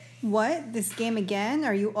What? This game again?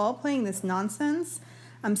 Are you all playing this nonsense?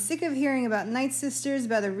 I'm sick of hearing about Night Sisters,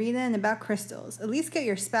 about Arena, and about crystals. At least get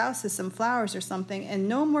your spouses some flowers or something, and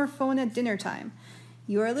no more phone at dinner time.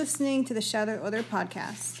 You are listening to the Shattered Order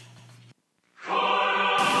podcast.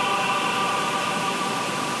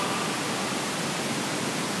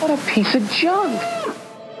 What a piece of junk!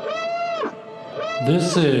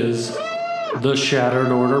 This is the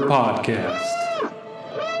Shattered Order podcast.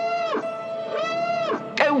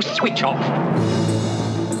 Go switch off!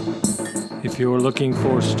 If you're looking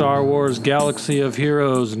for Star Wars Galaxy of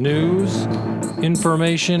Heroes news,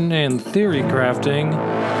 information, and theory crafting,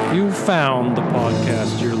 you've found the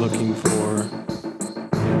podcast you're looking for.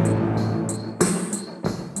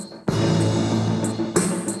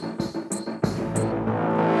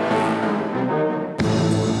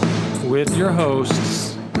 With your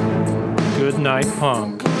hosts, Goodnight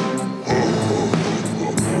Punk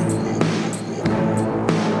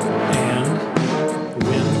and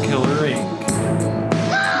Windkiller Inc.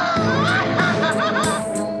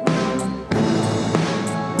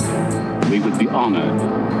 We would be honored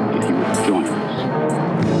if you would join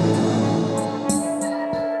us.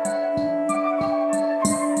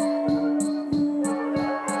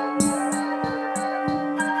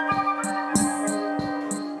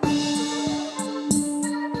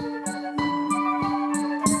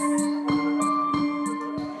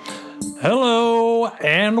 Hello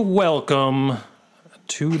and welcome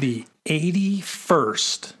to the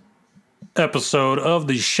 81st episode of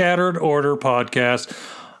the Shattered Order podcast.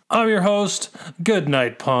 I'm your host,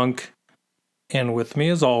 Goodnight Punk, and with me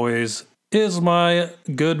as always is my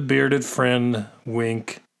good bearded friend,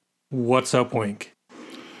 Wink. What's up, Wink?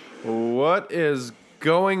 What is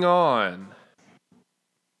going on?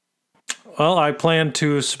 Well, I plan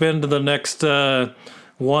to spend the next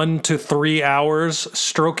 1 to 3 hours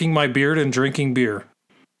stroking my beard and drinking beer.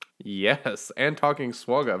 Yes, and talking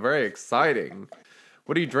swagga. Very exciting.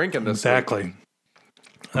 What are you drinking this Exactly.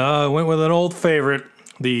 week? I went with an old favorite,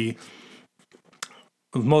 the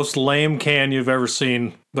most lame can you've ever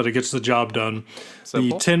seen, but it gets the job done.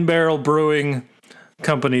 Simple. The Tin Barrel Brewing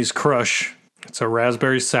Company's Crush. It's a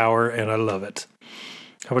raspberry sour, and I love it.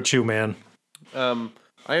 How about you, man?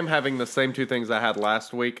 I am having the same two things I had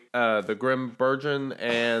last week. The Grim Virgin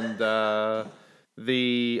and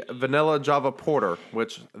the Vanilla Java Porter,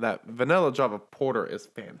 which that Vanilla Java Porter is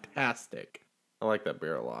fantastic. I like that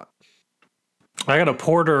beer a lot. I got a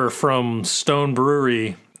porter from Stone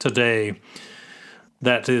Brewery today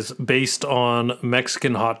that is based on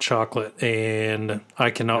Mexican hot chocolate, and I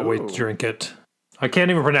cannot wait to drink it. I can't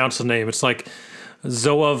even pronounce the name. It's like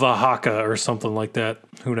Zoa Oaxaca or something like that.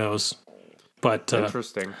 Who knows? But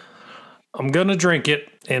Interesting. I'm going to drink it,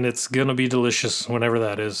 and it's going to be delicious whenever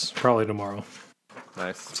that is. Probably tomorrow.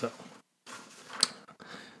 Nice. So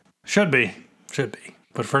Should be.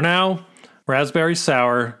 But for now, raspberry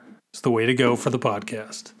sour is the way to go for the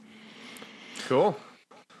podcast. Cool.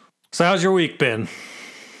 So how's your week been?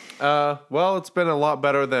 Well, it's been a lot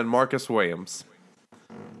better than Marcus Williams.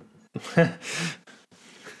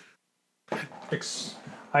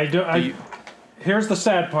 Here's the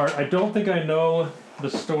sad part. I don't think I know the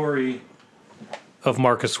story of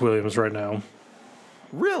Marcus Williams right now.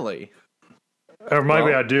 Really? Or maybe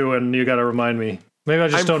Well, I do, and you got to remind me. Maybe I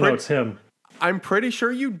just don't know it's him. I'm pretty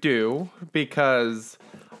sure you do, because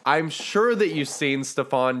I'm sure that you've seen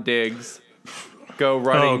Stephon Diggs go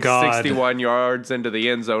running 61 yards into the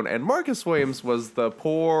end zone, and Marcus Williams was the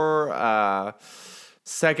poor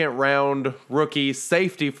second-round rookie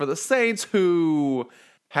safety for the Saints who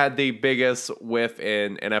had the biggest whiff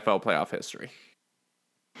in NFL playoff history.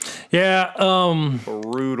 Yeah,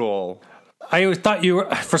 Brutal. I thought you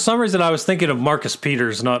were, for some reason I was thinking of Marcus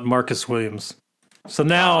Peters, not Marcus Williams. So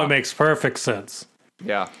now it makes perfect sense.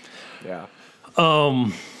 Yeah. Yeah.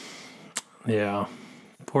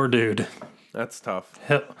 Poor dude. That's tough.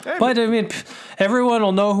 But I mean, everyone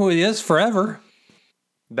will know who he is forever.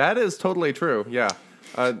 That is totally true, yeah.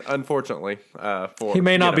 Unfortunately. For He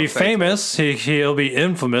may not be Saints famous. He'll be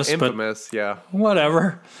infamous, Infamous, yeah. but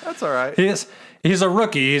whatever. That's all right. He's a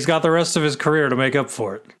rookie. He's got the rest of his career to make up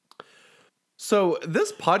for it. So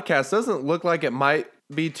this podcast doesn't look like it might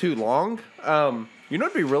be too long. You know,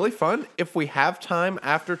 it'd be really fun if we have time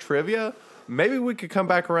after trivia. Maybe we could come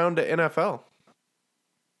back around to NFL.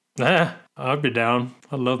 I'd be down.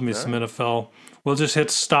 I love me some NFL. We'll just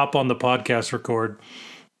hit stop on the podcast record.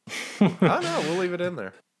 I don't know. We'll leave it in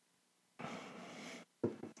there.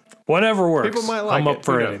 Whatever works. People might like I'm it. up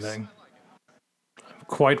for Who knows? anything.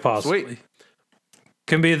 Quite possibly. Sweet.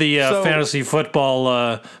 Can be the So- fantasy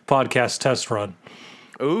football podcast test run.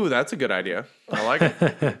 Ooh, that's a good idea. I like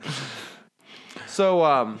it.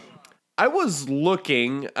 So, I was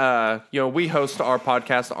looking, we host our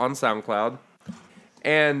podcast on SoundCloud,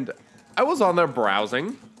 and I was on there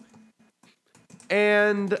browsing,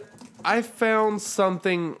 and I found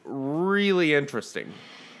something really interesting.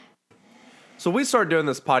 So we started doing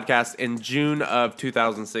this podcast in June of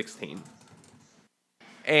 2016.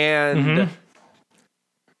 And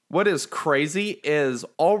what is crazy is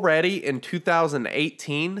already in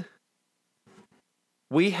 2018,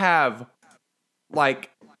 we have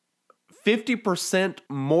like 50%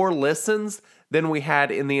 more listens than we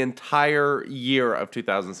had in the entire year of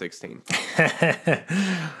 2016.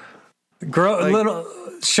 Little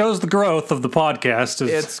shows the growth of the podcast.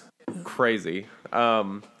 It's crazy.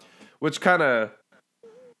 Which kind of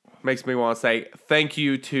makes me want to say thank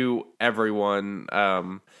you to everyone.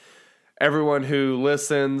 Everyone who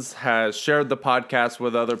listens, has shared the podcast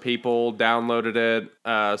with other people, downloaded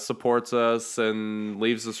it, supports us, and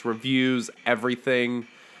leaves us reviews, everything.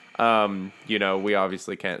 We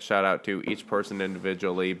obviously can't shout out to each person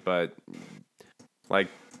individually, but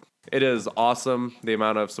it is awesome the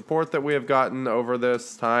amount of support that we have gotten over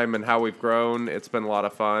this time and how we've grown. It's been a lot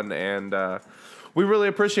of fun, and we really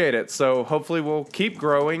appreciate it. So hopefully we'll keep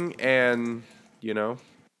growing and,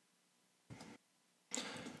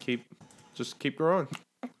 keep growing.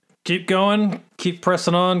 Keep going, keep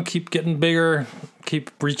pressing on, keep getting bigger, keep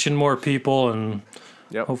reaching more people, and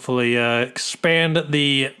hopefully expand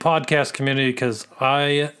the podcast community, because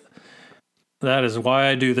that is why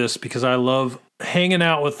I do this, because I love hanging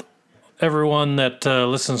out with everyone that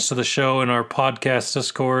listens to the show in our podcast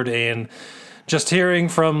Discord, and just hearing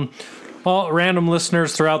from all random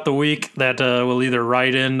listeners throughout the week that will either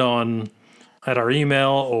write in at our email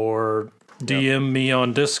or DM me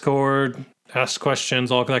on Discord, ask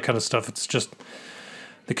questions, all that kind of stuff. It's just,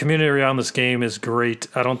 the community around this game is great.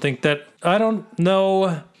 I don't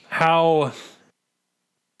know how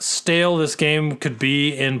stale this game could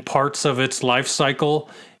be in parts of its life cycle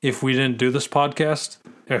if we didn't do this podcast.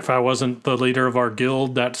 If I wasn't the leader of our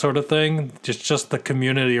guild, that sort of thing. Just the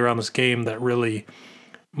community around this game that really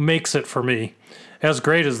makes it for me. As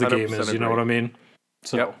great as the game is, you know what I mean?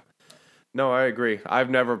 So. No, I agree. I've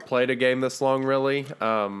never played a game this long, really,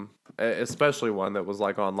 especially one that was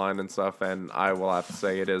like online and stuff, and I will have to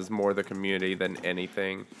say it is more the community than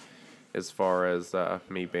anything as far as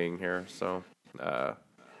me being here. So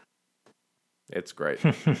it's great.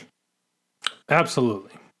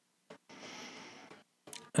 Absolutely.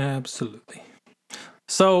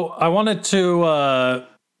 So I wanted to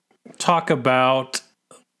talk about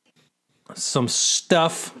some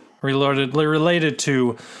stuff related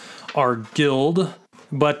to our guild,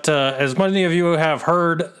 but as many of you have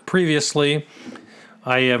heard previously,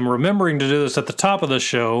 I am remembering to do this at the top of the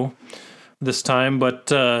show this time, but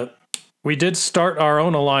we did start our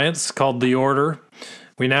own alliance called The Order.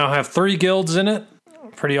 We now have 3 guilds in it.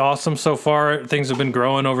 Pretty awesome so far. Things have been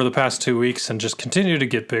growing over the past 2 weeks and just continue to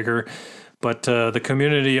get bigger, but the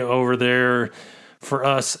community over there for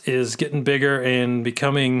us is getting bigger and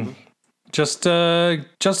becoming just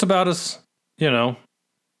about as,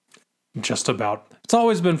 just about. It's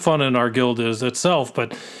always been fun in our guild itself,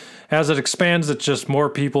 but as it expands, it's just more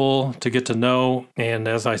people to get to know. And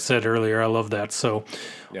as I said earlier, I love that. So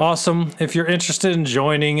awesome. If you're interested in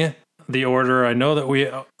joining The Order, I know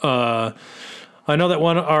that our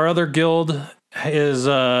other guild is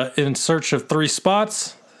in search of 3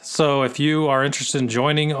 spots. So if you are interested in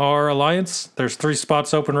joining our alliance, there's 3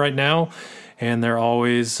 spots open right now, and they're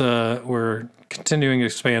always, we're continuing to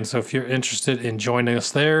expand. So if you're interested in joining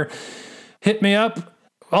us there, hit me up.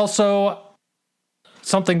 Also,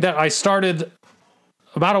 something that I started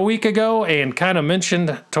about a week ago and kind of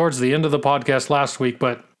mentioned towards the end of the podcast last week,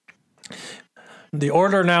 but The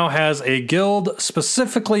Order now has a guild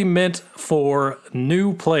specifically meant for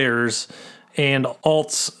new players and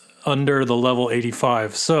alts under the level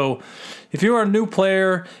 85. So if you are a new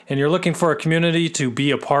player and you're looking for a community to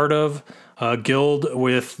be a part of, a guild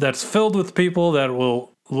that's filled with people that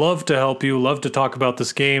will love to help you, love to talk about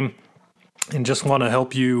this game, and just want to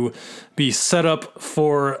help you be set up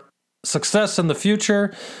for success in the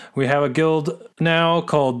future, we have a guild now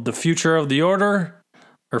called the Future of the Order,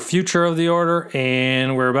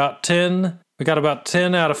 and we're about 10. We got about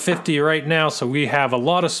 10 out of 50 right now, so we have a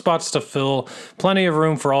lot of spots to fill, plenty of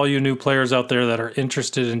room for all you new players out there that are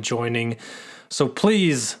interested in joining. So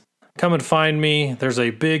please come and find me. There's a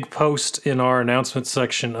big post in our announcement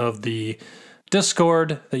section of the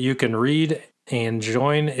Discord that you can read and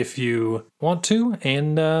join if you want to.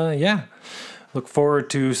 And look forward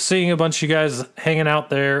to seeing a bunch of you guys hanging out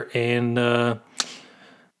there, and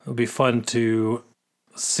it'll be fun to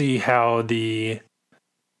see how the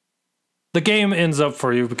the game ends up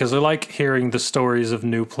for you, because I like hearing the stories of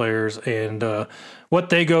new players and what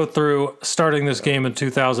they go through starting this game in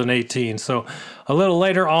 2018. So a little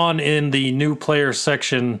later on in the new player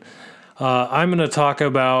section, I'm going to talk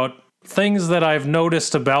about things that I've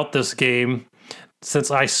noticed about this game since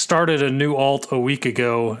I started a new alt a week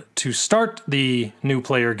ago to start the new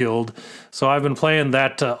player guild. So I've been playing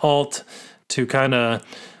that alt to kind of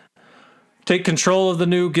take control of the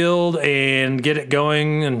new guild and get it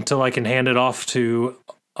going until I can hand it off to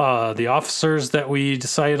the officers that we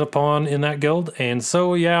decided upon in that guild. And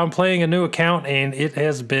so, yeah, I'm playing a new account, and it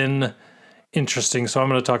has been interesting. So I'm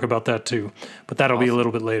going to talk about that too, but that'll be a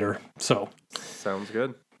little bit later. So Sounds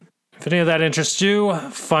good. if any of that interests you,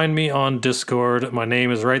 find me on Discord. My name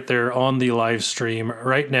is right there on the live stream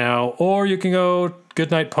right now, or you can go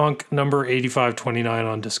Goodnight Punk number 8529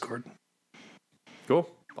 on Discord. Cool.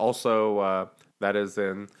 Also, that is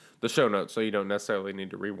in the show notes, so you don't necessarily need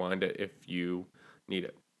to rewind it if you need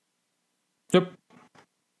it. Yep.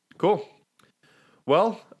 Cool.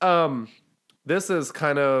 Well, this is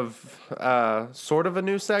kind of sort of a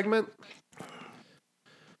new segment.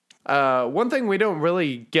 One thing we don't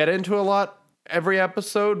really get into a lot every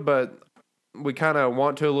episode, but we kind of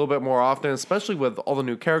want to a little bit more often, especially with all the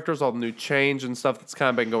new characters, all the new change and stuff that's kind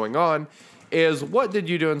of been going on, is what did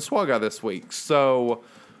you do in SWGOH this week? So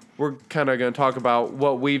we're kind of going to talk about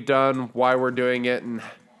what we've done, why we're doing it, and,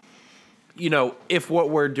 you know, if what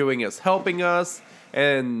we're doing is helping us.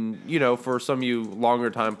 And, you know, for some of you longer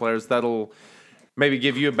time players, that'll maybe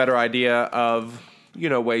give you a better idea of, you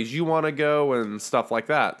know, ways you want to go and stuff like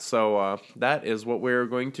that. So that is what we're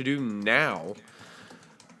going to do now.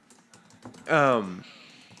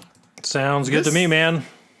 Sounds good to me, man.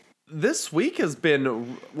 This week has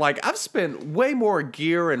been, like, I've spent way more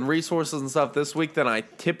gear and resources and stuff this week than I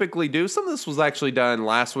typically do. Some of this was actually done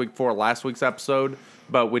last week for last week's episode,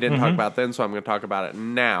 but we didn't talk about it then, so I'm going to talk about it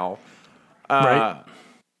now. Right.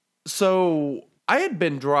 So I had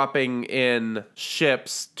been dropping in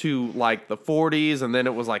ships to, like, the 40s, and then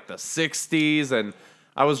it was, like, the 60s, and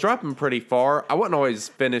I was dropping pretty far. I wasn't always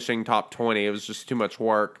finishing top 20. It was just too much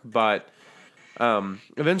work, but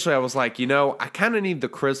eventually I was like, you know, I kind of need the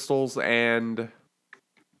crystals, and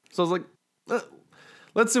so I was like,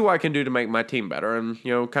 let's see what I can do to make my team better, and,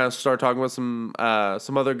 you know, kind of start talking with some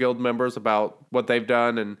other guild members about what they've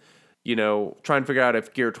done, and, you know, try and figure out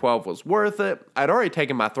if gear 12 was worth it. I'd already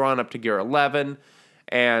taken my Thrawn up to gear 11,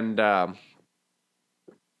 and I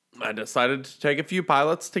decided to take a few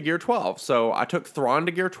pilots to gear 12. So I took Thrawn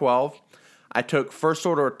to gear 12. I took First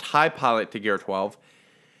Order TIE Pilot to gear 12.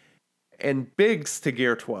 And Biggs to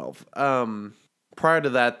gear 12. Prior to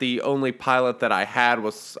that, the only pilot that I had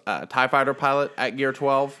was a TIE Fighter pilot at gear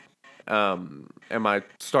 12. And my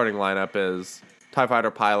starting lineup is TIE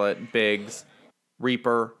Fighter pilot, Biggs,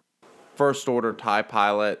 Reaper, First Order TIE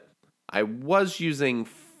pilot. I was using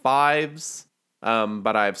 5s,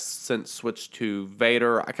 but I've since switched to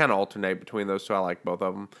Vader. I kind of alternate between those two. I like both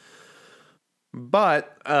of them.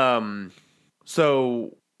 But,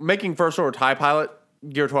 so making First Order TIE pilot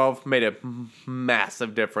gear 12 made a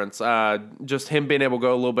massive difference. Just him being able to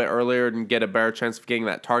go a little bit earlier and get a better chance of getting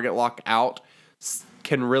that target lock out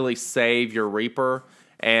can really save your Reaper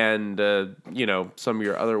and, you know, some of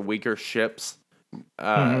your other weaker ships.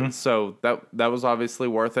 So that was obviously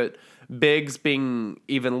worth it. Biggs being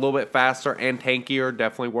even a little bit faster and tankier,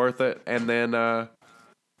 definitely worth it. And then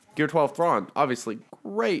gear 12 Thrawn, obviously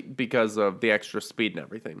great because of the extra speed and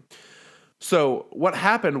everything. So what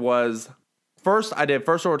happened was, first, I did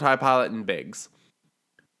First Order TIE Pilot and Biggs.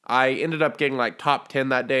 I ended up getting like top 10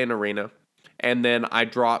 that day in Arena. And then I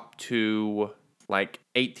dropped to like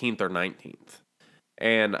 18th or 19th.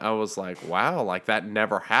 And I was like, wow, like that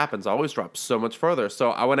never happens. I always drop so much further.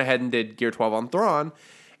 So I went ahead and did Gear 12 on Thrawn.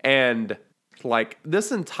 And like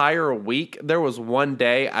this entire week, there was one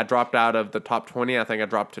day I dropped out of the top 20. I think I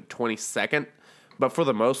dropped to 22nd. But for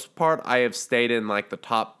the most part, I have stayed in like the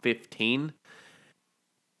top 15.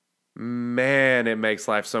 Man, it makes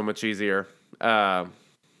life so much easier. It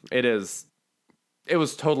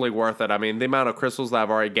was totally worth it. I mean, the amount of crystals that I've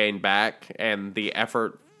already gained back and the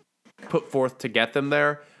effort put forth to get them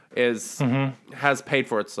there has paid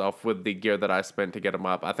for itself with the gear that I spent to get them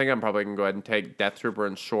up. I think I'm probably going to go ahead and take Death Trooper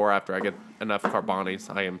and Shore after I get enough Carbonis.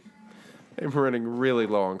 I'm running really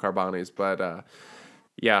low on Carbonis, but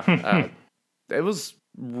it was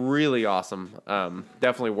really awesome.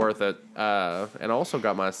 Definitely worth it. And also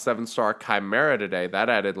got my 7-star Chimera today. That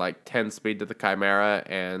added like 10 speed to the Chimera,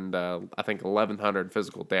 and I think 1100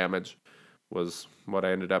 physical damage was what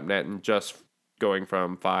I ended up netting, just going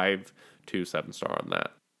from 5 to 7-star on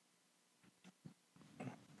that.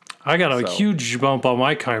 I got a huge bump on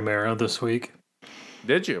my Chimera this week.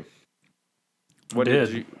 Did you? What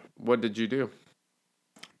did you do?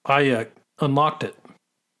 I unlocked it.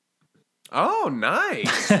 Oh,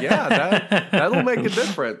 nice. Yeah, that'll make a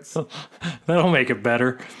difference. That'll make it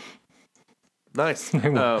better. Nice.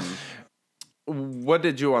 What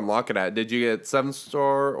did you unlock it at? Did you get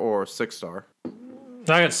 7-star or 6-star?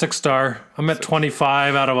 I got 6-star. I'm at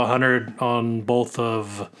 25 out of 100 on both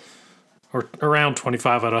of, or around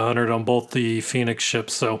 25 out of 100 on both the Phoenix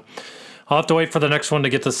ships. So I'll have to wait for the next one to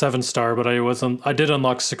get to 7-star, but I did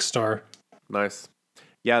unlock 6-star. Nice.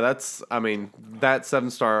 Yeah, that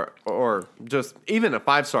 7-star or just even a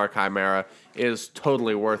 5-star Chimera is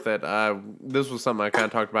totally worth it. This was something I kind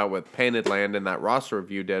of talked about with Painted Land in that roster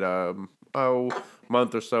review did a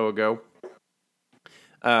month or so ago.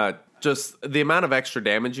 Just the amount of extra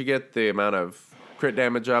damage you get, the amount of crit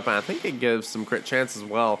damage up, and I think it gives some crit chance as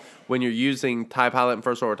well. When you're using TIE Pilot and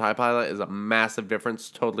First Order TIE Pilot is a massive difference,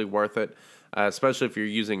 totally worth it, especially if you're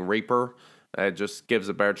using Reaper. It just gives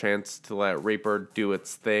a better chance to let Reaper do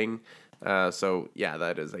its thing. So, yeah,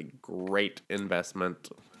 that is a great investment.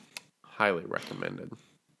 Highly recommended.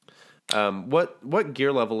 What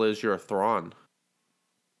gear level is your Thrawn?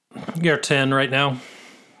 Gear 10 right now.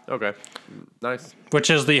 Okay, nice. Which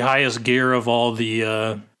is the highest gear of all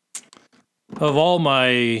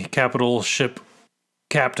my capital ship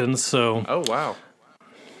captains. So. Oh wow.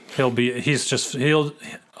 He'll be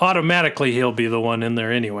automatically be the one in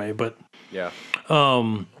there anyway. But yeah.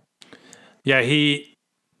 Here's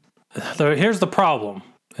the problem,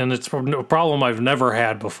 and it's a problem I've never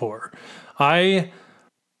had before. I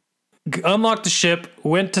unlocked the ship,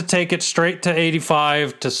 went to take it straight to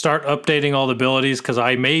 85 to start updating all the abilities because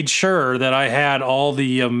I made sure that I had all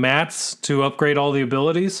the mats to upgrade all the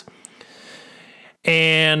abilities.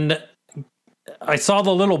 And I saw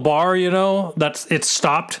the little bar, it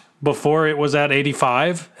stopped before it was at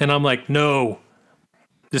 85. And I'm like, no,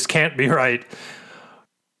 this can't be right.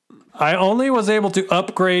 I only was able to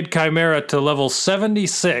upgrade Chimera to level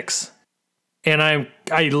 76. And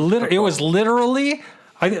it was literally...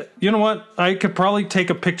 you know what? I could probably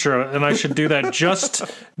take a picture, and I should do that just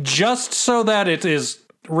so that it is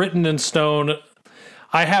written in stone.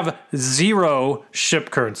 I have 0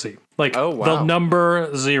 ship currency, the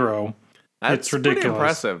number 0. It's ridiculous. Pretty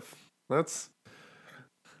impressive.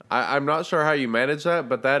 I'm not sure how you manage that,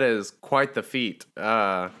 but that is quite the feat.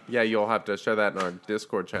 Yeah, you'll have to share that in our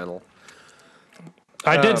Discord channel.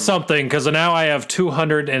 I did something because now I have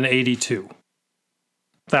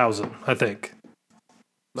 282,000, I think.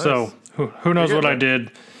 Nice. So who knows what I did?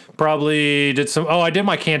 Probably did some. Oh, I did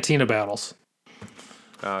my Cantina battles.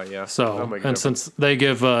 Oh yeah. So since they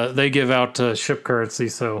give out ship currency,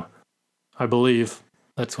 so I believe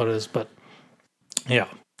that's what it is. But yeah,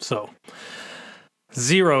 so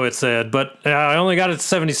 0 it said, but I only got it to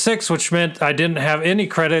 76, which meant I didn't have any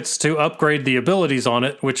credits to upgrade the abilities on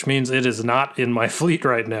it, which means it is not in my fleet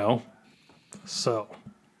right now. So,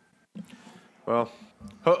 well,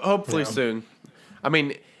 hopefully soon. I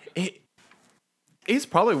mean, he's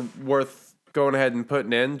probably worth going ahead and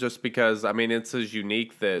putting in just because, I mean, it's his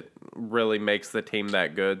unique that really makes the team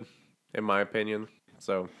that good, in my opinion.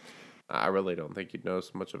 So I really don't think you'd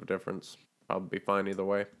notice much of a difference. Probably be fine either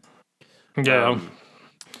way. Yeah.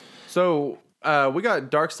 So we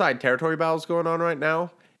got dark side territory battles going on right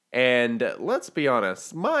now. And let's be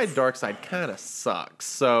honest, my dark side kind of sucks.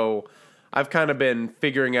 So I've kind of been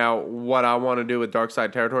figuring out what I want to do with dark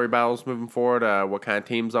side territory battles moving forward, what kind of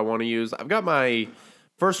teams I want to use. I've got my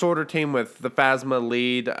First Order team with the Phasma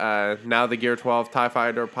lead, now the Gear 12 TIE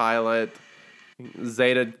Fighter pilot,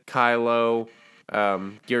 Zeta Kylo,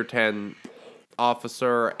 Gear 10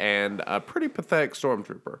 officer, and a pretty pathetic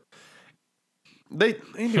Stormtrooper. They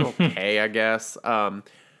do okay, I guess.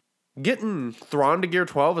 Getting Thrawn to Gear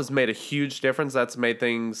 12 has made a huge difference. That's made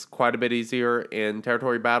things quite a bit easier in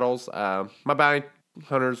territory battles. My bounty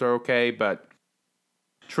hunters are okay, but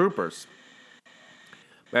troopers.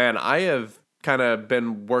 Man, I have kind of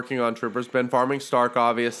been working on troopers. Been farming Stark,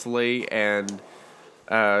 obviously, and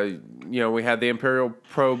we had the Imperial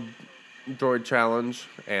Probe Droid Challenge,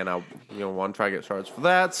 and I want to try to get shards for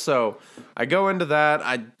that. So I go into that.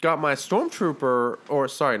 I got my Snowtrooper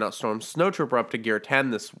up to Gear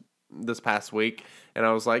 10 this past week, and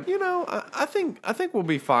I was like, I think we'll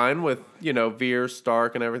be fine with Veer,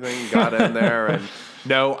 Stark, and everything. Got in there, and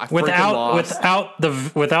no, I freaking lost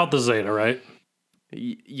without the Zeta, right?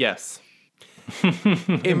 Yes.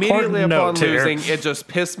 Immediately upon losing, it just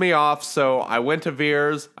pissed me off. So I went to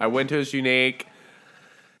Veer's. I went to his unique.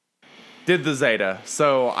 Did the Zeta.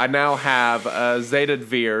 So I now have a Zeta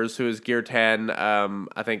Veers, who is Gear 10.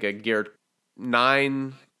 I think a Gear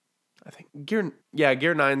 9 Gear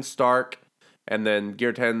 9 Stark, and then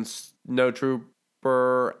Gear 10 Snow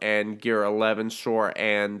Trooper, and Gear 11 Shore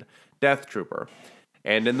and Death Trooper.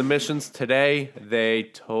 And in the missions today, they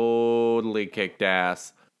totally kicked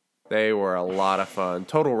ass. They were a lot of fun.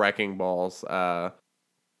 Total wrecking balls.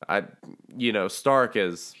 Stark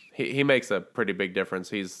is he makes a pretty big difference.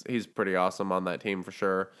 He's pretty awesome on that team for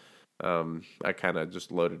sure. I kind of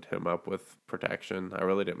just loaded him up with protection. I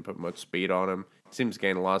really didn't put much speed on him. He seems to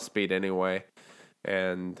gain a lot of speed anyway,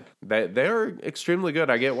 and they're extremely good.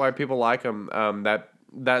 I get why people like them.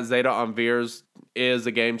 That Zeta on Veers is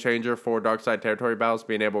a game changer for Dark Side territory battles,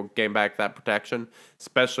 being able to gain back that protection,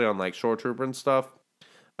 especially on like Shore Trooper and stuff.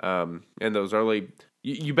 In those early,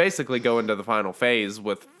 you basically go into the final phase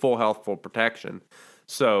with full health, full protection.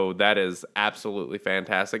 So that is absolutely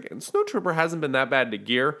fantastic. And Snow Trooper hasn't been that bad to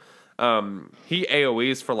gear. He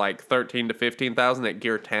AoEs for like 13 to 15,000 at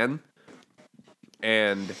Gear 10.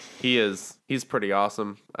 And he's pretty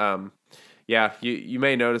awesome. You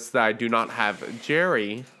may notice that I do not have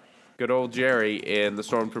Jerry, good old Jerry, in the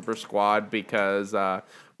Stormtrooper squad because,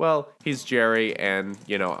 he's Jerry and,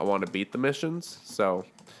 I want to beat the missions. So,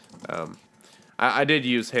 I did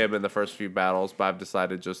use him in the first few battles, but I've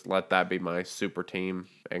decided to just let that be my super team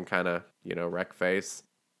and kind of, wreck face,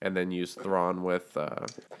 and then use Thrawn with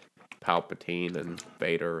Palpatine and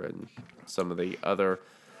Vader and some of the other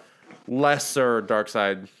lesser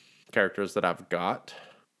Darkseid characters that I've got.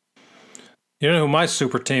 You know who my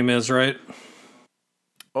super team is, right?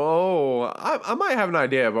 Oh, I might have an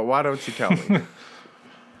idea, but why don't you tell me?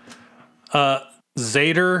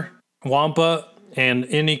 Zader, Wampa, and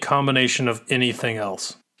any combination of anything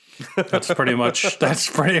else. That's pretty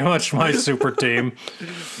much my super team.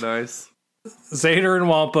 Nice. Zader and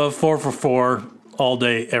Wampa, 4 for 4, all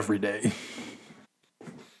day, every day.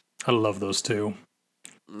 I love those two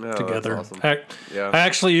together. Awesome. I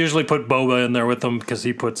actually usually put Boba in there with them because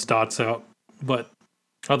he puts dots out. But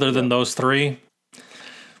other than those three,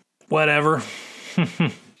 whatever.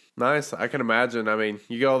 Nice. I can imagine. I mean,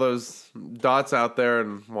 you get all those dots out there,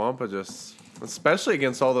 and Wampa just, especially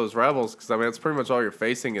against all those rebels, because I mean, it's pretty much all you're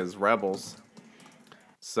facing is rebels.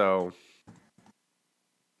 So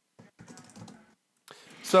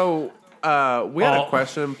we had a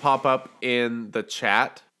question pop up in the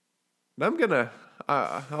chat. I'm gonna,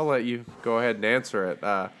 I'll let you go ahead and answer it.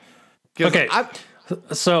 Okay.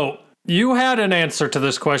 So you had an answer to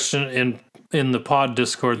this question in the pod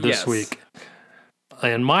Discord this week.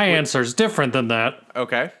 And my answer is different than that.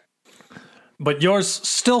 Okay. But yours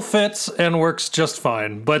still fits and works just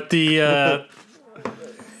fine. But the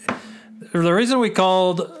reason we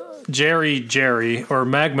called Jerry or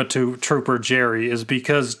Magma Trooper Jerry is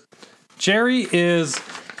because Jerry is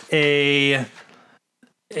a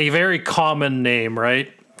very common name,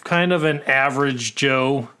 right? Kind of an average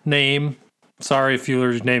Joe name. Sorry if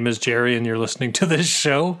your name is Jerry and you're listening to this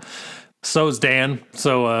show. So is Dan.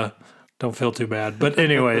 So don't feel too bad. But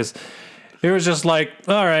anyways, it was just like,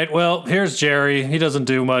 all right, well, here's Jerry. He doesn't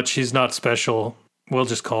do much. He's not special. We'll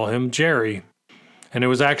just call him Jerry. And it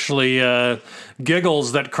was actually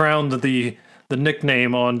Giggles that crowned the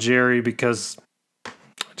nickname on Jerry because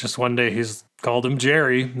just one day he's called him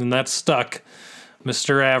Jerry, and that stuck.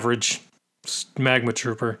 Mr. Average, Magma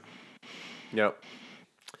Trooper. Yep.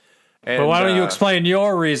 And, but why don't you explain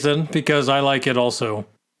your reason? Because I like it also.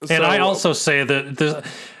 And I also say that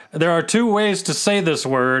there are two ways to say this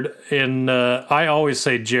word. I always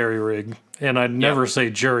say jerry rig, and I'd never say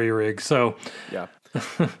jury rig. So yeah.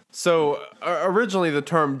 So originally the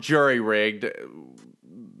term jury rigged,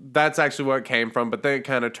 that's actually what it came from. But then it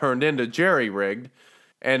kind of turned into jerry rigged,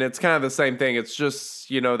 and it's kind of the same thing. It's just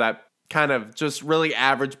that kind of just really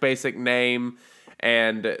average basic name.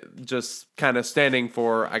 And just kind of standing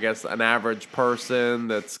for, I guess, an average person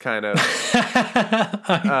that's kind of...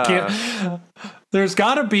 There's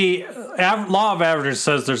got to be... Law of averages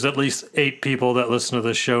says there's at least 8 people that listen to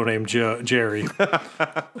this show named Jerry.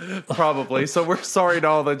 Probably. So we're sorry to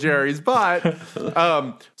all the Jerrys. But,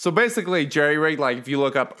 so basically, jerry rig, like if you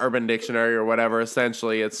look up Urban Dictionary or whatever,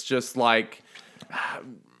 essentially, it's just like...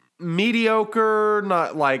 mediocre,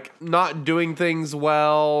 not doing things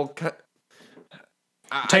well...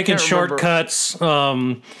 Taking shortcuts,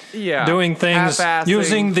 doing things, half-assing.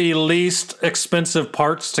 Using the least expensive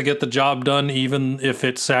parts to get the job done, even if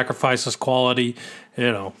it sacrifices quality.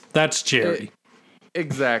 That's Jerry.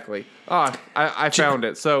 Exactly. I found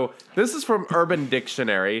it. So this is from Urban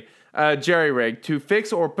Dictionary. Jerry rig, to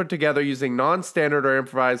fix or put together using non-standard or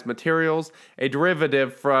improvised materials, a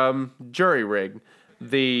derivative from jury rig,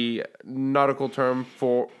 the nautical term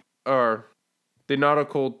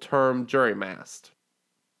jury mast.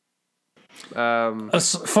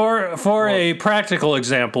 For a practical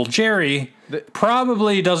example, Jerry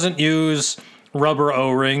probably doesn't use rubber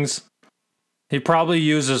O-rings. He probably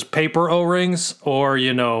uses paper O-rings or,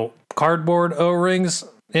 cardboard O-rings,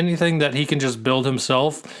 anything that he can just build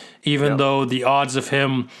himself, even though the odds of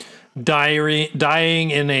him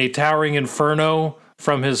dying in a towering inferno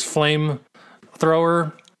from his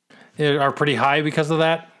flamethrower are pretty high because of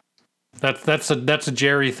that. That's a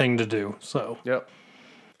Jerry thing to do. So yep.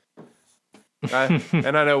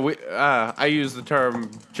 And I know I use the term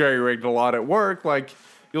jerry-rigged a lot at work. Like,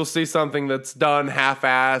 you'll see something that's done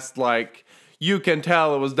half-assed, like you can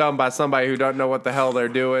tell it was done by somebody who don't know what the hell they're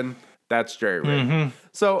doing. That's jerry-rigged. Mm-hmm.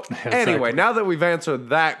 So anyway, now that we've answered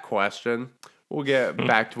that question, we'll get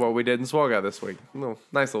back to what we did in Swolga this week.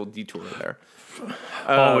 Nice little detour there.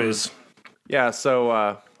 Always. Yeah,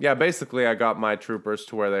 so basically I got my troopers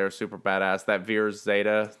to where they are super badass. That Veers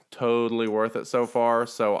Zeta, totally worth it so far.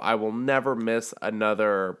 So I will never miss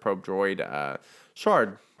another probe droid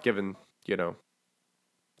shard given, to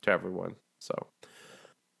everyone. So,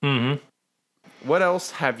 What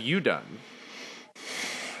else have you done?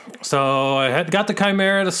 So I had got the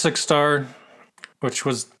Chimera to 6-star, which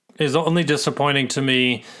is only disappointing to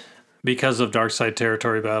me because of Darkside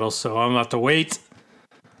territory battles. So I'm gonna have to wait.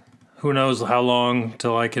 Who knows how long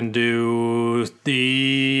till I can do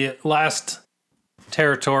the last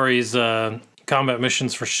territories combat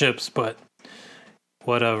missions for ships, but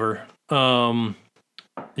whatever. Yeah.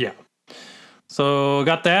 So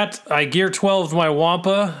got that. I gear 12'd my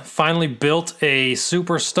Wampa, finally built a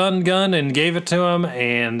super stun gun and gave it to him,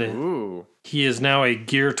 and he is now a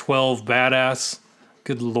gear 12 badass.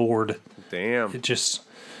 Good lord. Damn. It just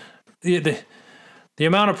the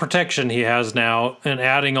amount of protection he has now, and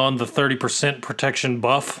adding on the 30% protection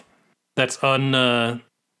buff that's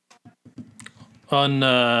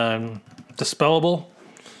dispellable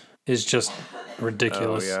is just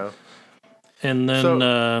ridiculous. Oh, yeah. And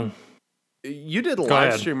then you did a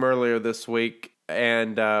live stream earlier this week,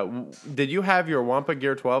 and did you have your Wampa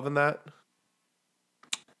Gear 12 in that?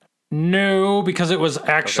 No, because it was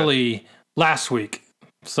actually last week.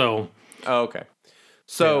 So. Oh, okay.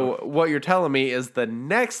 So what you're telling me is the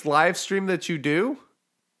next live stream that you do,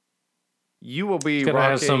 you will be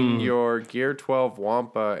rocking your Gear 12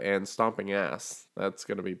 Wampa and stomping ass. That's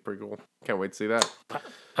going to be pretty cool. Can't wait to see that.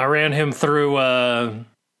 I ran him through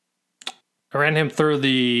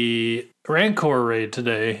the Rancor raid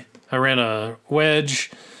today. I ran a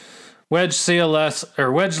Wedge CLS,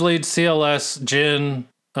 or Wedge lead CLS, Jin,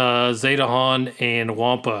 Zeta Han, and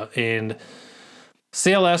Wampa. And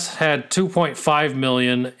CLS had 2.5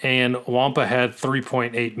 million and Wampa had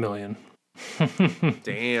 3.8 million.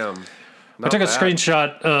 Damn. I took a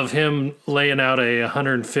screenshot of him laying out a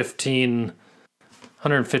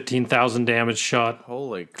 115,000 damage shot.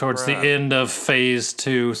 Holy crap. Towards the end of phase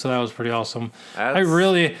 2, so that was pretty awesome. It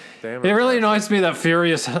really annoys me that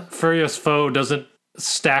Furious Foe doesn't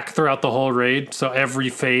stack throughout the whole raid. So every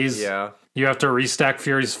phase, you have to restack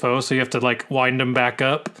Furious Foe, so you have to wind him back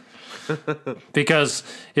up. Because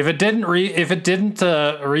if it didn't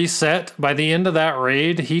reset by the end of that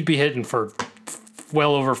raid, he'd be hitting for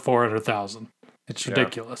well over 400,000. It's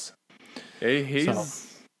ridiculous. Yeah, he's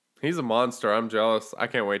a monster. I'm jealous. I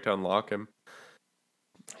can't wait to unlock him.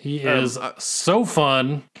 He is so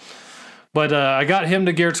fun. But I got him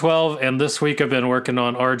to Gear 12, and this week I've been working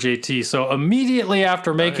on RJT. So immediately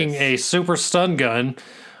after making a super stun gun,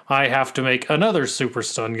 I have to make another super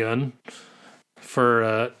stun gun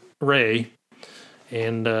for Rey.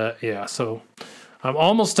 And so I'm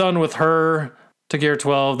almost done with her to Gear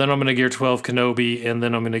 12. Then I'm going to Gear 12 Kenobi, and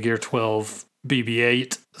then I'm going to Gear 12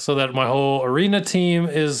 BB-8, so that my whole arena team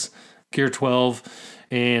is Gear 12.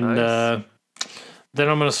 And then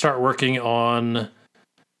I'm going to start working on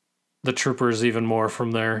the troopers even more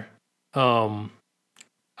from there. The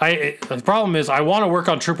problem is I want to work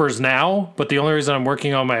on troopers now, but the only reason I'm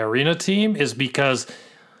working on my arena team is because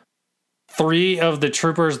 3 of the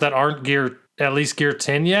troopers that aren't at least Gear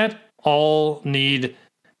 10 yet all need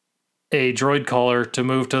a droid collar to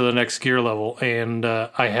move to the next gear level, and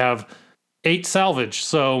I have 8 salvage.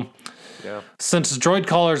 So since droid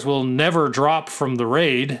collars will never drop from the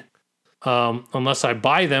raid, unless I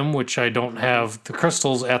buy them, which I don't have the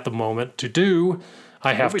crystals at the moment to do,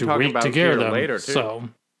 I have to wait to gear them. Later too. So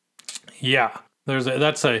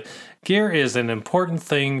gear is an important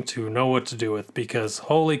thing to know what to do with, because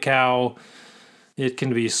holy cow, it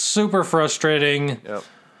can be super frustrating. Yep.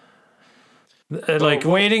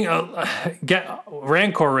 Waiting, get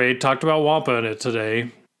Rancor raid, talked about Wampa in it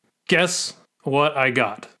today. Guess what I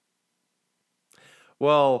got?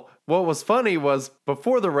 Well, what was funny was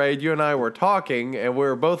before the raid, you and I were talking, and we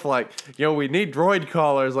were both like, we need droid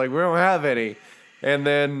collars. Like, we don't have any. And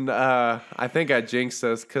then I think I jinxed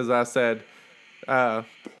us because I said,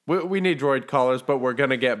 we need droid collars, but we're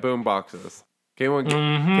going to get boom boxes. Can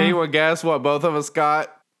anyone guess what both of us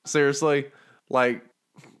got? Seriously? Like,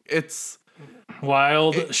 it's...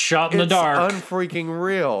 Wild shot in the dark. It's unfreaking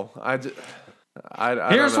real.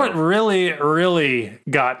 Here's what really, really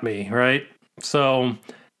got me, right? So,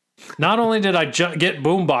 not only did I get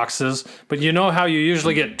boom boxes, but you know how you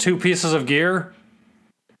usually get 2 pieces of gear?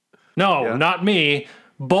 No, not me.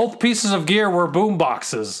 Both pieces of gear were boom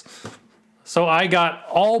boxes. So I got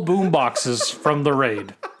all boom boxes from the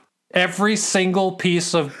raid. Every single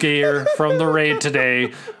piece of gear from the raid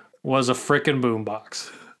today was a frickin' boom box.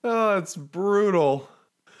 Oh, it's brutal.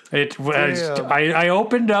 I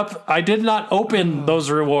opened up. I did not open those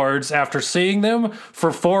rewards after seeing them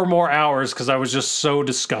for 4 more hours because I was just so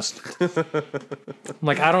disgusted.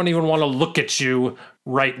 Like, I don't even want to look at you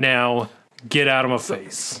right now. Get out of my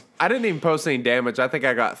face. I didn't even post any damage. I think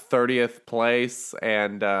I got 30th place,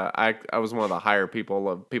 and I was one of the higher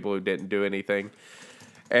people who didn't do anything.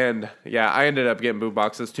 And yeah, I ended up getting boom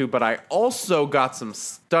boxes too, but I also got some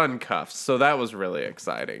stun cuffs, so that was really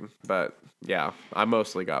exciting. But yeah, I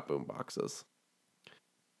mostly got boom boxes.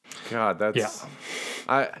 God, that's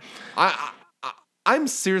I'm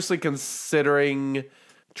seriously considering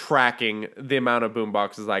tracking the amount of boom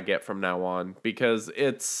boxes I get from now on because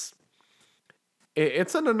it's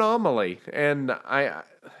an anomaly, and I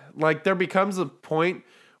like there becomes a point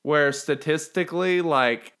where statistically,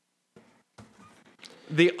 like,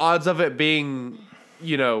 the odds of it being,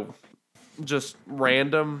 just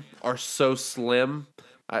random are so slim.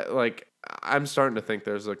 I'm starting to think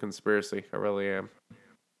there's a conspiracy. I really am.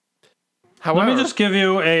 However, let me just give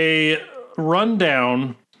you a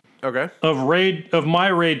rundown of my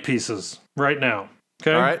raid pieces right now.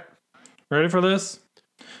 Okay? All right. Ready for this?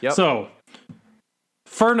 Yep. So,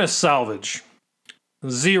 furnace salvage,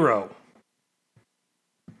 0.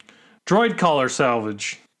 Droid collar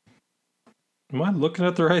salvage. Am I looking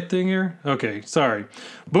at the right thing here? Okay, sorry.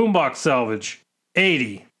 Boombox salvage,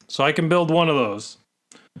 80. So I can build one of those.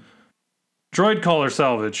 Droid collar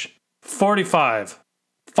salvage, 45.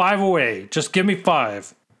 5 away. Just give me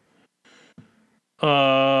 5.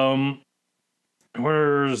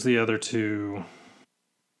 Where's the other 2?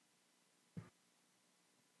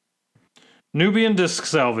 Nubian disc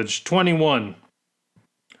salvage, 21.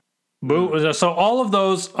 So all of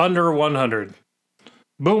those under 100.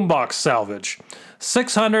 Boombox salvage,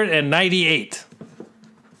 698.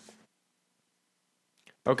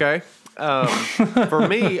 Okay. For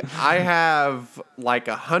me, I have like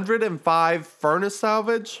 105 furnace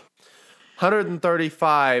salvage,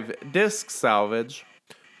 135 disc salvage,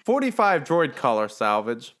 45 droid collar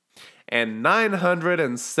salvage, and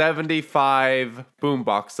 975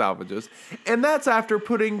 boombox salvages. And that's after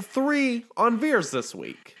putting 3 on Veers this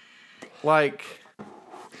week. Like,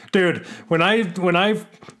 dude, when I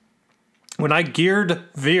geared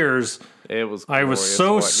Veers, it was glorious, I was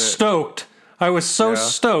so stoked. I was so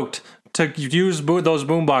stoked to use those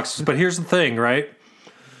boom boxes. But here's the thing, right?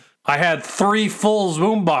 I had 3 full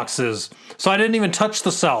boom boxes, so I didn't even touch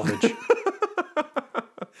the salvage.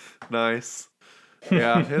 Nice.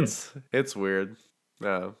 Yeah, it's weird.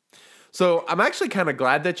 So I'm actually kind of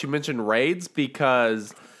glad that you mentioned raids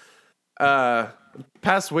because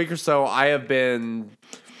past week or so I have been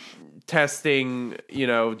testing,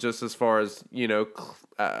 just as far as,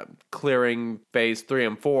 clearing phase 3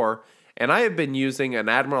 and 4. And I have been using an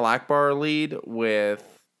Admiral Akbar lead with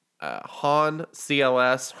Han,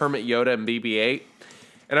 CLS, Hermit Yoda, and BB-8.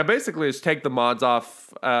 And I basically just take the mods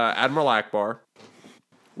off Admiral Akbar,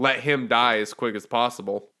 let him die as quick as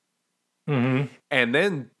possible, and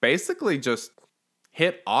then basically just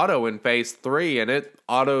hit auto in phase 3, and it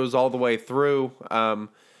autos all the way through.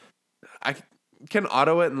 I can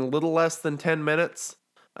auto it in a little less than 10 minutes.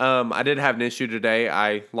 I did have an issue today.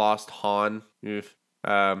 I lost Han.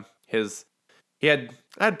 I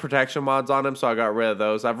had protection mods on him, so I got rid of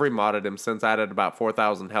those. I've remodded him since. I added about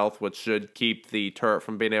 4,000 health, which should keep the turret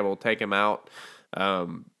from being able to take him out.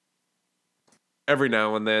 Every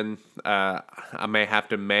now and then, I may have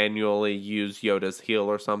to manually use Yoda's heal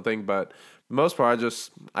or something, but for the most part,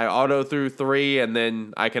 I auto through 3, and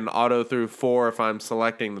then I can auto through 4 if I'm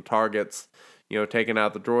selecting the targets. Taking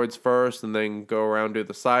out the droids first, and then go around to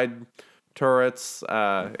the side turrets.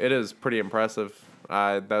 It is pretty impressive.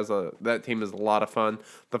 That team is a lot of fun.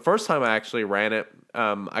 The first time I actually ran it,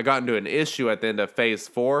 I got into an issue at the end of phase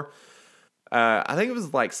 4. I think it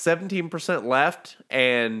was like 17% left,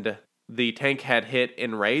 and the tank had hit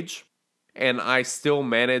Enrage, and I still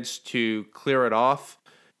managed to clear it off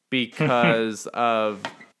because of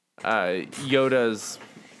Yoda's,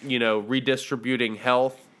 redistributing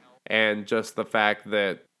health and just the fact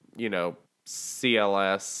that,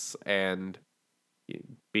 CLS and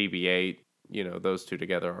BB-8, those two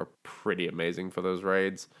together are pretty amazing for those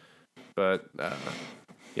raids. But,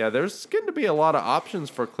 yeah, there's going to be a lot of options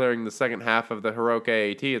for clearing the second half of the Heroic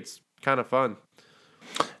AAT. It's kind of fun.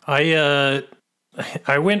 I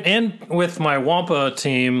went in with my Wampa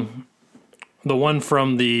team, the one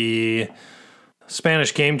from the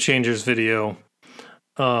Spanish Game Changers video.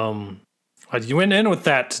 I went in with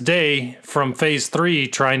that today from Phase 3,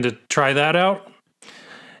 trying to try that out.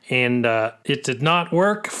 And it did not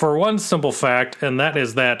work for one simple fact, and that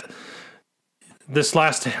is that this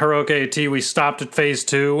last Heroic AAT, we stopped at Phase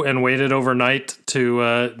 2 and waited overnight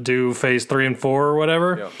to do Phase 3 and 4 or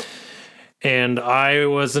whatever. Yep. And I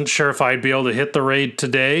wasn't sure if I'd be able to hit the raid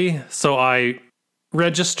today, so I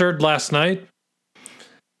registered last night,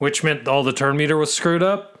 which meant all the turn meter was screwed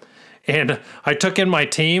up. And I took in my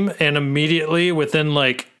team, and immediately within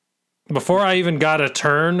before I even got a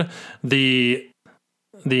turn, the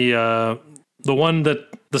one that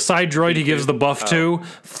the side droid he gives the buff to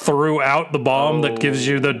threw out the bomb that gives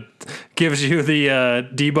you the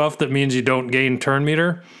debuff that means you don't gain turn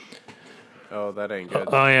meter. Oh, that ain't good.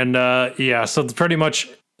 So pretty much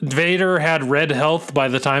Vader had red health by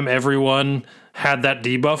the time everyone had that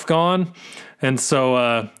debuff gone. And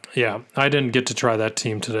so, I didn't get to try that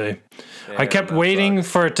team today. Damn, I kept waiting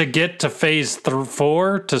for it to get to Phase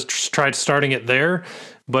 4 to try starting it there.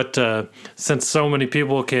 But since so many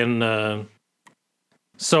people can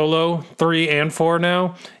solo 3 and 4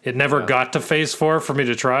 now, it never got to Phase 4 for me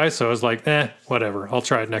to try. So I was like, whatever. I'll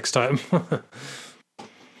try it next time.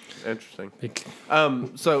 Interesting.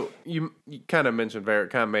 So you kind of mentioned Vader. It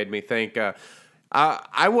kind of made me think.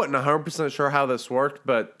 I wasn't 100% sure how this worked,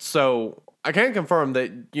 but so I can confirm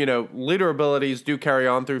that leader abilities do carry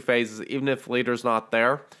on through phases, even if leader's not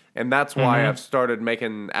there, and that's why I've started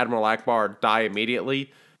making Admiral Akbar die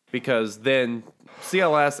immediately, because then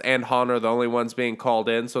CLS and Han are the only ones being called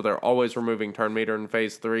in, so they're always removing turn meter in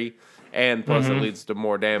Phase 3, and plus it leads to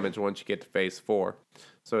more damage once you get to Phase 4.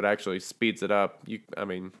 So it actually speeds it up.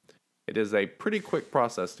 It is a pretty quick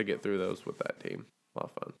process to get through those with that team. A lot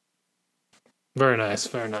of fun. Very nice,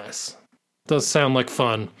 very nice. Does sound like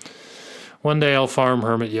fun. One day I'll farm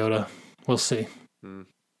Hermit Yoda. We'll see.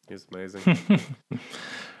 He's amazing.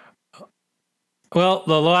 Well,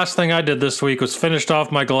 the last thing I did this week was finished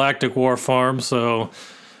off my Galactic War farm, so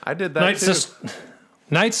I did that too.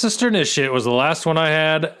 Night Sister Initiate was the last one I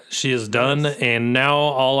had. She is done, and now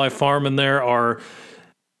all I farm in there are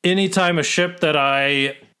anytime a ship that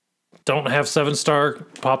I don't have 7-star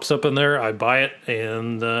pops up in there, I buy it,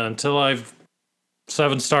 and until I've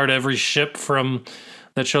 7-starred every ship from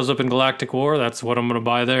that shows up in Galactic War, that's what I'm going to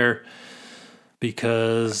buy there.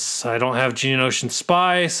 Because I don't have Geonosian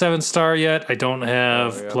Spy 7-star yet. I don't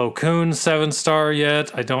have Plo Koon 7-star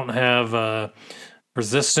yet. I don't have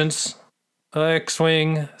Resistance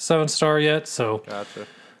X-Wing 7-star yet. So gotcha.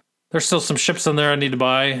 There's still some ships in there I need to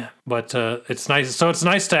buy, but it's nice. So it's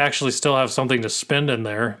nice to actually still have something to spend in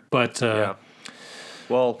there. But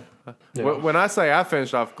well, when I say I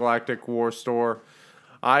finished off Galactic War Store,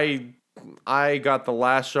 I got the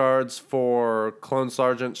last shards for Clone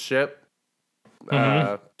Sergeant's ship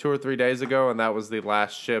 2 or 3 days ago, and that was the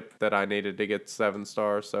last ship that I needed to get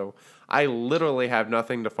 7-star. So I literally have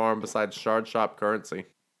nothing to farm besides shard shop currency.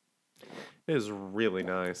 It is really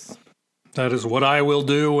nice. That is what I will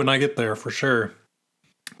do when I get there for sure,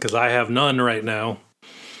 because I have none right now.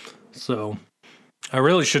 So I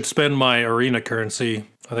really should spend my arena currency.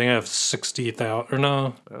 I think I have 60,000, or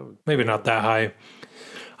no, maybe not that high.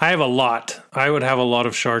 I have a lot. I would have a lot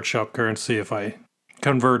of shard shop currency if I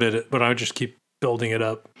converted it, but I would just keep building it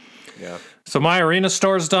up. Yeah. So my arena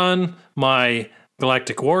store's done. My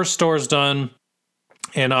Galactic War store's done.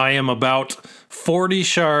 And I am about 40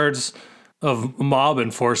 shards of Mob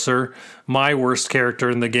Enforcer, my worst character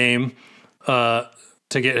in the game, to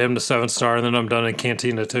get him to 7-star, and then I'm done in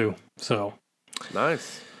Cantina too. So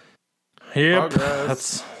nice. Yep.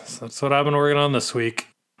 Progress. That's what I've been working on this week.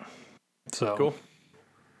 So cool.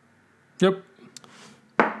 Yep.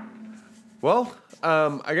 Well,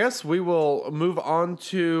 I guess we will move on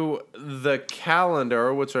to the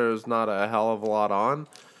calendar, which there's not a hell of a lot on,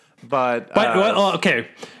 but okay.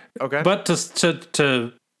 But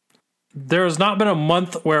to there has not been a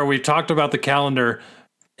month where we talked about the calendar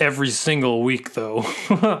every single week, though.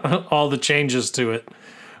 All the changes to it,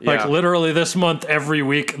 like literally this month, every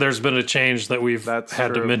week there's been a change that we've had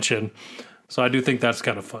to mention. So I do think that's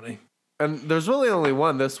kind of funny. And there's really only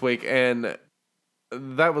one this week, and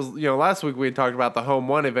that was, last week we had talked about the Home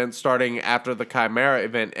 1 event starting after the Chimera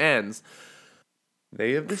event ends.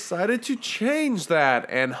 They have decided to change that,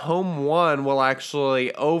 and Home 1 will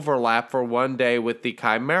actually overlap for one day with the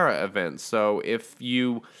Chimera event. So if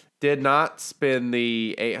you did not spin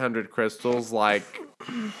the 800 crystals like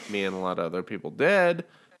me and a lot of other people did,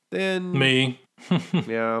 then... Me.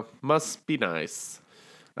 Yeah, must be nice.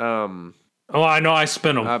 Oh, I know I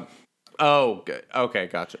spin them. Okay,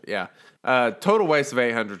 gotcha. Yeah. Total waste of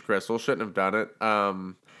 800 crystals. Shouldn't have done it.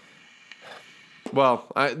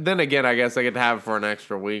 Then again, I guess I could have it for an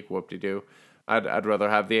extra week. Whoop-de-doo. I'd rather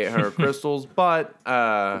have the 800 crystals. But,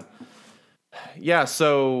 yeah,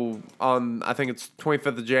 so on, I think it's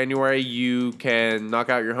 25th of January, you can knock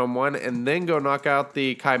out your Home 1 and then go knock out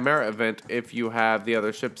the Chimera event if you have the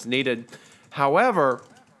other ships needed. However,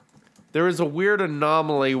 there is a weird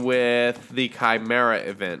anomaly with the Chimera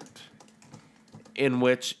event in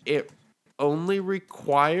which it only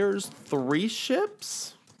requires 3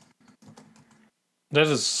 ships. That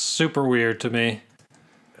is super weird to me.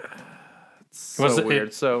 So weird.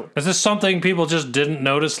 Is this something people just didn't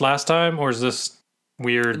notice last time, or is this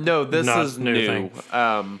weird? No, this is new. Thing?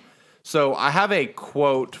 So I have a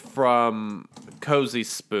quote from Cozy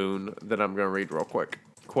Spoon that I'm going to read real quick.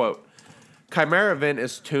 Quote, Chimera event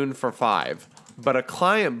is tuned for 5, but a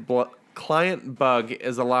client bug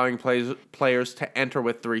is allowing players to enter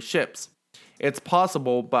with 3 ships. It's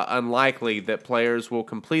possible, but unlikely, that players will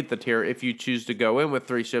complete the tier if you choose to go in with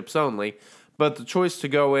 3 ships only, but the choice to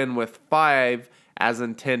go in with 5 as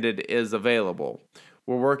intended is available.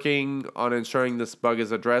 We're working on ensuring this bug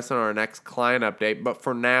is addressed in our next client update, but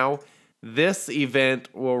for now, this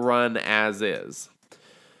event will run as is.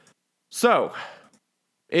 So,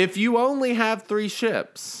 if you only have 3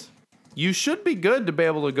 ships, you should be good to be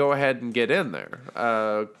able to go ahead and get in there.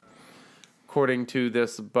 According to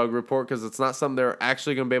this bug report, because it's not something they're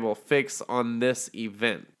actually going to be able to fix on this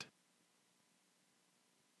event.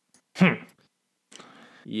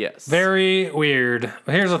 Yes. Very weird.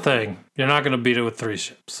 Here's the thing. You're not going to beat it with 3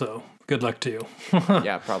 ships, so good luck to you.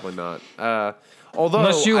 Yeah, probably not. Although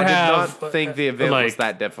Unless you I did have, not think the event was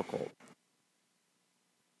that difficult.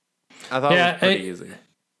 I thought it was pretty easy.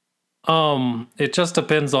 It just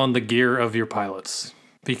depends on the gear of your pilots,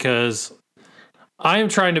 because I am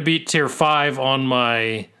trying to beat tier 5 on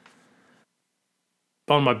my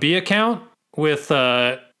B account with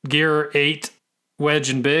gear 8 Wedge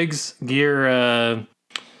and Biggs, gear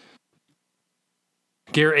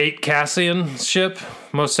 8 Cassian ship.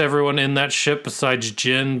 Most everyone in that ship besides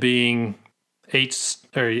Jin being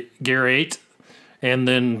gear 8, and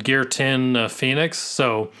then gear 10 Phoenix.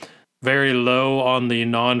 So very low on the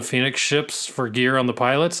non-Phoenix ships for gear on the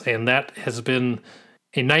pilots, and that has been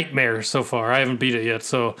a nightmare so far. I haven't beat it yet,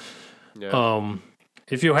 so yeah.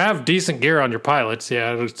 If you have decent gear on your pilots,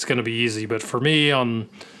 yeah, it's going to be easy. But for me, on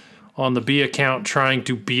the B account, trying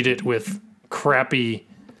to beat it with crappy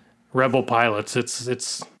Rebel pilots,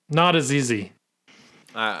 it's not as easy.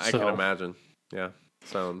 I can imagine. Yeah,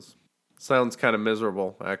 sounds kind of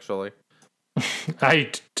miserable, actually.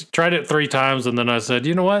 I tried it 3 times, and then I said,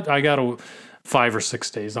 you know what? I got 5 or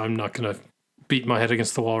 6 days. I'm not going to beat my head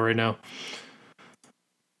against the wall right now.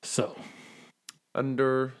 So,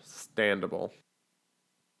 understandable.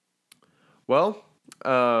 Well,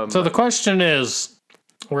 so the question is,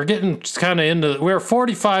 we're getting kind of we're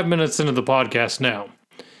 45 minutes into the podcast now.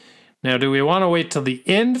 Now, do we want to wait till the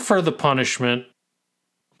end for the punishment,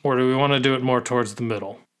 or do we want to do it more towards the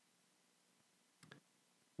middle?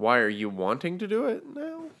 Why are you wanting to do it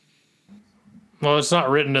now? Well, it's not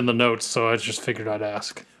written in the notes, so I just figured I'd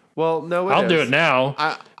ask. Well, no, I'll do it now.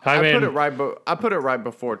 I put it right. I put it right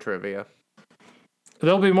before trivia.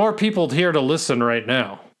 There'll be more people here to listen right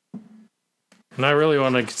now, and I really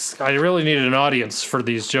need an audience for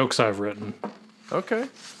these jokes I've written. Okay,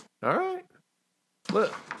 all right.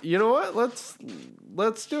 You know what?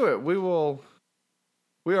 Let's do it.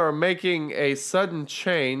 We are making a sudden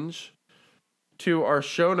change to our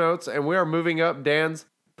show notes, and we are moving up Dan's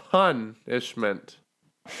punishment.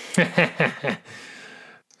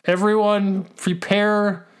 Everyone,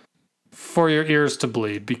 prepare for your ears to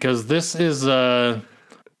bleed, because this is going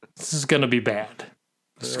to be bad.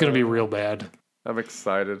 This is going to be real bad. I'm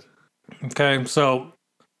excited. Okay, so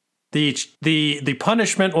the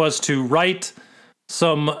punishment was to write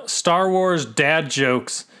some Star Wars dad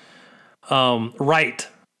jokes. Write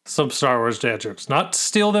some Star Wars dad jokes, not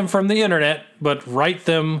steal them from the internet, but write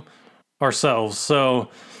them ourselves. So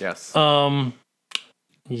yes.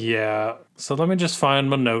 Yeah. So let me just find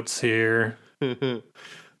my notes here.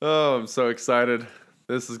 Oh, I'm so excited.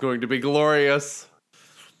 This is going to be glorious.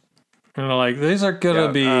 And like, these are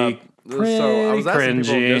gonna be pretty so I was asking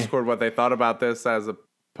people in cringy. Discord what they thought about this as a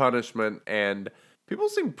punishment, and people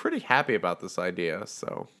seem pretty happy about this idea.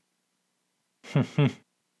 So,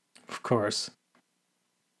 Of course.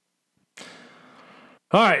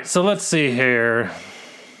 All right, so let's see here.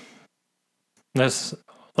 Let's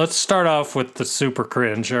start off with the super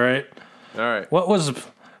cringe. All right. all right. What was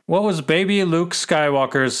baby Luke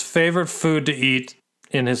Skywalker's favorite food to eat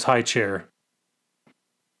in his high chair?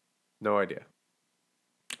 No idea.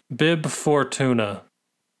 Bib Fortuna.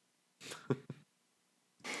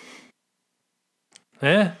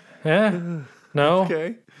 No.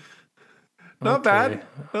 Okay. Not bad.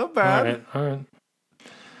 Not bad. All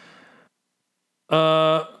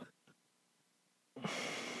right.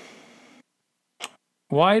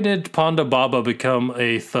 Why did Ponda Baba become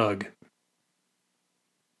a thug?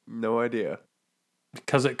 No idea.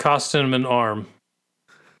 Because it cost him an arm,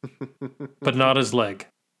 but not his leg.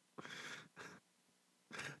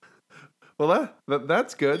 Well,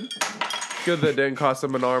 that's good. Good that it didn't cost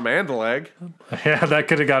him an arm and a leg. Yeah, that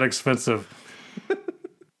could have got expensive.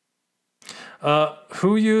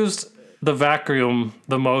 Who used the vacuum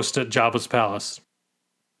the most at Jabba's palace?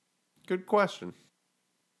 Good question.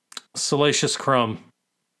 Salacious Crumb.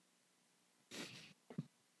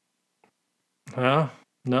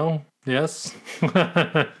 No? Yes? Not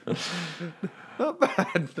bad. Not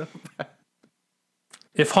bad.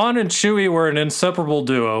 If Han and Chewie were an inseparable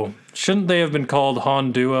duo, shouldn't they have been called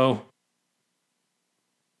Han Duo?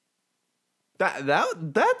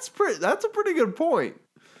 That's a pretty good point.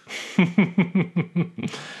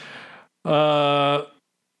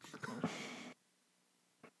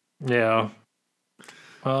 Yeah.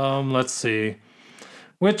 Let's see.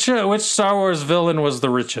 Which Star Wars villain was the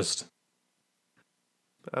richest?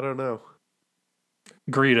 I don't know.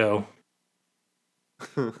 Greedo.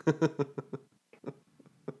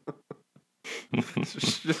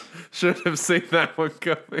 Should have seen that one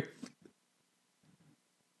coming.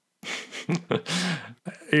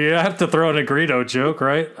 You have to throw in a Greedo joke,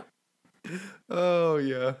 right? Oh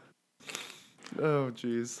yeah. Oh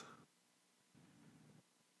jeez.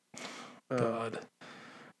 God.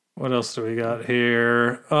 What else do we got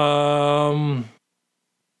here?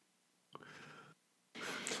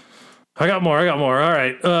 I got more. All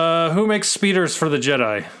right. Who makes speeders for the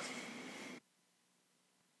Jedi?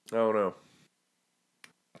 Oh no.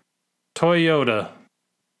 Toyota.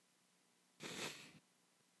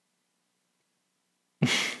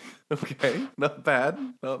 Okay. Not bad.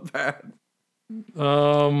 Not bad.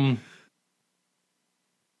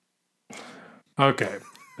 Okay.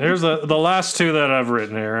 Here's the last two that I've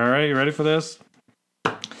written here. All right, you ready for this?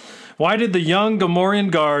 Why did the young Gamorrean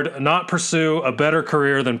guard not pursue a better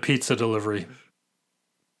career than pizza delivery?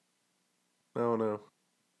 Oh no.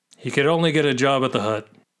 He could only get a job at the Hut.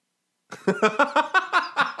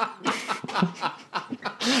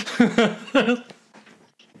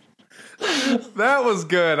 That was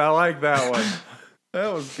good. I like that one.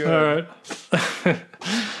 That was good. All right.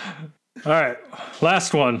 All right.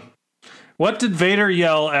 Last one. What did Vader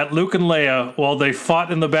yell at Luke and Leia while they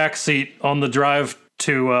fought in the back seat on the drive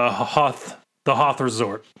to the Hoth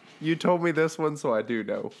Resort? You told me this one, so I do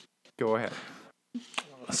know. Go ahead.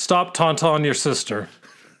 Stop taunting your sister.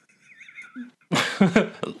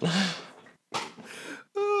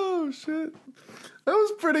 Oh shit. That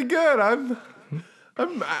was pretty good.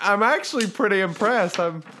 I'm actually pretty impressed.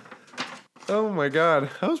 Oh my god.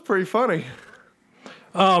 That was pretty funny.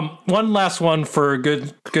 One last one for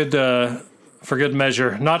good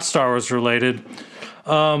measure, not Star Wars related.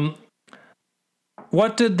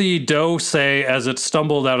 What did the doe say as it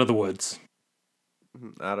stumbled out of the woods?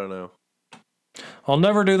 I don't know. I'll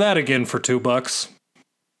never do that again for $2.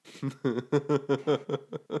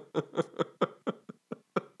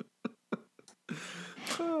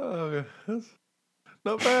 Oh, that's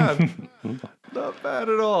not bad. Not bad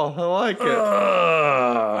at all. I like it.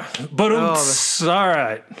 But all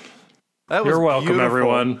right. That was You're welcome, beautiful.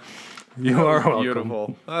 everyone. You are welcome.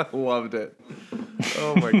 Beautiful. I loved it.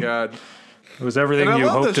 Oh my god. It was everything And I you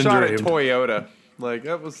love hoped the and shot at dreamed. Toyota. Like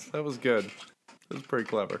that was good. It was pretty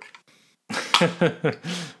clever.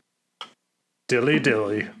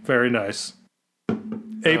 Dilly. Very nice.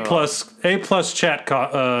 A plus chat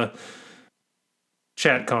comment.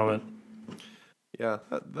 Yeah.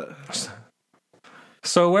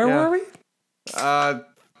 So where were we?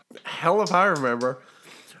 Hell if I remember.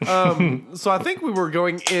 So I think we were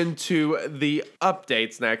going into the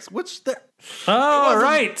updates next, which all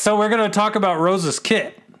right. So we're going to talk about Rose's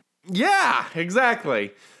kit. Yeah,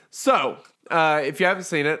 exactly. So, if you haven't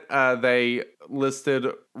seen it, they listed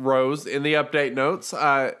Rose in the update notes.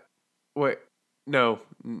 Wait, No,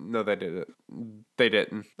 they didn't. They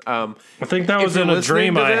didn't. I think that was in a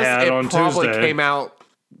dream I had on Tuesday. It probably came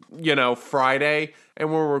out, Friday,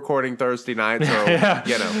 and we're recording Thursday night, so,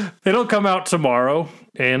 yeah. It'll come out tomorrow,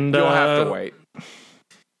 and you'll have to wait.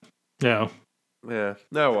 Yeah. Yeah.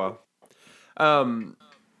 Oh, well.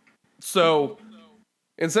 So,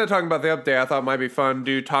 instead of talking about the update, I thought it might be fun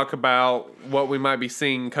to talk about what we might be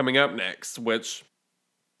seeing coming up next, which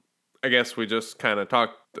I guess we just kind of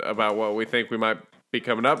talked about what we think we might be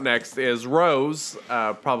coming up next is Rose,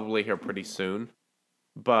 probably here pretty soon.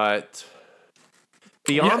 But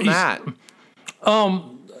beyond that...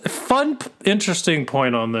 Fun, interesting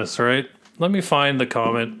point on this, right? Let me find the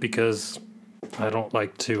comment because I don't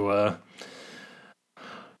like to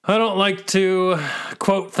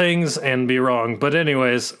quote things and be wrong. But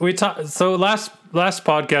anyways, so last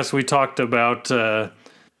podcast we talked about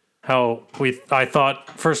how I thought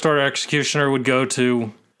First Order Executioner would go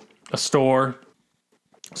to a store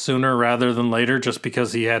sooner rather than later just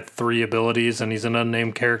because he had 3 abilities and he's an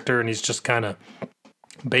unnamed character and he's just kind of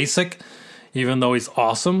basic, even though he's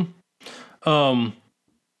awesome. But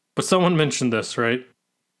someone mentioned this, right?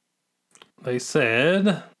 They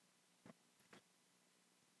said,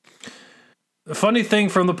 a funny thing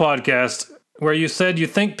from the podcast where you said you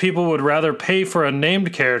think people would rather pay for a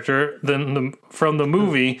named character from the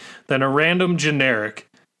movie than a random generic.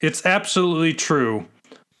 It's absolutely true.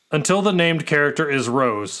 Until the named character is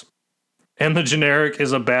Rose, and the generic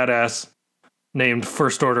is a badass named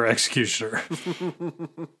First Order Executioner.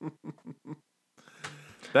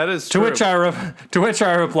 That is true. To which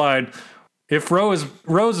I replied, if Rose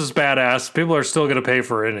is badass, people are still going to pay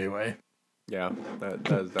for her anyway. Yeah,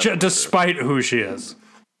 despite true. Who she is.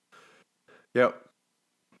 Yep.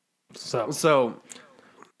 So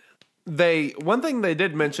one thing they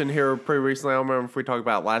did mention here pretty recently, I don't remember if we talked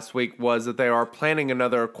about last week, was that they are planning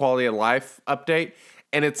another quality of life update,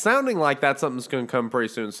 and it's sounding like that's something that's going to come pretty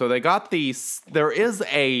soon. So they got there is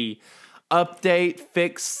a update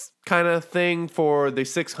fix kind of thing for the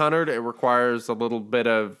 600. It requires a little bit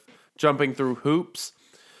of jumping through hoops.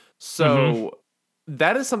 So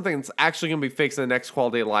that is something that's actually going to be fixed in the next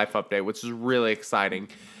quality of life update, which is really exciting.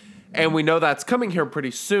 And we know that's coming here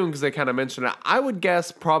pretty soon because they kind of mentioned it. I would guess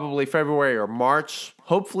probably February or March.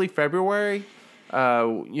 Hopefully February.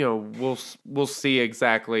 We'll see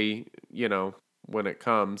exactly, when it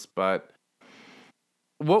comes. But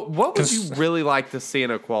what would you really like to see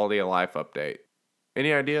in a quality of life update?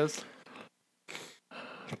 Any ideas?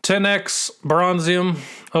 10x Bronzium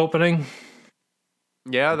opening.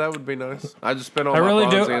 Yeah, that would be nice. I just spent all my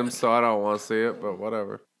Bronziums, so I don't want to see it, but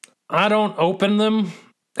whatever. I don't open them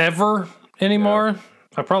ever anymore. Yeah.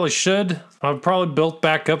 I probably should. I've probably built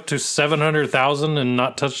back up to 700,000 and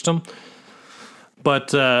not touched them.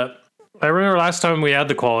 But I remember last time we had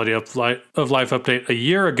the quality of life update a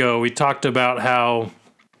year ago, we talked about how,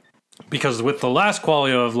 because with the last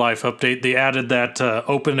quality of life update, they added that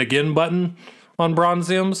open again button on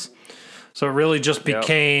Bronziums. So it really just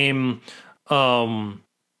became, open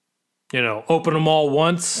them all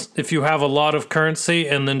once if you have a lot of currency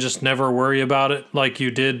and then just never worry about it like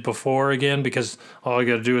you did before again, because all you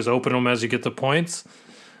got to do is open them as you get the points.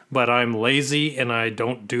 But I'm lazy and I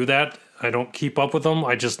don't do that. I don't keep up with them.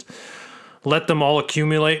 I just let them all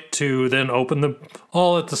accumulate to then open them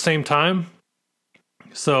all at the same time.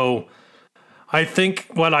 So I think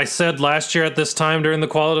what I said last year at this time during the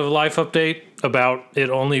quality of life update about it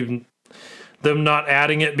only them not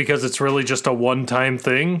adding it because it's really just a one-time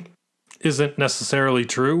thing isn't necessarily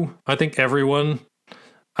true. I think not everyone.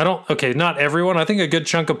 I think a good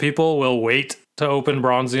chunk of people will wait to open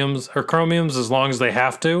Bronziums or Chromiums as long as they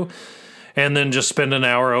have to, and then just spend an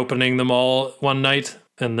hour opening them all one night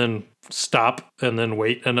and then stop and then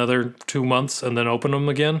wait another 2 months and then open them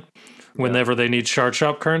again whenever they need Shard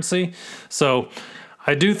Shop currency. So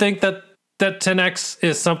I do think that 10x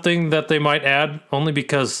is something that they might add, only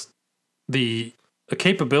because the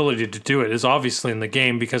capability to do it is obviously in the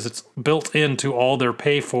game because it's built into all their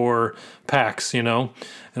pay for packs, and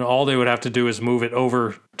all they would have to do is move it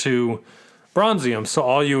over to Bronzium. So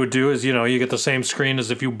all you would do is, you get the same screen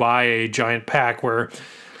as if you buy a giant pack where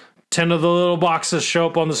 10 of the little boxes show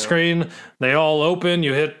up on the screen. They all open.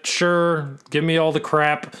 You hit sure, give me all the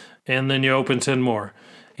crap, and then you open 10 more.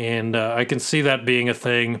 And I can see that being a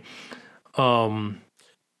thing.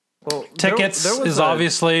 Tickets is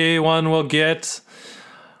obviously one we'll get.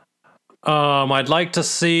 I'd like to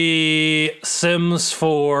see Sims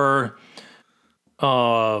for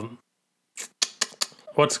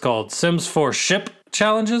what's it called? Sims for ship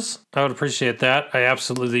challenges. I would appreciate that. I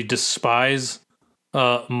absolutely despise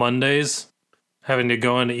Mondays, having to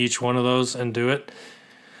go into each one of those and do it.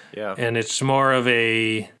 Yeah. And it's more of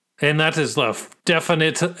and that is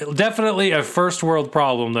definitely a first world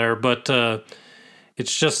problem there, but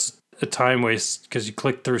it's just a time waste because you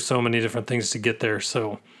click through so many different things to get there.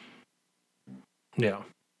 So, yeah.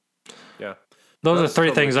 Yeah. Those are That's three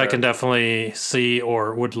totally things I fair. can definitely see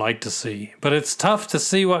or would like to see. But it's tough to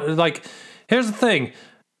see here's the thing.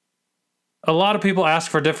 A lot of people ask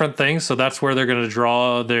for different things, so that's where they're going to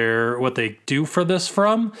draw what they do for this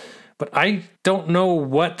from. But I don't know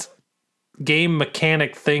what game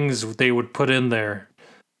mechanic things they would put in there.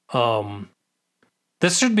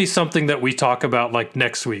 This should be something that we talk about like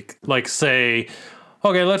next week. Like say,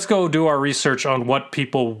 okay, let's go do our research on what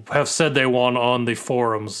people have said they want on the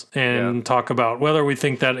forums and talk about whether we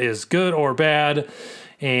think that is good or bad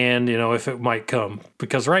and, if it might come.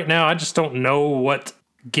 Because right now I just don't know what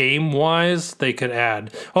game-wise they could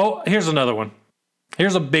add. Oh, here's another one.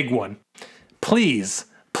 Here's a big one. Please,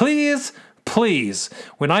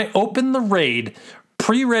 when I open the raid,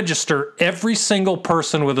 pre-register every single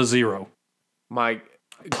person with a 0. My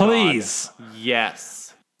Please. God.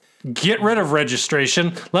 Yes. Get rid of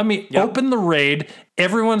registration. Let me open the raid.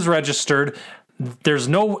 Everyone's registered. There's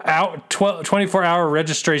no 24-hour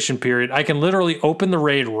registration period. I can literally open the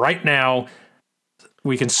raid right now.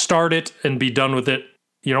 We can start it and be done with it.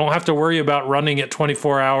 You don't have to worry about running it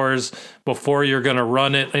 24 hours before you're going to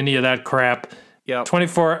run it, any of that crap. Yep.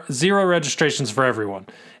 0 registrations for everyone.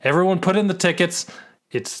 Everyone put in the tickets.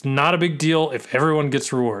 It's not a big deal if everyone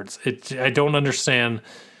gets rewards. I don't understand.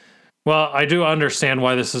 Well, I do understand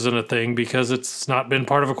why this isn't a thing because it's not been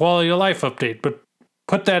part of a quality of life update, but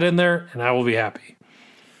put that in there and I will be happy.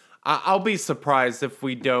 I'll be surprised if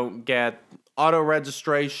we don't get auto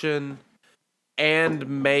registration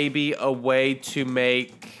and maybe a way to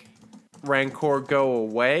make Rancor go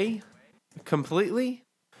away completely.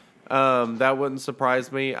 That wouldn't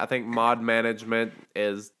surprise me. I think mod management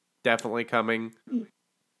is definitely coming.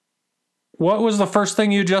 What was the first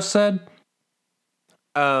thing you just said?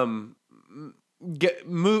 Getting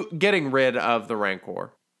rid of the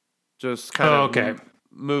Rancor. Just kind of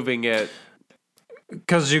moving it.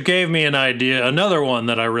 Because you gave me an idea, another one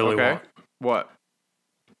that I really want. What?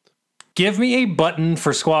 Give me a button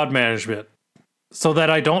for squad management so that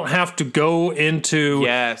I don't have to go into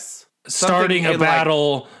starting a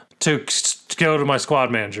battle to go to my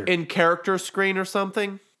squad manager. In character screen or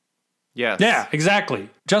something? Yes. Yeah, exactly.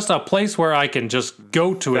 Just a place where I can just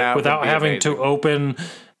go to it without having to open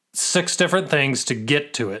 6 different things to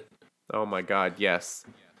get to it. Oh my God, yes.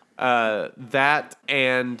 That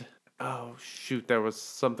and... Oh, shoot, there was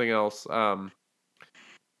something else.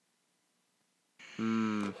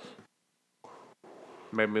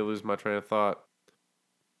 Made me lose my train of thought.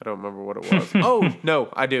 I don't remember what it was. Oh, no,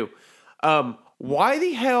 I do. Why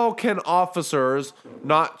the hell can officers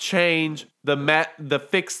not change the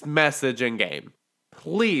fixed message in game?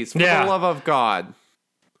 Please, for the love of God.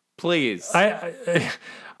 Please.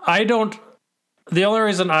 I don't... The only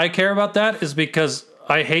reason I care about that is because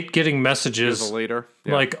I hate getting messages. As a leader.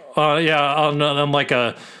 Yeah.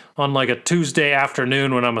 On like a Tuesday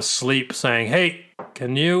afternoon when I'm asleep saying, hey,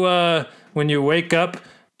 can you, when you wake up,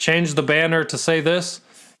 change the banner to say this?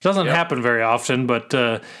 It doesn't happen very often, but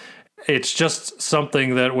it's just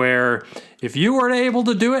something that where if you weren't able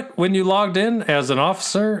to do it when you logged in as an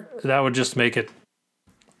officer, that would just make it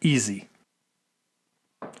easy.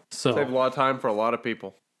 So save a lot of time for a lot of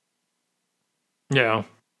people. Yeah.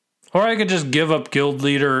 Or I could just give up guild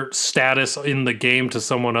leader status in the game to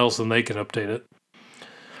someone else and they can update it.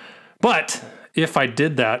 But if I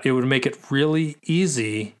did that, it would make it really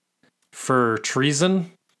easy for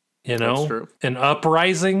treason, That's true. an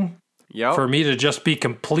uprising, Yep. for me to just be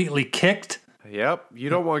completely kicked. Yep. You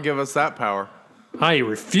don't want to give us that power. I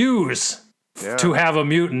refuse to have a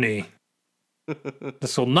mutiny.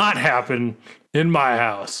 This will not happen in my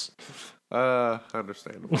house.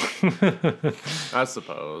 Understandable. I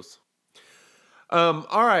suppose. All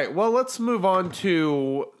right. Well, let's move on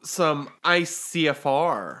to some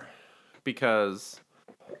ICFR because,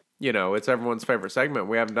 it's everyone's favorite segment.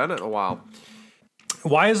 We haven't done it in a while.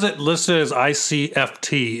 Why is it listed as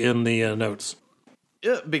ICFT in the notes?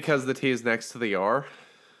 Because the T is next to the R.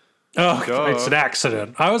 Oh, Duh. It's an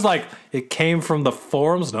accident. I was like, it came from the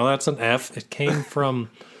forums. No, that's an F. It came from...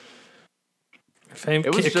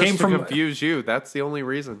 It was just came to from confuse you. That's the only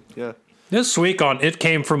reason. Yeah. This week on It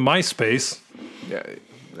Came From MySpace. Yeah.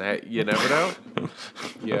 You never know.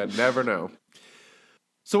 You never know.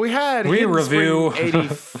 So we had review Spring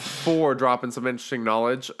 84 dropping some interesting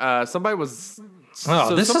knowledge. Somebody was...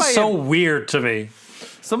 this is so weird to me.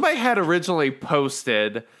 Somebody had originally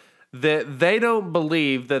posted that they don't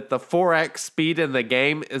believe that the 4x speed in the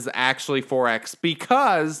game is actually 4x,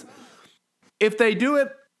 because if they do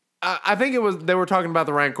it, I think they were talking about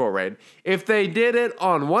the Rancor raid. If they did it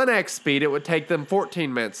on 1x speed, it would take them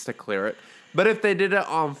 14 minutes to clear it. But if they did it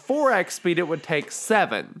on 4x speed, it would take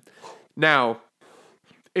 7. Now,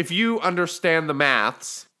 if you understand the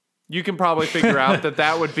maths, you can probably figure out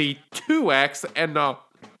that would be 2x and not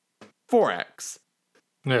 4x.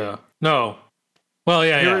 Yeah. No. Well,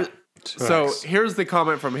 yeah. So here's the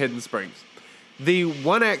comment from Hidden Springs. The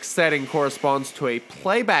 1x setting corresponds to a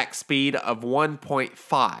playback speed of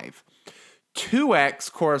 1.5.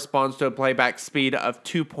 2x corresponds to a playback speed of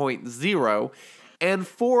 2.0. And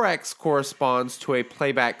 4x corresponds to a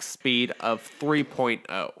playback speed of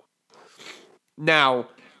 3.0. Now,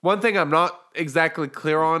 one thing I'm not exactly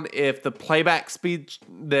clear on if the playback speed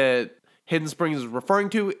that Hidden Springs is referring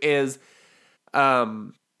to is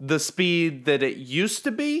the speed that it used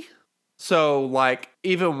to be. So, like,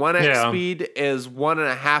 even 1x speed is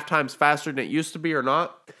 1.5 times faster than it used to be or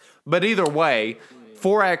not. But either way,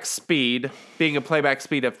 4x speed, being a playback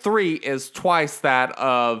speed of 3, is twice that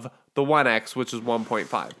of the 1x, which is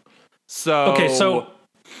 1.5. So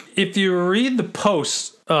if you read the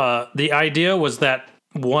post, the idea was that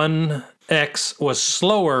 1x was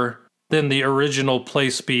slower than the original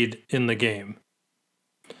play speed in the game.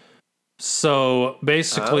 So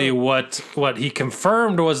basically what he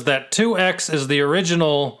confirmed was that 2x is the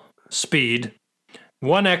original speed,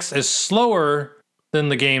 1x is slower than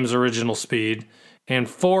the game's original speed, and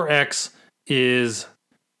 4x is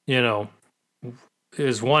 1x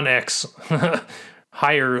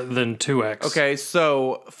higher than 2x. Okay,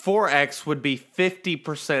 so 4x would be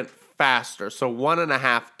 50% faster, so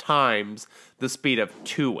 1.5 times the speed of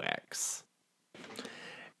 2x.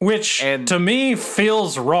 Which, to me,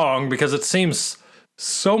 feels wrong because it seems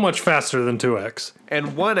so much faster than 2x.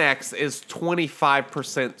 And 1x is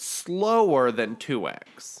 25% slower than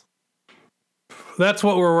 2x. That's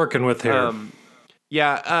what we're working with here.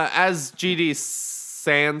 As GD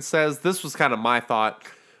Sand says, this was kind of my thought,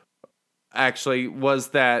 actually, was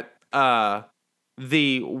that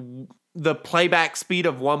the playback speed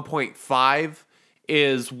of 1.5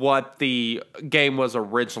 is what the game was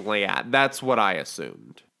originally at. That's what I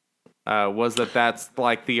assumed. That's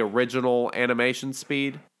like the original animation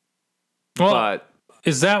speed? Well,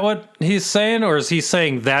 is that what he's saying, or is he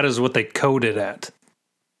saying that is what they coded at?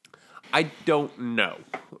 I don't know.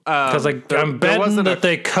 Because I'm betting that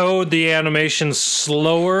they code the animation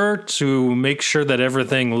slower to make sure that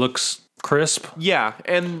everything looks crisp. Yeah,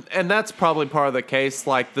 and that's probably part of the case.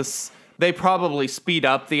 Like this, they probably speed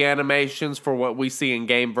up the animations for what we see in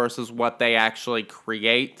game versus what they actually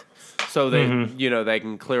create, so they they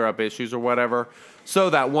can clear up issues or whatever. So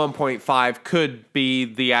that 1.5 could be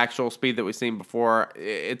the actual speed that we've seen before.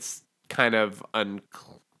 It's kind of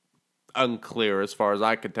unclear as far as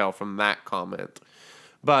I could tell from that comment.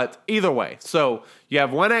 But either way, so you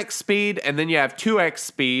have 1x speed and then you have 2x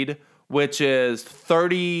speed, which is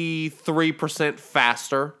 33%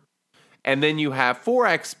 faster. And then you have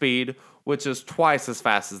 4x speed, which is twice as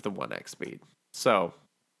fast as the 1x speed. So,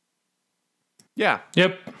 yeah.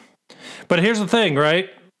 Yep. But here's the thing,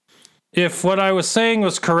 right? If what I was saying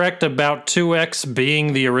was correct about 2x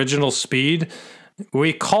being the original speed,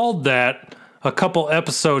 we called that a couple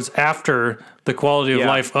episodes after the quality of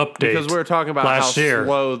life update. Because we were talking about how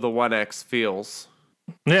slow the 1x feels.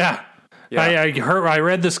 Yeah. I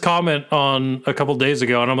read this comment on a couple days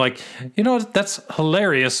ago, and I'm like, that's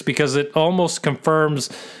hilarious because it almost confirms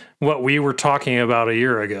what we were talking about a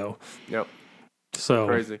year ago. Yep. So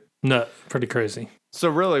crazy. No, pretty crazy. So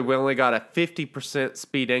really, we only got a 50%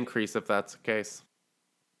 speed increase if that's the case.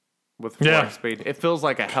 With 4x speed. It feels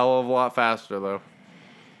like a hell of a lot faster, though.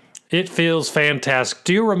 It feels fantastic.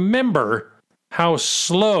 Do you remember how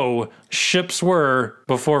slow ships were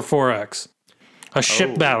before 4x? A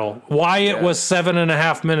ship battle. Why it was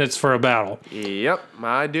 7.5 minutes for a battle. Yep,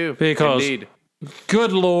 I do. Because, indeed.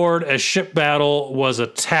 Good Lord, a ship battle was a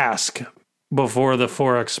task before the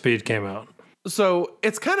 4x speed came out. So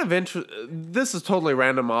it's kind of interesting. This is totally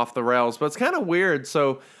random off the rails, but it's kind of weird.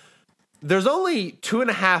 So there's only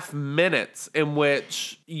 2.5 minutes in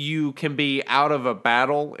which you can be out of a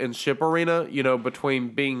battle in Ship Arena, between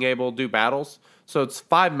being able to do battles. So it's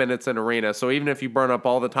 5 minutes in Arena. So even if you burn up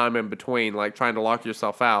all the time in between, like trying to lock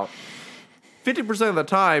yourself out, 50% of the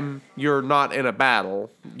time you're not in a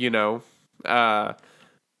battle, But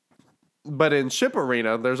in Ship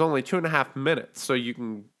Arena, there's only 2.5 minutes. So you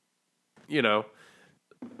can,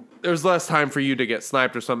 there's less time for you to get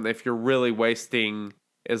sniped or something if you're really wasting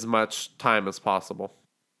as much time as possible.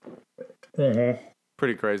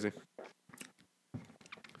 Pretty crazy.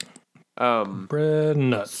 Bread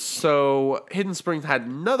and nuts. So Hidden Springs had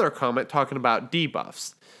another comment talking about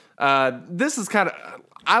debuffs. This is kind of,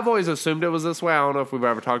 I've always assumed it was this way. I don't know if we've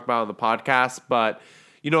ever talked about it on the podcast, but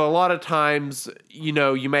a lot of times,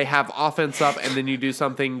 you may have offense up and then you do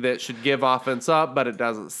something that should give offense up, but it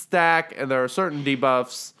doesn't stack. And there are certain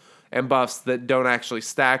debuffs and buffs that don't actually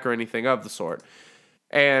stack or anything of the sort.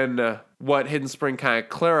 And what Hidden Spring kind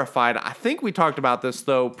of clarified, I think we talked about this,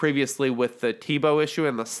 though, previously with the Tebow issue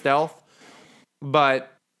and the stealth.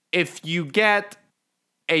 But if you get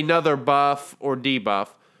another buff or debuff,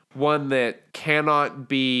 one that cannot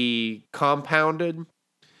be compounded,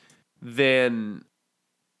 then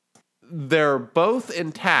they're both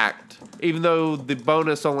intact, even though the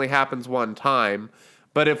bonus only happens one time.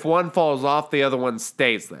 But if one falls off, the other one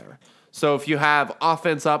stays there. So if you have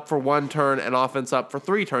offense up for 1 turn and offense up for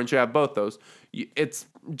 3 turns, you have both those. It's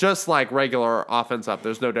just like regular offense up.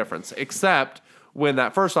 There's no difference. Except when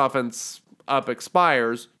that first offense up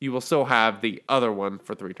expires, you will still have the other one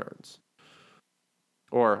for 3 turns.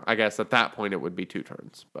 Or I guess at that point it would be 2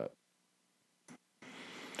 turns. But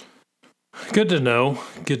Good to know.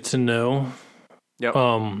 Good to know. Yep.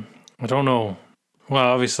 I don't know. Well,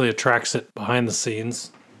 obviously it tracks it behind the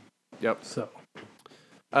scenes. Yep. So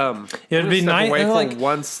it'd be nice. Away for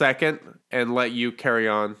 1 second and let you carry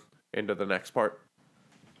on into the next part.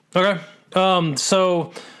 Okay.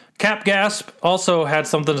 So Cap Gasp also had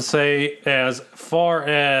something to say as far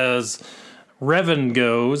as Revan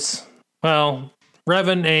goes. Well,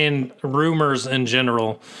 Revan and rumors in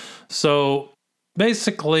general. So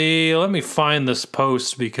basically, let me find this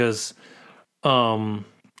post because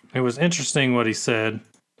it was interesting what he said.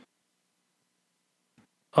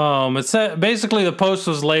 It said basically the post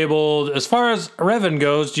was labeled, as far as Revan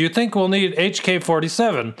goes, do you think we'll need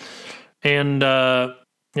HK-47? And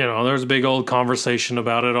there's a big old conversation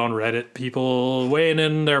about it on Reddit. People weighing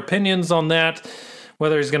in their opinions on that,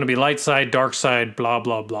 whether he's going to be light side, dark side, blah,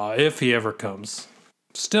 blah, blah, if he ever comes.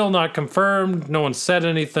 Still not confirmed. No one said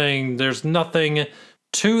anything. There's nothing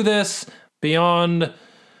to this beyond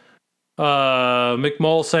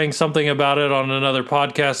McMull saying something about it on another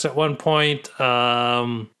podcast at one point.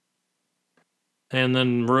 And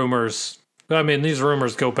then rumors. I mean, these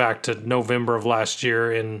rumors go back to November of last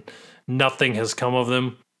year, and nothing has come of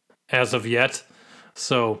them as of yet.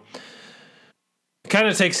 So kind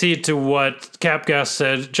of takes heed to what Capgas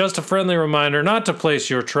said. Just a friendly reminder not to place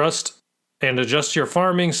your trust and adjust your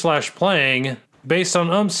farming/playing based on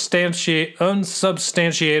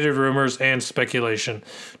unsubstantiated rumors and speculation.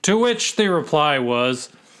 To which the reply was,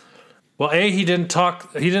 well, A, he didn't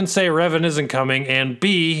say Revan isn't coming, and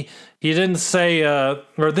B, he didn't say,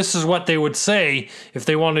 or this is what they would say if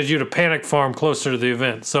they wanted you to panic farm closer to the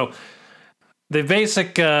event. So the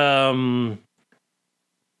basic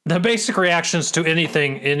reactions to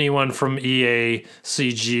anything anyone from EA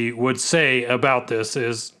CG would say about this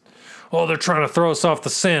is, oh, they're trying to throw us off the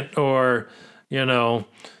scent, or, he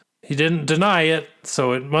didn't deny it,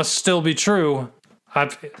 so it must still be true.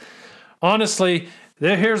 Honestly,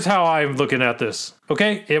 here's how I'm looking at this.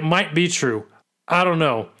 Okay, it might be true. I don't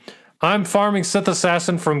know. I'm farming Sith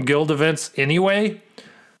Assassin from guild events anyway,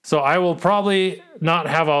 so I will probably not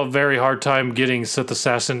have a very hard time getting Sith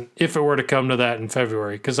Assassin if it were to come to that in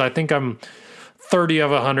February, because I think I'm 30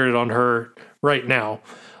 of 100 on her right now.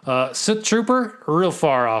 Sith Trooper, real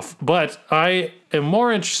far off, but I am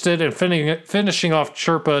more interested in finishing off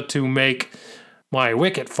Chirpa to make my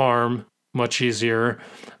Wicket farm much easier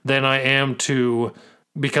than I am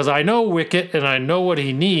because I know Wicket and I know what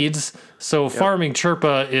he needs, so farming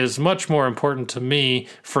Chirpa is much more important to me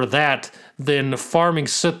for that than farming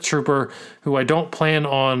Sith Trooper, who I don't plan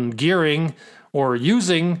on gearing or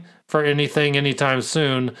using for anything anytime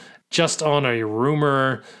soon, just on a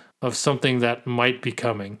rumor of something that might be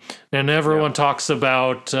coming. And everyone talks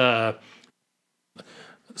about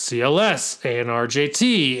CLS and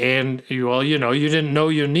RJT, and you didn't know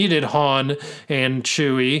you needed Han and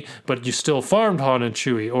Chewie, but you still farmed Han and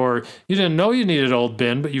Chewie, or you didn't know you needed Old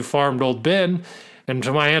Ben, but you farmed Old Ben. And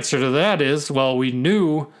my answer to that is, well, we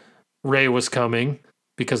knew Rey was coming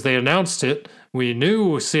because they announced it. We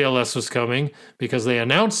knew CLS was coming because they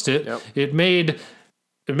announced it. Yep. It made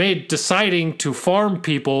deciding to farm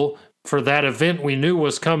people for that event we knew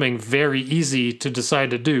was coming very easy to decide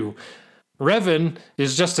to do. Revan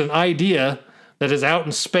is just an idea that is out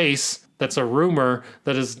in space, that's a rumor,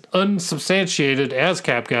 that is unsubstantiated, as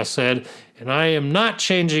Capgas said, and I am not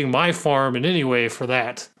changing my farm in any way for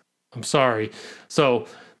that. I'm sorry. So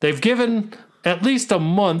they've given at least a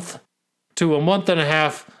month to a month and a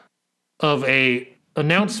half of a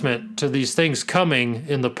announcement to these things coming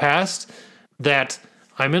in the past that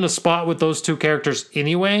I'm in a spot with those two characters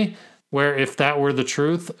anyway, where if that were the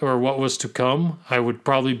truth or what was to come, I would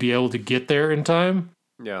probably be able to get there in time.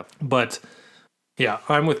 Yeah. But yeah,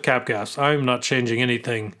 I'm with Capgas. I'm not changing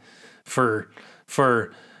anything for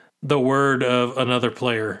the word of another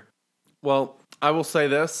player. Well, I will say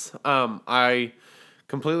this. I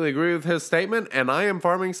completely agree with his statement, and I am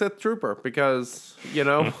farming Sith Trooper because,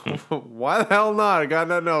 why the hell not? I got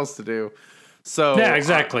nothing else to do. So yeah,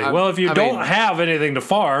 exactly. Well, if you don't have anything to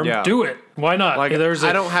farm, do it. Why not? Like,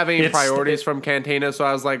 I don't have any priorities from Cantina, so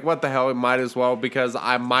I was like, what the hell? It might as well, because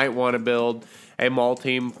I might want to build a mall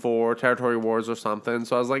team for Territory Wars or something.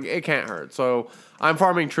 So I was like, it can't hurt. So I'm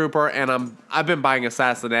farming Trooper, and I've been buying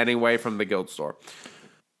Assassin anyway from the guild store.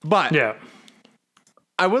 But yeah,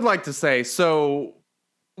 I would like to say, so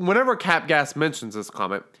whenever Capgas mentions this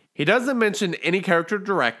comment, he doesn't mention any character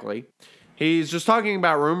directly. He's just talking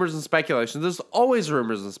about rumors and speculation. There's always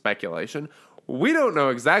rumors and speculation. We don't know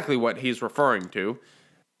exactly what he's referring to.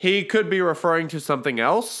 He could be referring to something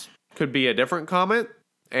else, could be a different comment.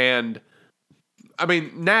 And, I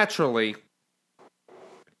mean, naturally,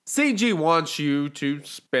 CG wants you to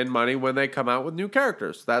spend money when they come out with new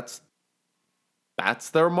characters. That's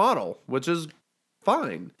their model, which is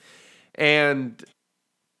fine. And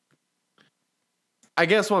I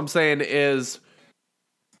guess what I'm saying is,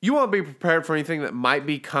 you want to be prepared for anything that might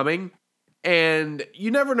be coming, and you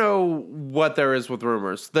never know what there is with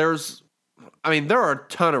rumors. There are a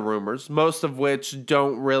ton of rumors, most of which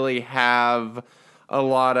don't really have a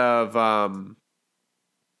lot of,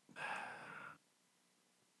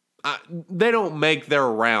 they don't make their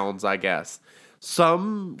rounds, I guess.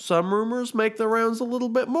 Some rumors make their rounds a little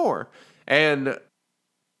bit more. And,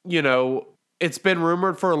 it's been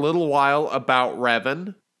rumored for a little while about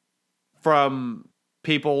Revan from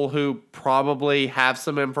people who probably have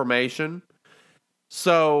some information.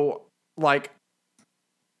 So,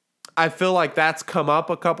 I feel like that's come up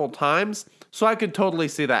a couple times, so I could totally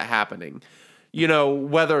see that happening.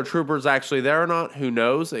 Whether a trooper's actually there or not, who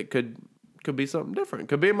knows? It could be something different.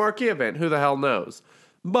 Could be a marquee event. Who the hell knows?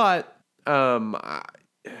 But,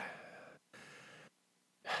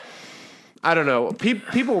 I don't know.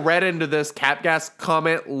 People read into this Capgas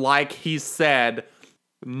comment like he said,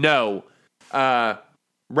 no,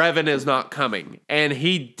 Revan is not coming. And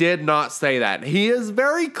he did not say that. He is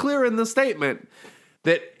very clear in the statement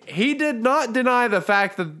that he did not deny the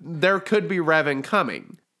fact that there could be Revan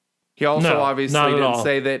coming. He also obviously didn't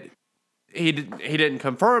say that he didn't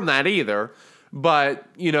confirm that either. But,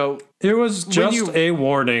 it was just a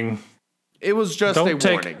warning. It was just a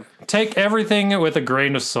warning. Take everything with a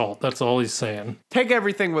grain of salt. That's all he's saying. Take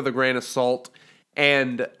everything with a grain of salt.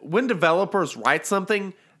 And when developers write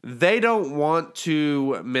something, they don't want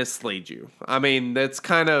to mislead you. I mean, they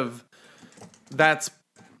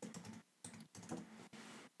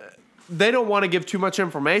don't want to give too much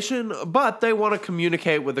information, but they want to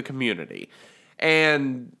communicate with the community.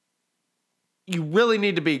 And you really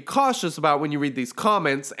need to be cautious about when you read these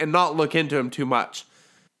comments and not look into them too much.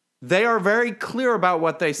 They are very clear about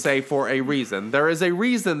what they say for a reason. There is a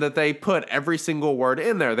reason that they put every single word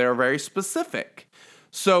in there. They're very specific.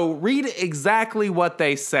 So read exactly what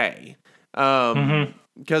they say.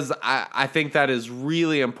 Because I think that is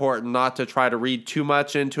really important, not to try to read too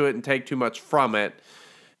much into it and take too much from it.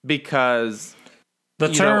 Because the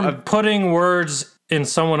term putting words in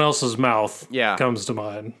someone else's mouth comes to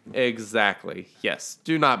mind. Exactly. Yes.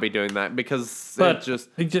 Do not be doing that, because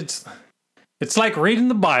it's like reading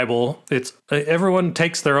the Bible. It's everyone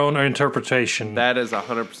takes their own interpretation. That is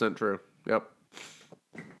 100% true. Yep.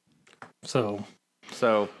 So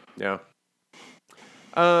yeah.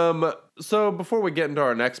 So before we get into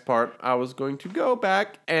our next part, I was going to go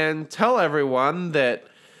back and tell everyone that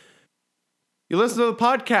you listen to the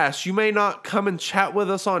podcast, you may not come and chat with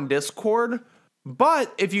us on Discord,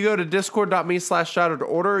 but if you go to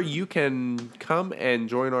discord.me/shatteredorder, you can come and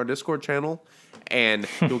join our Discord channel, and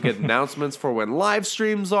you'll get announcements for when live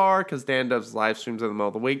streams are, because Dan does live streams in the middle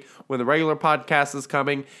of the week, when the regular podcast is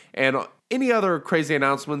coming, and any other crazy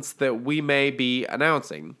announcements that we may be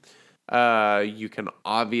announcing. You can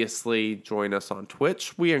obviously join us on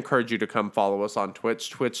Twitch. We encourage you to come follow us on Twitch,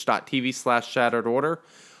 twitch.tv/shatteredorder.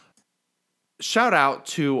 Shout out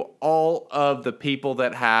to all of the people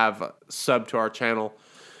that have subbed to our channel.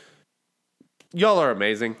 Y'all are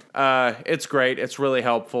amazing. It's great. It's really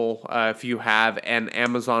helpful. If you have an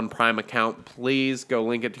Amazon Prime account, please go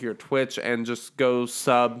link it to your Twitch and just go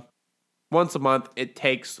sub once a month. It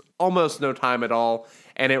takes almost no time at all,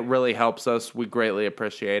 and it really helps us. We greatly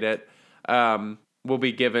appreciate it. We'll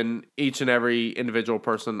be giving each and every individual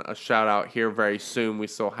person a shout out here very soon. We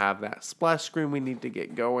still have that splash screen we need to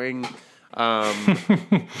get going.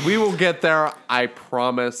 We will get there, I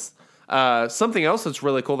promise. Something else that's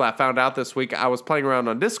really cool that I found out this week, I was playing around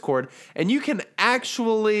on Discord, and you can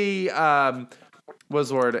actually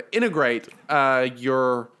integrate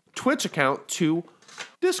your Twitch account to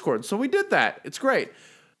Discord. So we did that. It's great.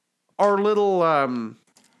 Our little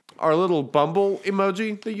Bumble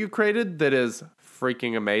emoji that you created that is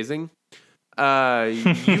freaking amazing.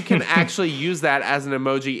 You can actually use that as an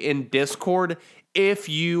emoji in Discord if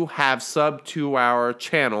you have sub to our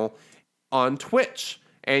channel on Twitch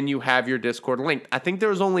and you have your Discord linked. I think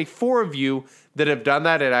there's only 4 of you that have done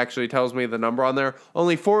that. It actually tells me the number on there.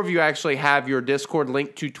 Only 4 of you actually have your Discord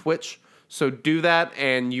linked to Twitch. So do that,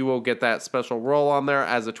 and you will get that special role on there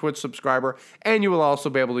as a Twitch subscriber. And you will also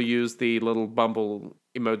be able to use the little Bumble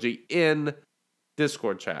emoji in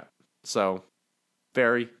Discord chat. So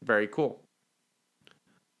very, very cool.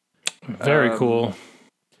 Very cool.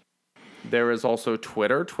 There is also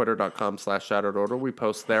Twitter, twitter.com/shatteredorder. We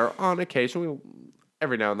post there on occasion.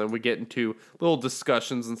 Every now and then we get into little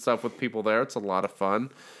discussions and stuff with people there. It's a lot of fun.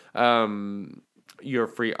 Your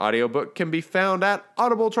free audiobook can be found at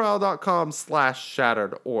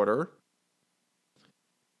audibletrial.com/shatteredorder.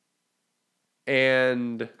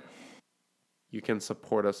 And you can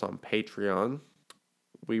support us on Patreon.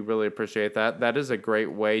 We really appreciate that. That is a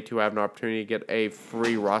great way to have an opportunity to get a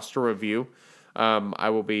free roster review. I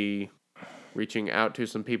will be reaching out to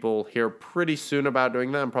some people here pretty soon about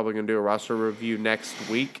doing that. I'm probably going to do a roster review next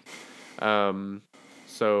week. So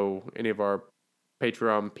any of our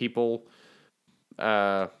Patreon people,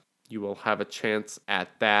 you will have a chance at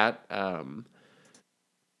that. And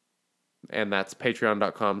that's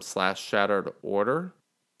patreon.com/shatteredorder.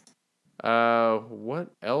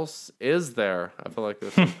 What else is there? I feel like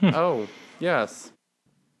this. Oh, yes.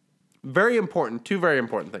 Very important. 2 very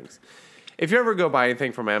important things. If you ever go buy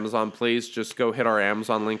anything from Amazon, please just go hit our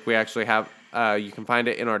Amazon link. We actually have, you can find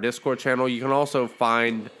it in our Discord channel. You can also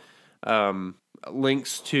find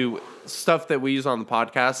links to stuff that we use on the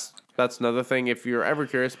podcast. That's another thing. If you're ever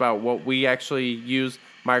curious about what we actually use,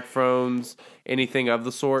 microphones, anything of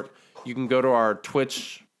the sort, you can go to our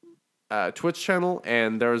Twitch channel,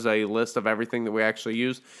 and there's a list of everything that we actually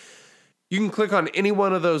use. You can click on any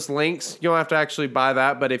one of those links. You don't have to actually buy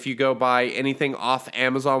that, but if you go buy anything off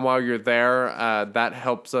Amazon while you're there, that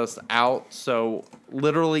helps us out. So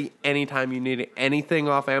literally anytime you need anything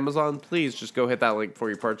off Amazon, please just go hit that link before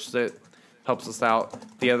you purchase it. Helps us out.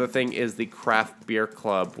 The other thing is the Craft Beer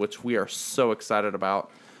Club, which we are so excited about.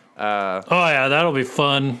 Oh yeah, that'll be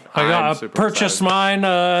fun. I purchased mine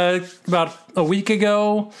about a week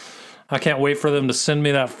ago. I can't wait for them to send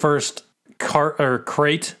me that first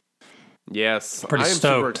crate. Yes, Pretty I am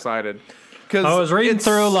stoked. super excited. I was reading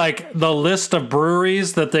through like the list of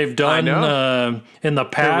breweries that they've done in the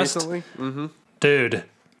past. Recently? Mm-hmm. Dude,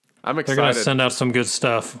 I'm excited. They're going to send out some good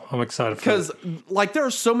stuff. I'm excited for it. Because, like, there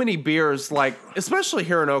are so many beers, like, especially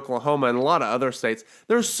here in Oklahoma and a lot of other states,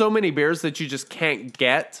 there's so many beers that you just can't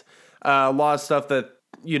get. A lot of stuff that,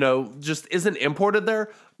 you know, just isn't imported there.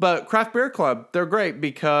 But Craft Beer Club, they're great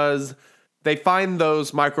because they find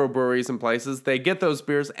those microbreweries and places, they get those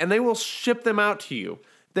beers, and they will ship them out to you.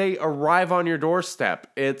 They arrive on your doorstep.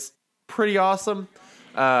 It's pretty awesome.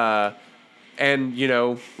 And, you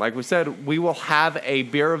know, like we said, we will have a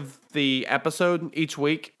beer of the episode each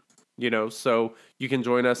week, you know, so you can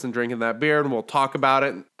join us in drinking that beer and we'll talk about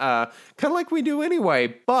it kind of like we do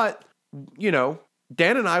anyway. But, you know,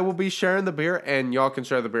 Dan and I will be sharing the beer and y'all can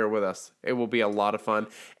share the beer with us. It will be a lot of fun.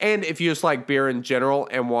 And if you just like beer in general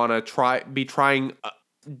and want to be trying,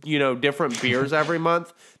 you know, different beers every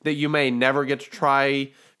month that you may never get to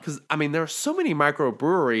try. Because, I mean, there are so many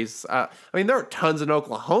microbreweries. I mean, there are tons in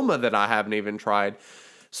Oklahoma that I haven't even tried.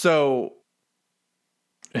 So,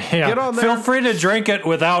 get on there. Feel free to drink it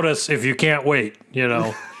without us if you can't wait, you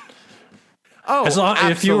know.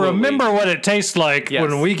 If you remember what it tastes like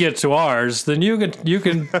when we get to ours, then you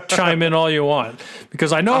can chime in all you want.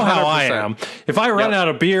 Because I know 100%. How I am. If I run out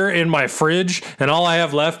of beer in my fridge and all I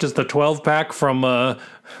have left is the 12-pack from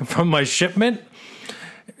my shipment,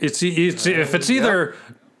 if it's either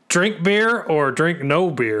drink beer or drink no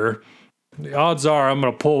beer, the odds are I'm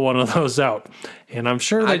going to pull one of those out. And I'm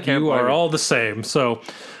sure that you are all the same. So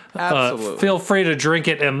feel free to drink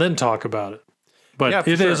it and then talk about it. But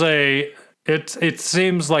it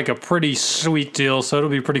seems like a pretty sweet deal, so it'll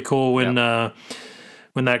be pretty cool when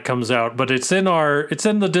that comes out. But it's in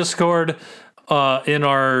the Discord, in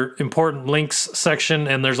our important links section,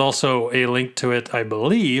 and there's also a link to it, I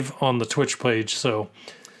believe, on the Twitch page. So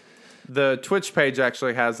the Twitch page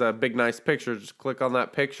actually has a big, nice picture. Just click on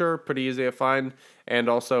that picture. Pretty easy to find. And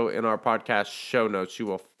also in our podcast show notes, you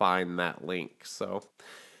will find that link. So,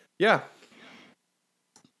 yeah.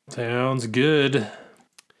 Sounds good.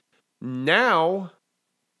 Now,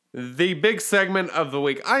 the big segment of the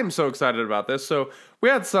week. I'm so excited about this. So we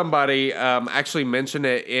had somebody actually mention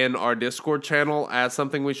it in our Discord channel as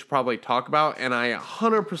something we should probably talk about, and I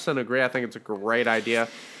 100% agree. I think it's a great idea,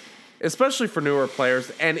 especially for newer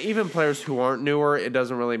players, and even players who aren't newer. It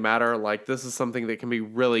doesn't really matter. Like, this is something that can be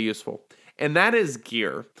really useful, and that is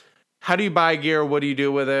gear. How do you buy gear? What do you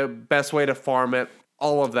do with it? Best way to farm it?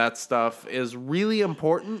 All of that stuff is really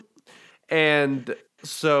important, and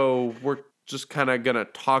so we're just kind of going to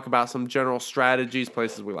talk about some general strategies,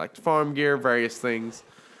 places we like to farm gear, various things.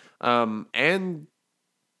 And,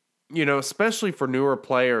 you know, especially for newer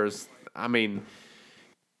players, I mean,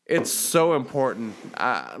 it's so important.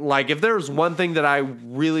 Like, if there's one thing that I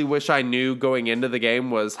really wish I knew going into the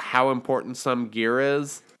game was how important some gear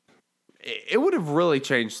is, it would have really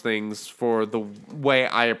changed things for the way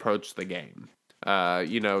I approach the game.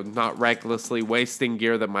 You know, not recklessly wasting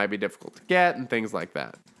gear that might be difficult to get and things like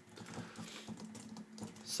that.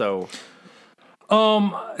 So,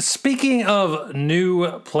 speaking of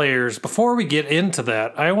new players, before we get into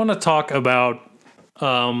that, I want to talk about,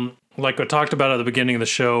 like I talked about at the beginning of the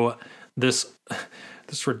show, this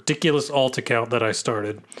ridiculous alt account that I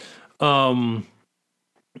started. Yeah.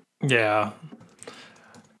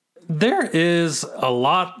 There is a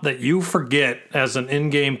lot that you forget as an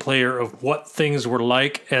in-game player of what things were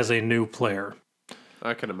like as a new player.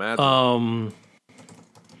 I can imagine.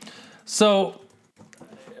 So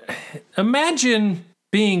imagine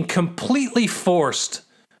being completely forced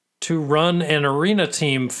to run an arena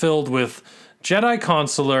team filled with Jedi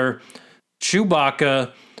Consular,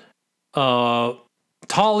 Chewbacca,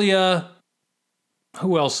 Talia,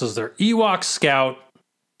 who else is there? Ewok Scout,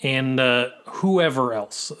 and whoever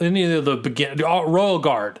else. Any of the Royal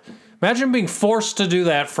Guard. Imagine being forced to do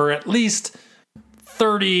that for at least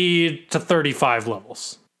 30 to 35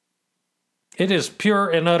 levels. It is pure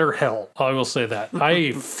and utter hell. I will say that.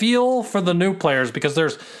 I feel for the new players because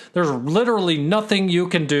there's literally nothing you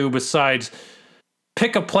can do besides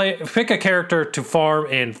pick a character to farm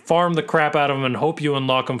and farm the crap out of them and hope you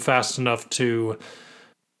unlock them fast enough to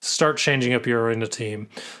start changing up your arena team.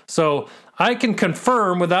 So I can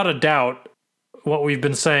confirm without a doubt what we've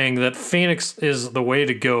been saying, that Phoenix is the way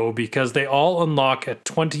to go because they all unlock at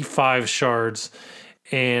 25 shards.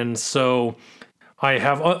 And so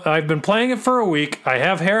I've been playing it for a week. I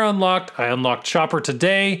have Hera unlocked. I unlocked Chopper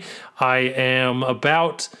today. I am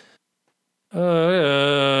about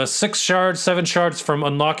 7 shards from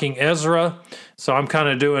unlocking Ezra. So I'm kind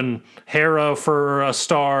of doing Hera for a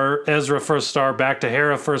star, Ezra for a star, back to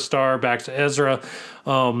Hera for a star, back to Ezra.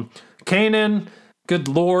 Kanan, good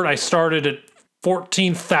lord, I started at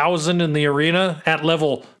 14,000 in the arena at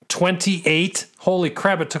level 28. Holy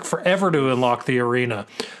crap, it took forever to unlock the arena.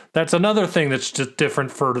 That's another thing that's just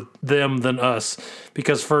different for them than us,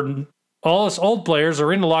 because for all us old players,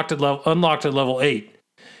 arena unlocked at level 8.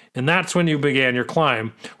 And that's when you began your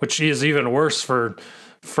climb, which is even worse for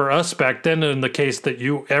us back then, in the case that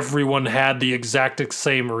everyone had the exact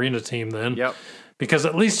same arena team then. Yep. Because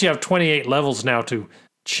at least you have 28 levels now to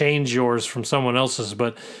change yours from someone else's.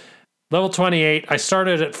 But level 28, I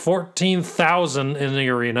started at 14,000 in the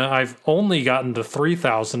arena. I've only gotten to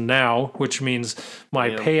 3,000 now, which means my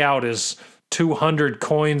payout is 200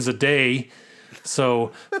 coins a day.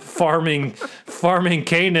 So farming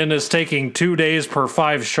Kanan is taking 2 days per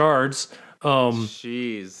 5 shards.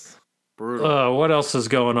 Jeez. Brutal. What else is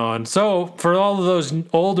going on? So for all of those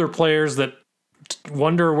older players that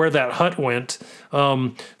wonder where that hut went,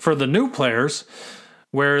 for the new players,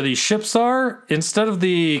 where the ships are, instead of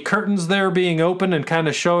the curtains there being open and kind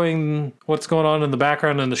of showing what's going on in the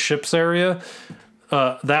background in the ship's area,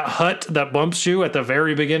 that hut that bumps you at the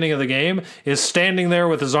very beginning of the game is standing there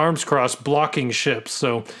with his arms crossed, blocking ships.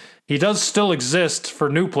 So he does still exist for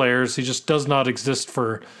new players. He just does not exist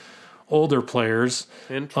for older players.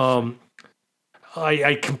 Interesting.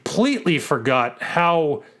 I completely forgot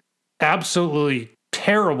how absolutely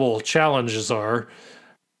terrible challenges are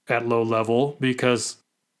at low level, because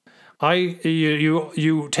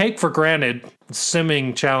you take for granted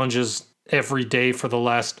simming challenges every day for the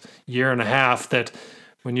last year and a half, that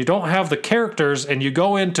when you don't have the characters and you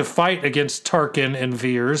go in to fight against Tarkin and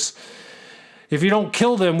Veers, if you don't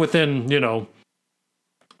kill them within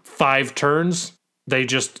 5 turns, they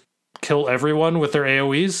just kill everyone with their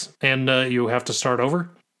AoEs, and you have to start over.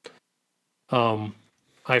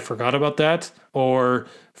 I forgot about that. Or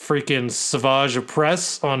freaking Savage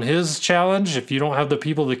Opress on his challenge. If you don't have the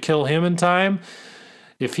people to kill him in time,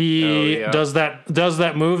 if he does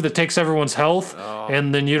that move that takes everyone's health,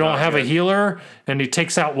 and then you don't have a healer, and he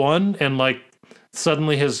takes out one, and like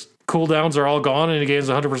suddenly his cooldowns are all gone and he gains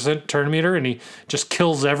 100% turn meter and he just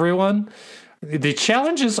kills everyone. The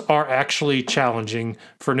challenges are actually challenging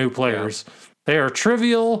for new players. Yeah. They are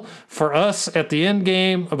trivial for us at the end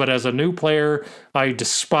game, but as a new player, I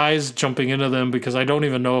despise jumping into them because I don't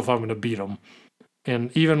even know if I'm going to beat them.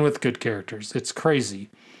 And even with good characters, it's crazy.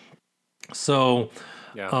 So,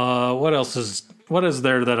 what is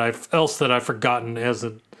there that I've forgotten as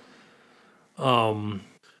a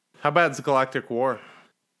How bad's the Galactic War?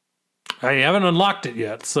 I haven't unlocked it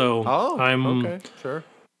yet, so I'm okay, sure.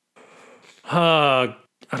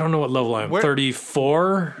 I don't know what level I am.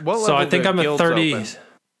 34. So I think I'm at 30. Open?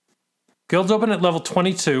 Guild's open at level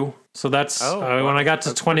 22. So that's when I got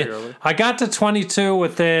to 20. I got to 22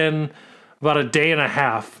 within about a day and a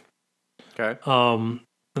half. Okay.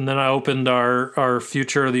 And then I opened our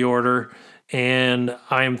Future of the Order, and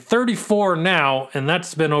I am 34 now, and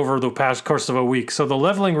that's been over the past course of a week. So the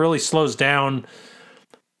leveling really slows down,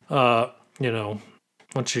 once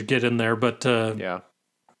you get in there. But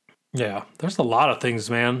yeah, there's a lot of things,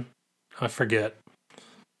 man. I forget.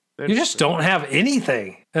 You just don't have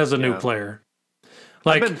anything as a new player.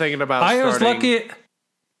 Like, I've been thinking about I was lucky.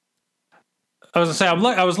 I was gonna say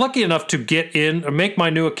I was lucky enough to get in or make my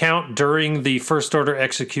new account during the First Order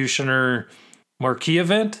Executioner Marquee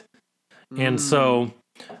event, and so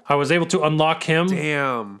I was able to unlock him.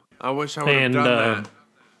 Damn, I wish I would have done that.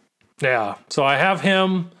 Yeah, so I have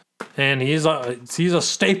him, and he's a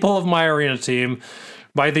staple of my arena team.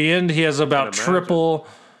 By the end, he has about triple.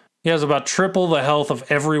 He has about triple the health of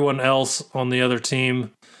everyone else on the other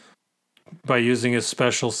team by using his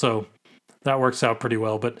special. So that works out pretty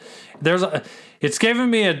well. But it's given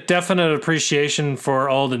me a definite appreciation for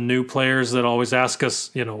all the new players that always ask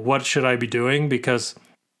us, what should I be doing? Because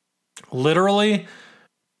literally,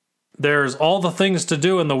 there's all the things to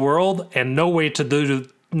do in the world and no way to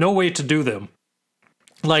do them.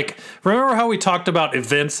 Like, remember how we talked about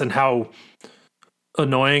events and how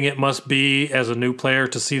annoying it must be as a new player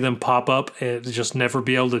to see them pop up and just never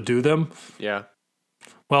be able to do them? Yeah.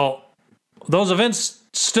 Well, those events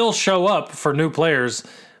still show up for new players,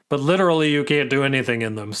 but literally you can't do anything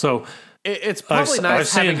in them. So it's probably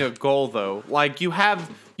nice having a goal, though. Like, you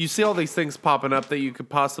see all these things popping up that you could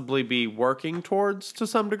possibly be working towards to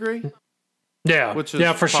some degree. Yeah, which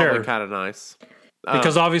is for sure, kind of nice.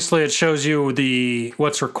 Because obviously it shows you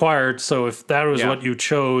what's required. So if that was what you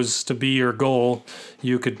chose to be your goal,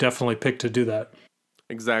 you could definitely pick to do that.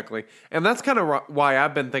 Exactly. And that's kind of why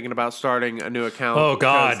I've been thinking about starting a new account. Oh,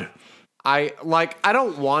 God. I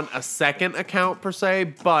don't want a second account per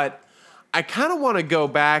se, but I kind of want to go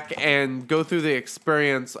back and go through the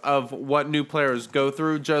experience of what new players go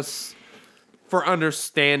through just for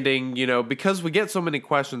understanding, because we get so many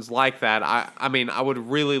questions like that. I mean, I would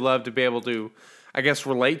really love to be able to, I guess,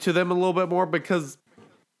 relate to them a little bit more because,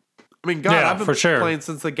 I mean, God, I've been playing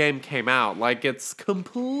since the game came out. Like, it's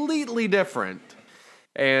completely different.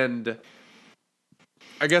 And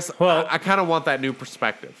I guess I kind of want that new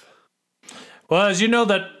perspective. Well, as you know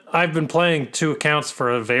that I've been playing 2 accounts for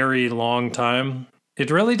a very long time,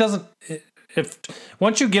 it really doesn't...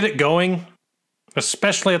 Once you get it going,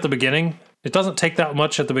 especially at the beginning, it doesn't take that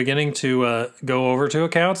much at the beginning to go over 2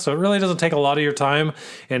 accounts, so it really doesn't take a lot of your time,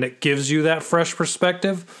 and it gives you that fresh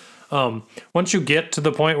perspective. Once you get to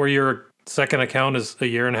the point where your second account is a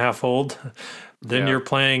year and a half old, then you're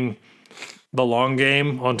playing the long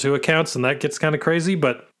game on 2 accounts, and that gets kind of crazy,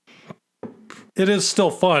 but it is still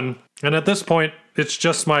fun. And at this point, it's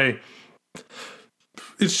just my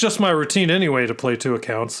routine anyway to play 2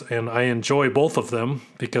 accounts, and I enjoy both of them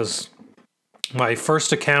because my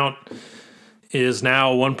first account is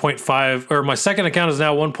now 1.5, or my second account is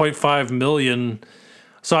now 1.5 million.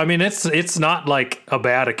 So I mean, it's not like a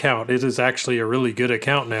bad account. It is actually a really good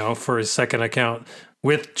account now for his second account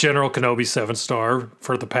with General Kenobi 7-star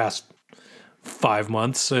for the past 5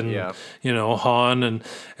 months, and Han, and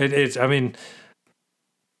it's. I mean,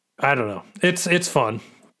 I don't know. It's fun.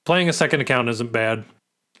 Playing a second account isn't bad.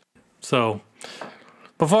 So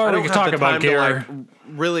before we can talk about gear, to,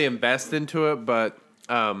 really invest into it, but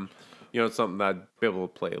it's something that I'd be able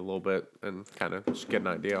to play a little bit and kind of just get an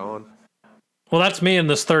idea on. Well, that's me in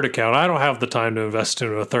this third account. I don't have the time to invest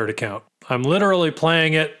into a third account. I'm literally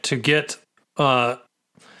playing it to get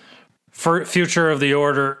Future of the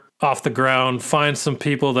Order off the ground, find some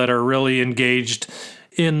people that are really engaged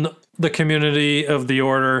in the community of the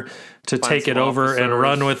Order to take it over and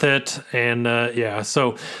run with it. And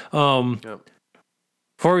so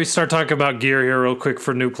before we start talking about gear here real quick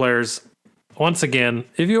for new players, once again,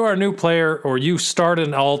 if you are a new player or you start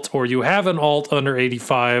an alt or you have an alt under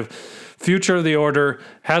 85, Future of the Order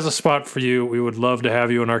has a spot for you. We would love to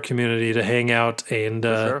have you in our community to hang out and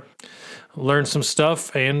learn some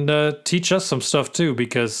stuff and teach us some stuff too,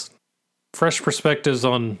 because fresh perspectives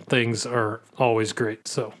on things are always great.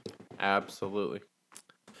 So, absolutely.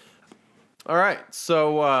 All right,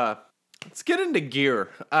 so let's get into gear.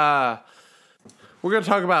 We're going to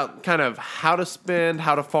talk about kind of how to spend,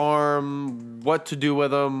 how to farm, what to do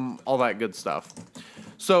with them, all that good stuff.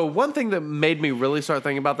 So one thing that made me really start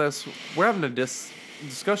thinking about this, we're having a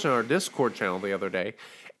discussion on our Discord channel the other day,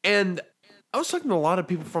 and I was talking to a lot of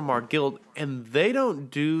people from our guild, and they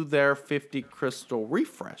don't do their 50 crystal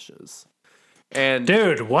refreshes. And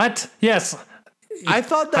dude, what? Yes. I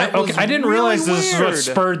thought that was I didn't really realize this is weird. what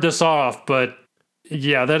spurred this off, but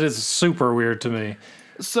yeah, that is super weird to me.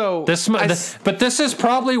 So but this is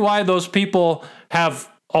probably why those people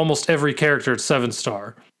have almost every character at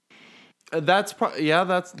 7-star. That's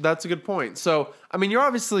a good point. So, I mean, you're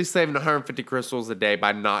obviously saving 150 crystals a day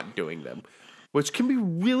by not doing them, which can be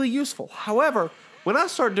really useful. However, when I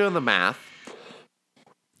start doing the math,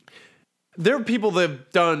 there are people that have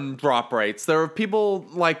done drop rates. There are people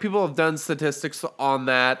have done statistics on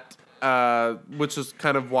that, which is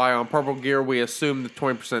kind of why on purple gear we assume the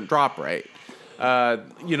 20% drop rate.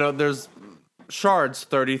 There's shards,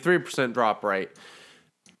 33% drop rate.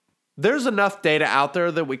 There's enough data out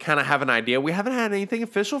there that we kind of have an idea. We haven't had anything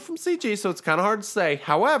official from CG, so it's kind of hard to say.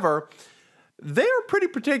 However, they're pretty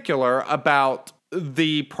particular about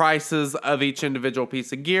the prices of each individual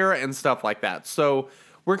piece of gear and stuff like that. So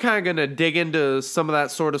we're kind of going to dig into some of that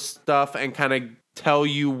sort of stuff and kind of tell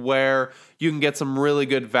you where you can get some really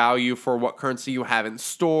good value for what currency you have in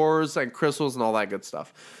stores and crystals and all that good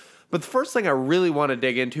stuff. But the first thing I really want to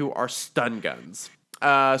dig into are stun guns.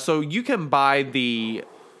 So you can buy the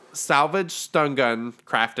salvage stun gun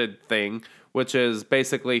crafted thing, which is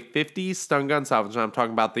basically 50 stun gun salvage. I'm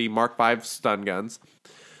talking about the Mark V stun guns.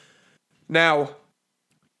 Now,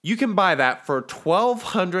 you can buy that for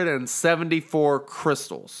 1,274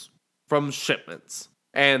 crystals from shipments.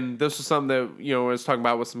 And this is something that, I was talking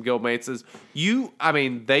about with some guildmates is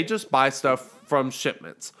they just buy stuff from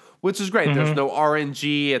shipments, which is great. Mm-hmm. There's no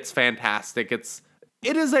RNG. It's fantastic. It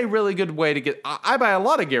is a really good way to get, I buy a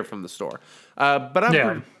lot of gear from the store, but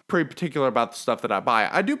I'm pretty particular about the stuff that I buy.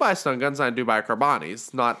 I do buy stun guns and I do buy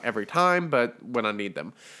carbonis, not every time, but when I need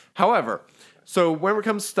them. However, so when it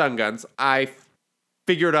comes to stun guns, I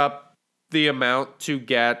figured up the amount to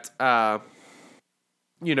get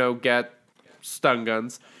stun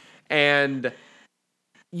guns, and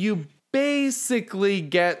you basically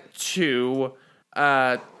get to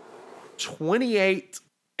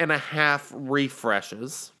 28.5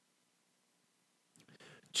 refreshes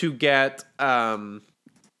to get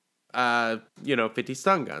 50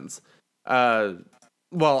 stun guns. I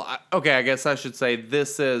guess I should say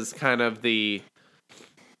this is the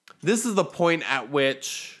point at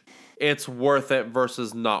which it's worth it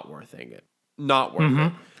versus not worth it. Not worth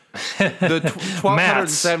it. The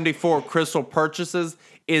 1,274 crystal purchases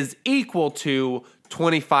is equal to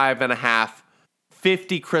 25.5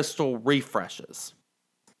 50 crystal refreshes.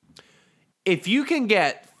 If you can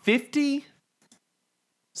get 50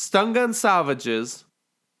 stun gun salvages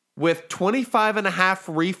with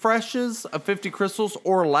 25.5 refreshes of 50 crystals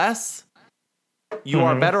or less, you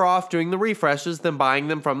are better off doing the refreshes than buying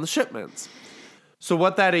them from the shipments. So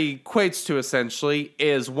what that equates to essentially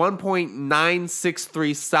is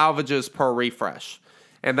 1.963 salvages per refresh.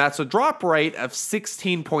 And that's a drop rate of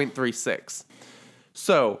 16.36.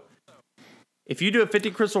 So if you do a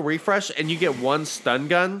 50 crystal refresh and you get one stun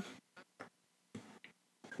gun,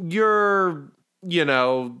 you're,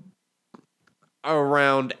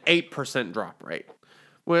 around 8% drop rate,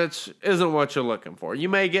 which isn't what you're looking for. You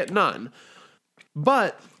may get none.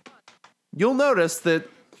 But you'll notice that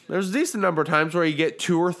there's a decent number of times where you get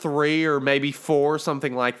 2 or 3 or maybe 4,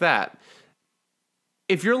 something like that.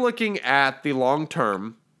 If you're looking at the long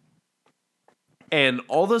term and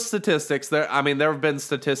all the statistics, there have been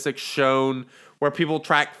statistics shown where people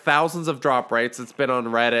track thousands of drop rates. It's been on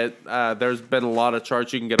Reddit. There's been a lot of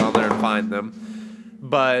charts. You can get on there and find them.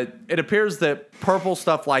 But it appears that purple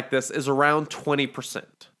stuff like this is around 20%.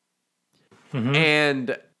 Mm-hmm.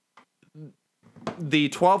 And the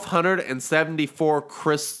 1,274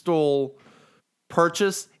 crystal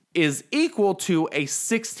purchase is equal to a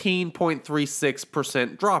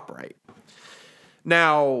 16.36% drop rate.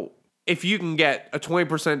 Now, if you can get a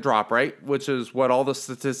 20% drop rate, which is what all the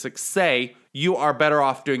statistics say, you are better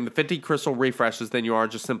off doing the 50 crystal refreshes than you are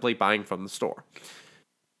just simply buying from the store.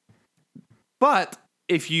 But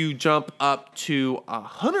if you jump up to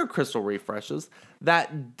 100 crystal refreshes,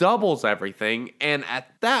 that doubles everything. And at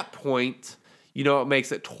that point, it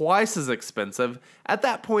makes it twice as expensive. At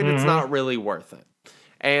that point, it's not really worth it.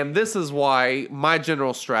 And this is why my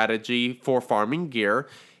general strategy for farming gear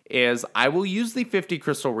is I will use the 50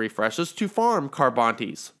 crystal refreshes to farm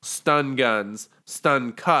Carbantes, stun guns,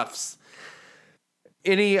 stun cuffs,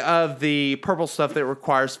 any of the purple stuff that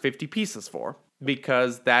requires 50 pieces for,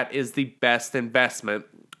 because that is the best investment.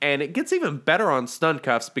 And it gets even better on stun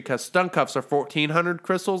cuffs because stun cuffs are 1,400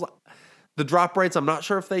 crystals. The drop rates, I'm not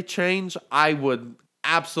sure if they change. I would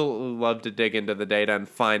absolutely love to dig into the data and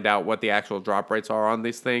find out what the actual drop rates are on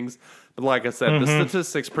these things. But like I said, the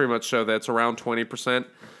statistics pretty much show that it's around 20%.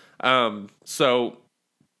 So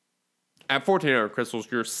at 1,400 crystals,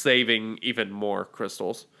 you're saving even more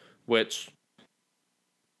crystals, which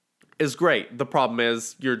is great. The problem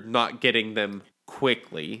is you're not getting them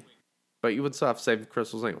quickly, but you would still have to save the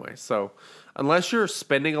crystals anyway. So unless you're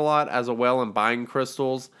spending a lot as a whale and buying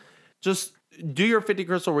crystals, just do your 50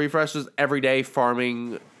 crystal refreshes every day,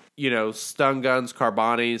 farming, stun guns,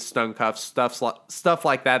 Carbantes, stun cuffs, stuff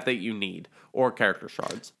like that you need, or character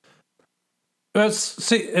shards.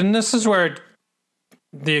 And this is where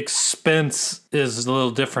the expense is a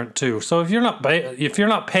little different too. So if you're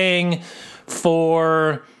not paying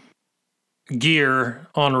for gear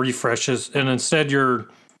on refreshes, and instead you're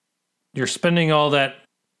spending all that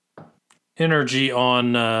energy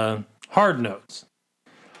on hard nodes.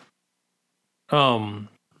 Well,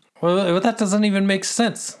 that doesn't even make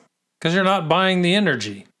sense because you're not buying the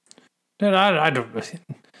energy. Dude, I don't.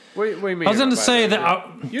 What do you mean? I was going to say that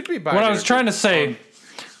you'd be buying. What I was trying to say.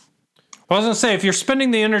 I was going to say, if you're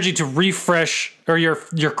spending the energy to refresh, or your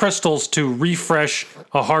crystals to refresh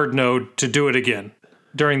a hard node to do it again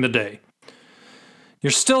during the day,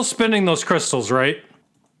 you're still spending those crystals, right?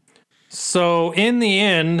 So in the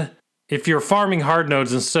end, if you're farming hard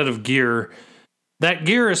nodes instead of gear, that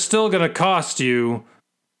gear is still going to cost you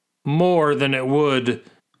more than it would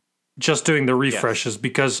just doing the refreshes,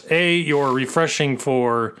 because you're refreshing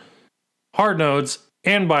for hard nodes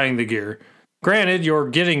and buying the gear. Granted, you're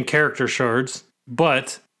getting character shards,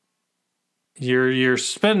 but you're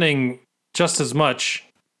spending just as much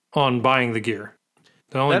on buying the gear.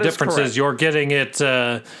 The only difference is you're getting it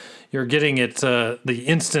the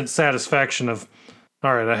instant satisfaction of,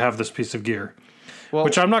 all right, I have this piece of gear. Well,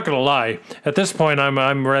 which I'm not going to lie. At this point,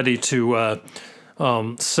 I'm ready to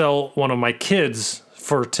sell one of my kids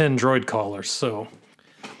for 10 droid collars. So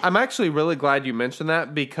I'm actually really glad you mentioned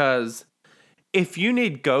that, because if you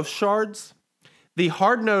need ghost shards, the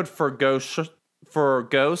hard node for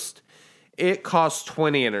ghost, it costs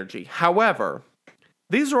 20 energy. However,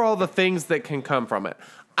 these are all the things that can come from it.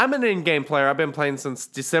 I'm an in-game player. I've been playing since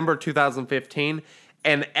December 2015,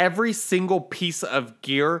 and every single piece of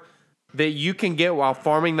gear that you can get while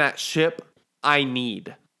farming that ship, I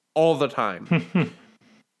need all the time.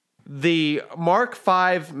 The Mark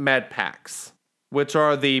V med packs, which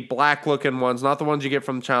are the black-looking ones, not the ones you get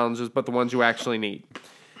from the challenges, but the ones you actually need.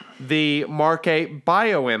 The Mark VIII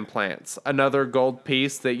bio implants, another gold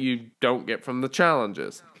piece that you don't get from the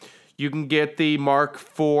challenges. You can get the Mark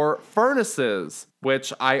IV furnaces,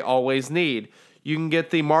 which I always need. You can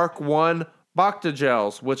get the Mark I Bacta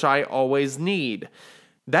gels, which I always need.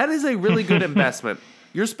 That is a really good investment.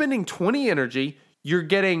 You're spending 20 energy. You're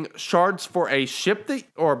getting shards for a ship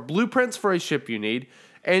or blueprints for a ship you need,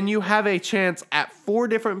 and you have a chance at 4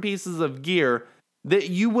 different pieces of gear that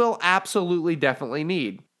you will absolutely definitely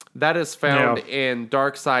need. That is found in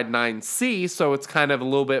Darkside 9C, so it's kind of a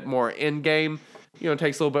little bit more in-game. It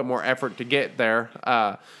takes a little bit more effort to get there,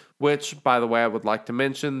 which, by the way, I would like to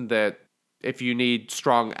mention that if you need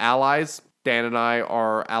strong allies, Dan and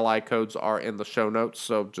our ally codes are in the show notes,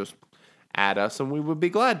 so just add us, and we would be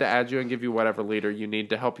glad to add you and give you whatever leader you need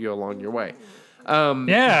to help you along your way.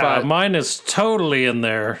 But mine is totally in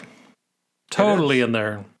there. Totally in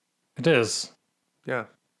there. It is. Yeah.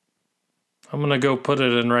 I'm going to go put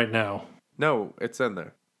it in right now. No, it's in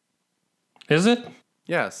there. Is it?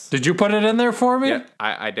 Yes. Did you put it in there for me? Yeah,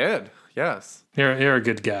 I did. Yes. You're a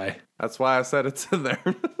good guy. That's why I said it's in there.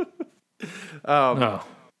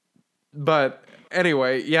 But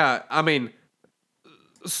anyway, yeah, I mean,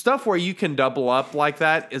 stuff where you can double up like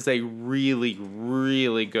that is a really,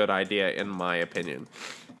 really good idea, in my opinion.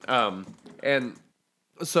 And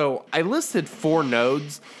so I listed 4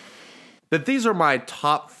 nodes that these are my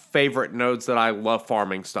top favorite nodes that I love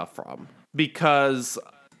farming stuff from because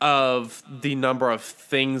of the number of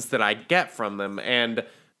things that I get from them. And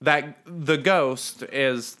that the ghost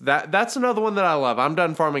is that's another one that I love. I'm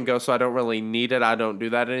done farming ghosts, so I don't really need it. I don't do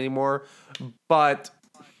that anymore. But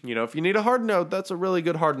if you need a hard node, that's a really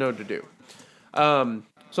good hard node to do. So I'm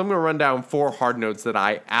going to run down 4 hard nodes that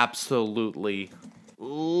I absolutely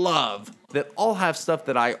love that all have stuff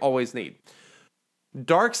that I always need.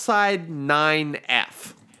 Darkside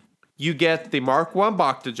 9F. You get the Mark 1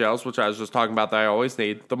 Bacta gels, which I was just talking about that I always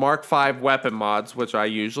need, the Mark 5 weapon mods, which I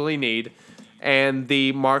usually need, and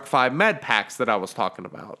the Mark 5 med packs that I was talking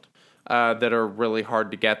about that are really hard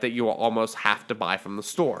to get that you will almost have to buy from the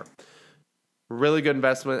store. Really good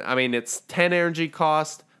investment. I mean, it's 10 energy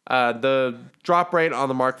cost. The drop rate on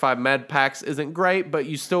the Mark 5 med packs isn't great, but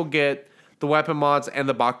you still get the weapon mods and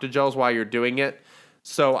the Bacta gels while you're doing it.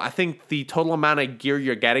 So I think the total amount of gear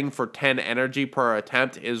you're getting for 10 energy per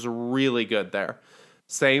attempt is really good there.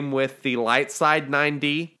 Same with the light side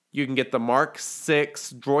 9D. You can get the Mark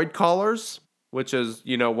 6 droid collars, which is,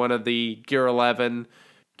 one of the Gear 11,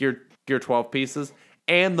 Gear 12 pieces,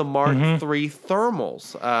 and the Mark 3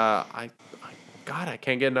 thermals. I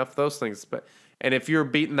can't get enough of those things. And if you're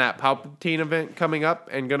beating that Palpatine event coming up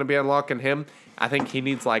and going to be unlocking him, I think he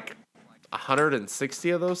needs 160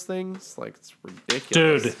 of those things. It's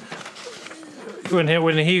ridiculous. Dude,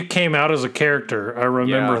 when he came out as a character, I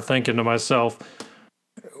remember thinking to myself,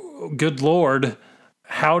 good Lord,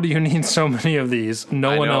 how do you need so many of these?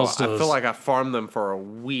 No one else does. I feel like I farmed them for a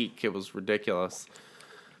week. It was ridiculous.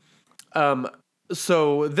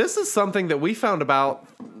 So this is something that we found out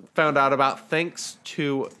about thanks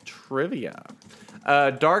to trivia.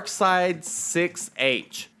 Darkside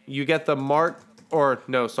 6H. You get the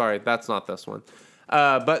that's not this one.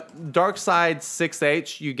 But Darkside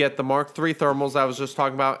 6H, you get the Mark 3 thermals I was just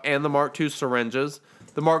talking about, and the Mark 2 syringes.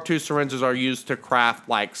 The Mark 2 syringes are used to craft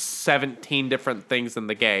 17 different things in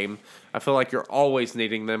the game. I feel like you're always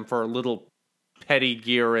needing them for little petty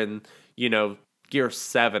gear and, Gear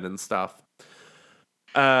 7 and stuff.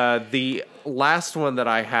 The last one that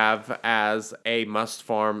I have as a must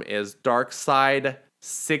farm is Darkside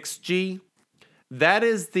 6G. That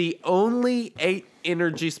is the only 8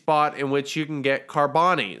 energy spot in which you can get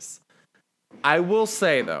Carbonis. I will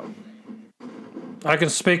say, though, I can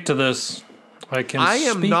speak to this. I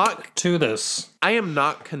am not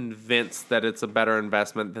convinced that it's a better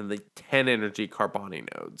investment than the 10 energy Carboni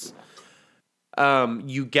nodes.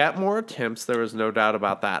 You get more attempts, there is no doubt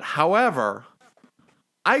about that. However,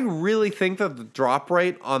 I really think that the drop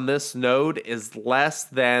rate on this node is less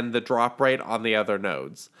than the drop rate on the other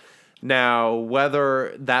nodes. Now,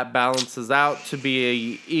 whether that balances out to be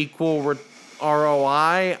a equal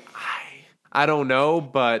ROI, I don't know,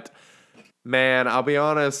 but man, I'll be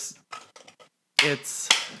honest,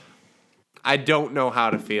 I don't know how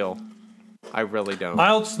to feel. I really don't.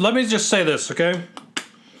 Let me just say this, okay?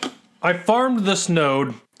 I farmed this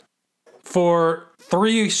node for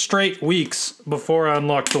 3 straight weeks before I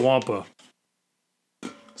unlocked the Wampa.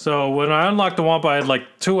 So when I unlocked the Wampa, I had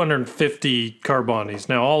 250 Carbonis.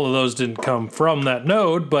 Now, all of those didn't come from that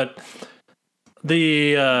node, but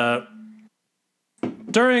the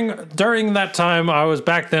during that time, I was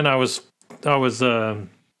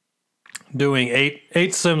doing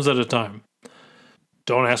eight sims at a time.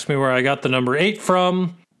 Don't ask me where I got the number 8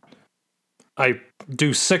 from. I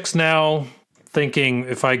do 6 now, thinking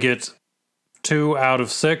if I get 2 out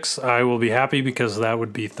of 6, I will be happy because that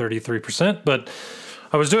would be 33%. But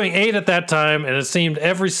I was doing 8 at that time, and it seemed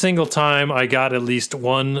every single time I got at least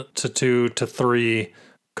 1 to 2 to 3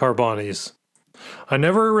 Carbonis. I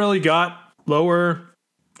never really got lower.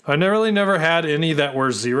 I never had any that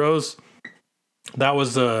were zeros. That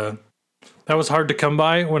was hard to come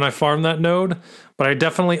by when I farmed that node, but I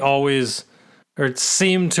definitely it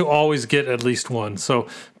seemed to always get at least 1. So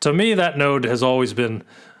to me, that node has always been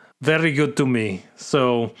very good to me.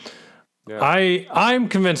 So yeah. I'm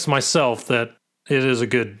convinced myself that it is a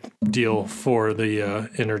good deal for the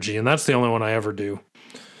energy, and that's the only one I ever do.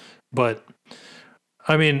 But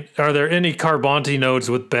I mean, are there any Carbonti nodes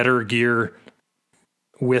with better gear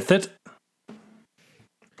with it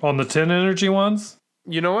on the 10 energy ones?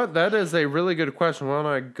 You know what? That is a really good question. Why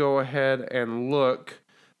don't I go ahead and look?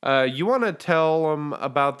 You want to tell them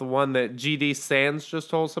about the one that GD Sands just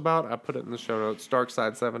told us about? I put it in the show notes.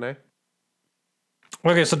 Darkside 7A.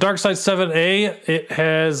 Okay, so Darkside 7A, it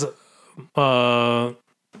has... let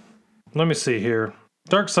me see here.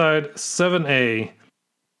 Darkside 7A.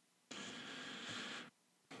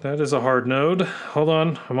 That is a hard node. Hold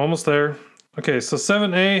on, I'm almost there. Okay, so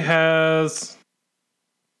 7A has...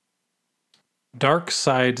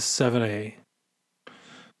 Darkside 7A.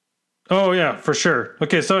 Oh, yeah, for sure.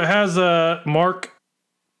 Okay, so it has a Mark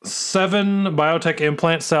 7 biotech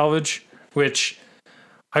implant salvage, which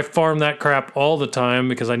I farm that crap all the time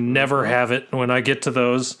because I never have it when I get to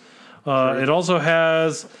those. It also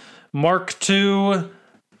has Mark 2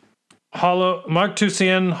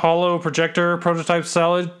 CN hollow projector prototype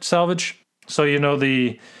salvage. So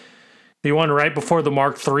the the one right before the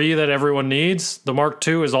Mark III that everyone needs. The Mark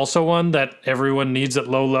II is also one that everyone needs at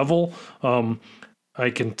low level. I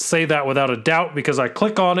can say that without a doubt because I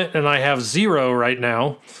click on it and I have 0 right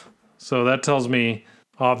now. So that tells me,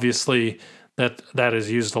 obviously, that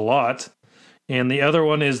is used a lot. And the other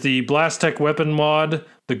one is the Blastech weapon mod,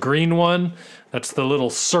 the green one. That's the little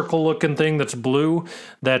circle-looking thing that's blue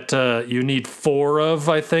that you need 4 of,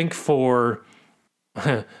 I think, for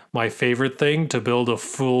my favorite thing, to build a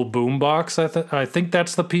full boombox. I think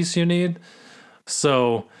that's the piece you need.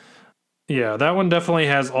 So, yeah, that one definitely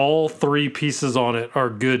has all 3 pieces on it are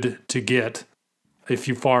good to get if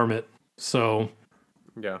you farm it. So,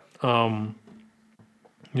 yeah.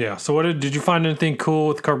 Yeah, so what did you find anything cool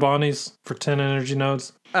with Carbonis for 10 energy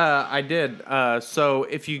nodes? I did. So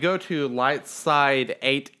if you go to Lightside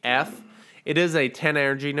 8F, it is a 10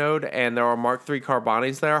 energy node, and there are Mark III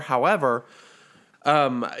Carbonis there. However,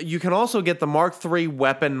 you can also get the Mark III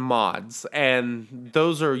weapon mods, and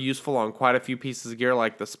those are useful on quite a few pieces of gear,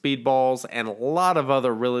 like the speedballs and a lot of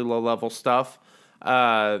other really low-level stuff.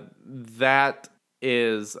 That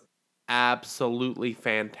is absolutely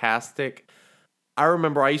fantastic. I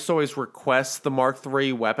remember I used to always request the Mark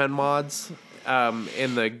III weapon mods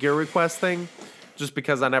in the gear request thing, just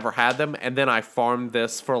because I never had them, and then I farmed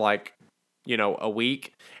this for a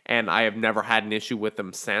week, and I have never had an issue with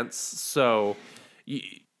them since. So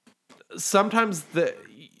sometimes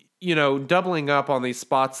doubling up on these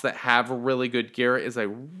spots that have really good gear it's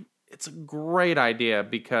a great idea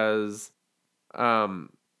because,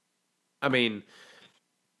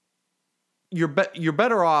 you're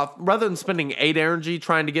better off, rather than spending 8 energy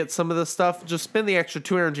trying to get some of this stuff, just spend the extra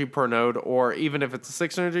 2 energy per node, or even if it's a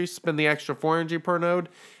 6 energy, spend the extra 4 energy per node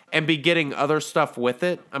and be getting other stuff with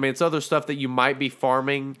it. It's other stuff that you might be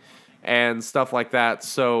farming and stuff like that.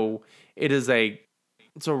 So it's a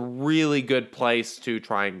really good place to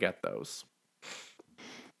try and get those.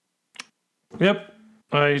 Yep,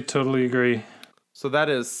 I totally agree. So that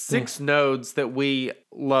is 6 nodes that we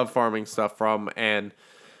love farming stuff from, and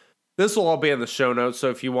this will all be in the show notes, so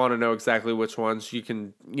if you want to know exactly which ones, you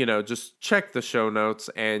can, just check the show notes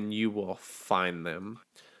and you will find them.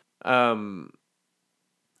 And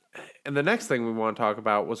the next thing we want to talk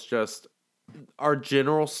about was just our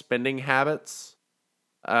general spending habits.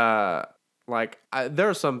 There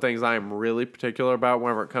are some things I am really particular about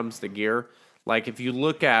whenever it comes to gear. Like, if you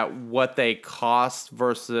look at what they cost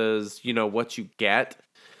versus, what you get,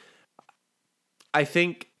 I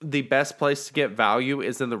think the best place to get value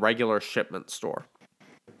is in the regular shipment store.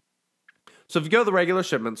 So if you go to the regular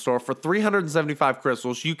shipment store, for 375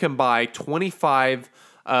 crystals, you can buy 25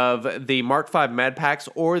 of the Mark V med packs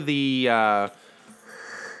or the, what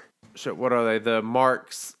are they? The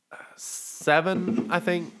Marks 7, I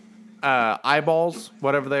think, eyeballs,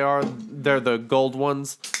 whatever they are. They're the gold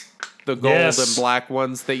ones. The gold and black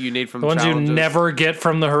ones that you need from the ones challenges. You never get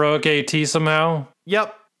from the Heroic AT somehow?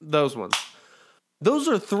 Yep, those ones. Those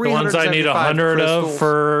are 375 the ones I need 100 crystals. of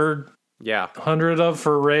for 100 of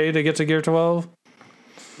for Ray to get to Gear 12.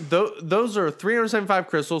 Those are 375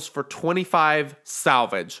 crystals for 25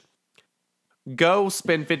 salvage. Go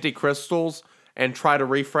spend 50 crystals and try to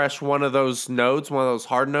refresh one of those nodes, one of those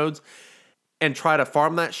hard nodes, and try to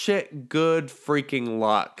farm that shit. Good freaking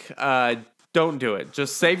luck. Don't do it.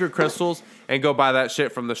 Just save your crystals and go buy that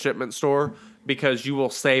shit from the shipment store, because you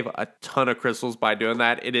will save a ton of crystals by doing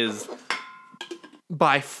that. It is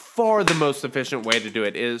by far the most efficient way to do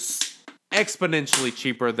it. It is exponentially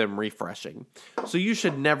cheaper than refreshing. So you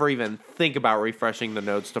should never even think about refreshing the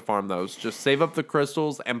nodes to farm those. Just save up the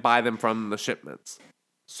crystals and buy them from the shipments.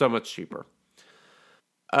 So much cheaper.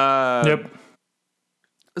 Yep.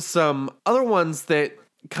 Some other ones that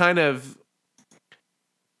kind of,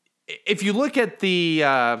 if you look at the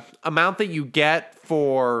amount that you get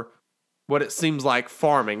for what it seems like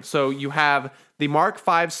farming. So you have the Mark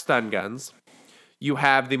V stun guns. You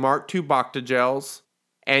have the Mark II Bacta gels,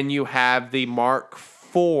 and you have the Mark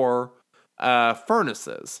IV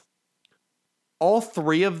furnaces. All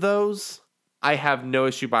 3 of those, I have no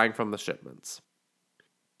issue buying from the shipments.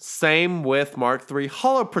 Same with Mark III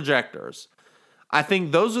holo projectors. I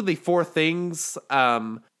think those are the 4 things,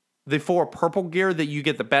 the 4 purple gear that you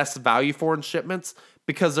get the best value for in shipments,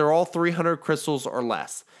 because they're all 300 crystals or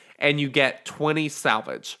less, and you get 20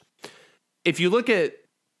 salvage. If you look at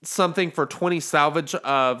something for 20 salvage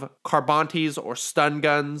of Carbontes or stun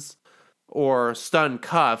guns or stun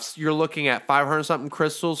cuffs, you're looking at 500 something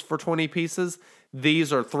crystals for 20 pieces.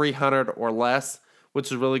 These are 300 or less, which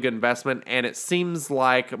is a really good investment. And it seems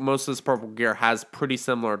like most of this purple gear has pretty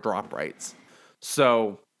similar drop rates.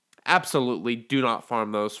 So absolutely do not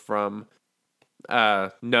farm those from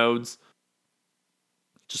nodes.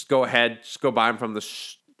 just go ahead, just go buy them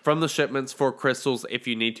from the shipments for crystals if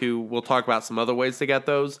you need to. We'll talk about some other ways to get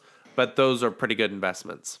those, but those are pretty good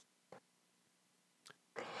investments.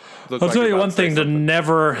 I'll tell you one thing to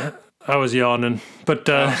never... I was yawning, but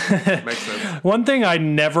makes sense. One thing I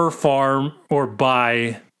never farm or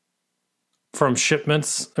buy from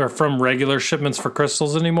shipments or from regular shipments for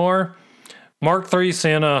crystals anymore, Mark III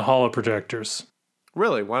Santa holo projectors.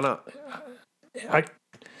 Really? Why not?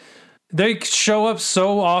 They show up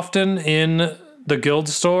so often in the guild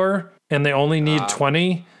store, and they only need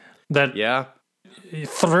 20. That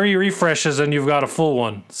 3 refreshes and you've got a full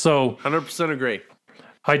one. So 100% agree.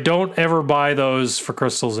 I don't ever buy those for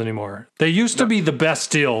crystals anymore. They used to be the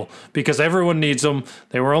best deal because everyone needs them.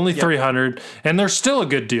 They were only 300, and they're still a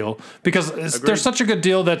good deal because they're such a good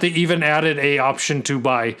deal that they even added a option to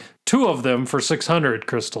buy 2 of them for 600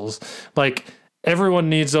 crystals. Like, everyone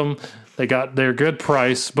needs them. They're good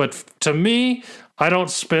price, but to me, I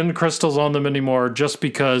don't spend crystals on them anymore just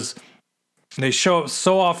because they show up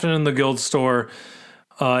so often in the guild store.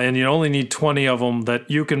 And you only need 20 of them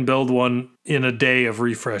that you can build one in a day of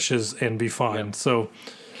refreshes and be fine. Yep. So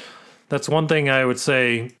that's one thing I would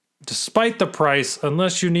say, despite the price,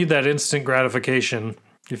 unless you need that instant gratification,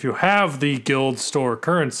 if you have the guild store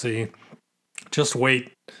currency, just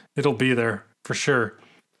wait. It'll be there for sure.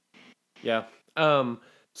 Yeah.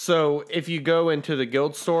 So if you go into the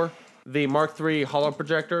guild store, the Mark III holo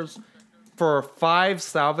projectors, for 5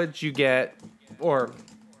 salvage you get, or...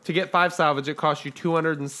 To get 5 salvage, it costs you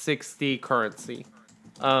 260 currency.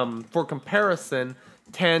 For comparison,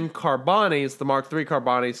 10 Carbonis, the Mark III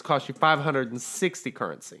Carbonis, cost you 560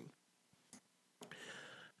 currency.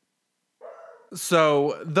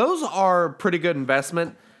 So those are pretty good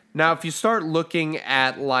investment. Now, if you start looking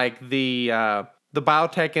at like the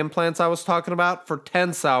biotech implants I was talking about, for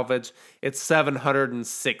 10 salvage, it's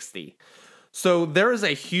 760. So there is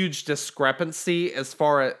a huge discrepancy as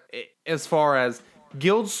far as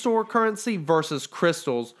guild store currency versus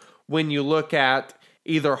crystals when you look at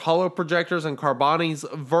either holo projectors and Carbonis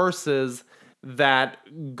versus that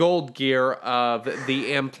gold gear of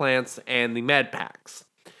the implants and the med packs.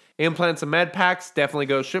 Implants and med packs definitely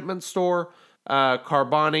go shipment store.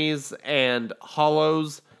 Carbonis and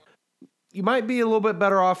holos, you might be a little bit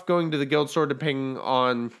better off going to the guild store depending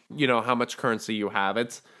on, how much currency you have.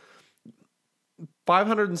 It's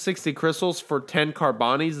 560 crystals for 10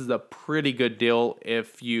 Carbonis is a pretty good deal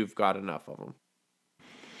if you've got enough of them.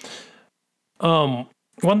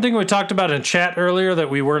 One thing we talked about in chat earlier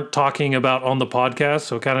that we weren't talking about on the podcast,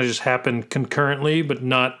 so it kind of just happened concurrently, but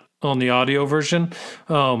not on the audio version.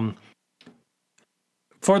 For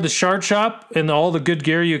the Shard Shop and all the good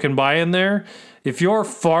gear you can buy in there, if you're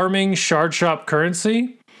farming Shard Shop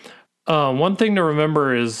currency, one thing to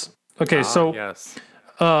remember is,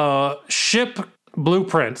 ship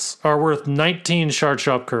blueprints are worth 19 Shard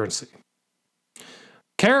Shop currency.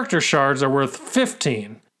 Character shards are worth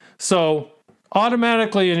 15. So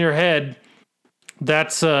automatically in your head,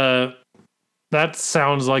 that sounds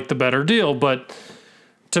like the better deal. But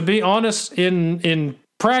to be honest, in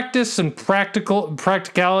practice and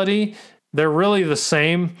practicality, they're really the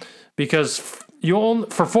same because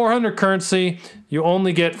for 400 currency, you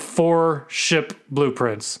only get 4 ship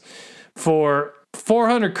blueprints. For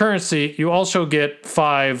 400 currency, you also get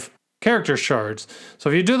 5 character shards. So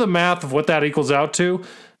if you do the math of what that equals out to,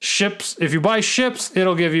 if you buy ships,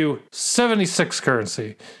 it'll give you 76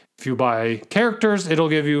 currency. If you buy characters, it'll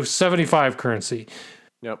give you 75 currency.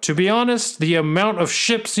 Yep. To be honest, the amount of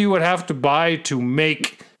ships you would have to buy to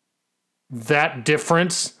make that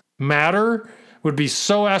difference matter would be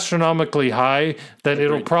so astronomically high that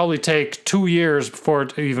it'll probably take 2 years before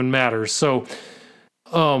it even matters. So,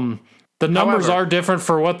 the numbers are different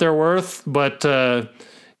for what they're worth, but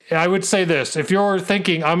I would say this. If you're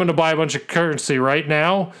thinking, I'm going to buy a bunch of currency right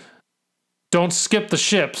now, don't skip the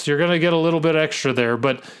ships. You're going to get a little bit extra there,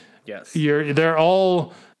 but yes, they're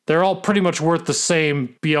all pretty much worth the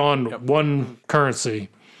same beyond one currency.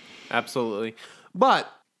 Absolutely.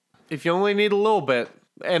 But if you only need a little bit,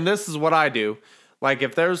 and this is what I do, like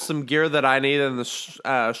if there's some gear that I need in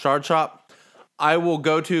the Shard Shop, I will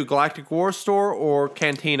go to Galactic War Store or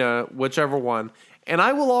Cantina, whichever one, and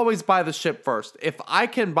I will always buy the ship first. If I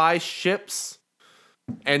can buy ships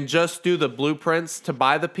and just do the blueprints to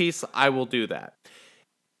buy the piece, I will do that.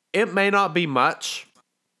 It may not be much.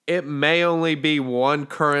 It may only be 1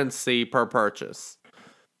 currency per purchase.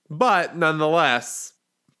 But nonetheless,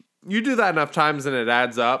 you do that enough times and it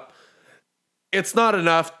adds up. It's not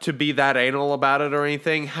enough to be that anal about it or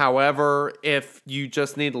anything. However, if you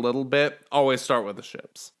just need a little bit, always start with the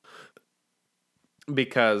ships.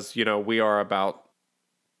 Because, we are about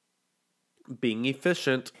being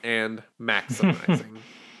efficient and maximizing.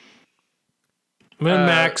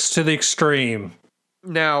 Min-max to the extreme.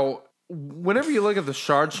 Now, whenever you look at the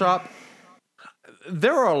Shard Shop,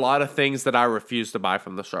 there are a lot of things that I refuse to buy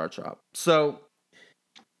from the Shard Shop. So,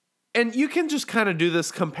 and you can just kind of do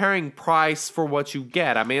this comparing price for what you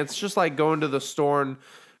get. I mean, it's just like going to the store and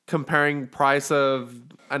comparing price of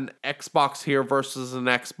an Xbox here versus an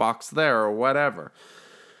Xbox there or whatever.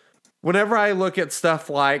 Whenever I look at stuff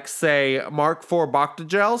like, say, Mark IV Bacta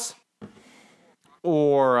gels,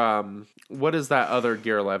 or what is that other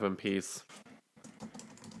Gear 11 piece?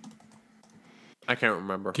 I can't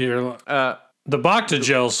remember. The Bacta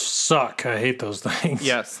gels suck. I hate those things.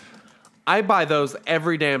 Yes. I buy those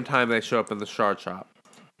every damn time they show up in the Shard Shop.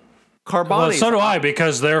 Carboni. Well, so do I,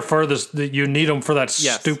 because they're for this. You need them for that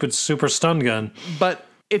stupid super stun gun. But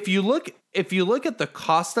if you look at the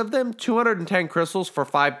cost of them, 210 crystals for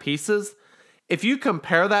 5 pieces. If you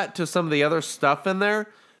compare that to some of the other stuff in there,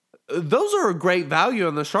 those are a great value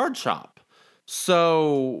in the Shard Shop.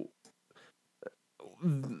 So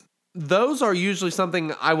those are usually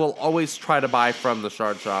something I will always try to buy from the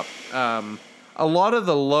Shard Shop. A lot of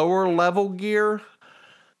the lower level gear,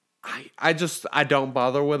 I don't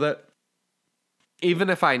bother with it.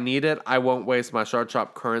 Even if I need it, I won't waste my Shard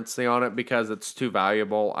Shop currency on it because it's too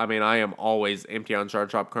valuable. I mean, I am always empty on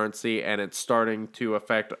Shard Shop currency, and it's starting to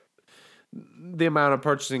affect the amount of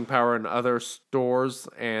purchasing power in other stores,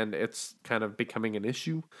 and it's kind of becoming an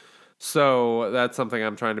issue. So that's something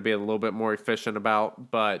I'm trying to be a little bit more efficient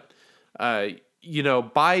about. But, buy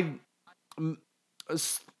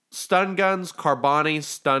stun guns, Carboni,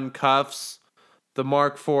 stun cuffs, the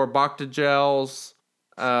Mark IV Bacta gels.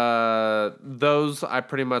 Those I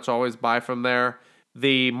pretty much always buy from there.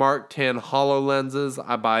 The Mark 10 HoloLenses,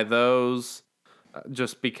 I buy those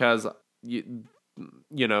just because they're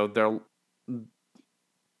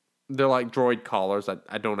like droid collars.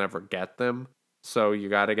 I don't ever get them, so you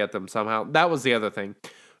got to get them somehow. That was the other thing.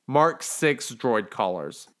 Mark 6 droid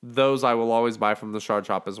collars. Those I will always buy from the Shard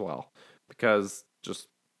Shop as well because just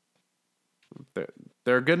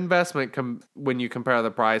they're a good investment when you compare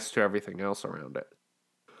the price to everything else around it.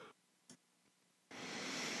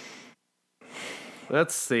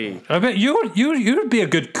 Let's see. I bet you would be a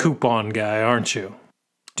good coupon guy, aren't you?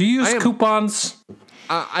 Do you use coupons?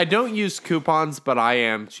 I don't use coupons, but I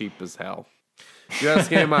am cheap as hell. If you ask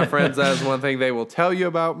any of my friends, that is one thing they will tell you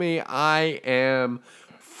about me. I am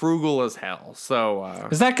frugal as hell. So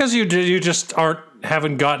is that because you just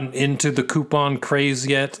haven't gotten into the coupon craze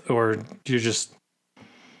yet, or you're just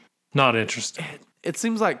not interested? It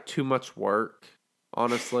seems like too much work,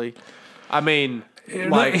 honestly. I mean,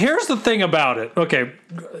 here's the thing about it. Okay,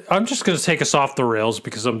 I'm just going to take us off the rails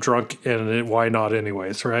because I'm drunk, and why not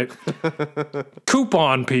anyways, right?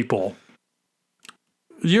 Coupon people.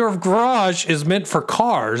 Your garage is meant for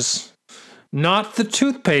cars, not the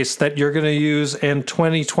toothpaste that you're going to use in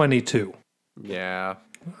 2022. Yeah,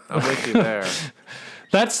 I'm with you there.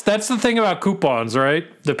 That's the thing about coupons, right?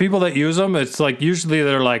 The people that use them, it's like usually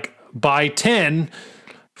they're like, buy 10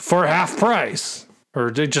 for half price. Or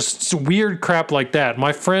just weird crap like that.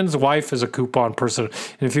 My friend's wife is a coupon person.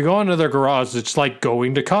 And if you go into their garage, it's like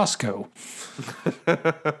going to Costco.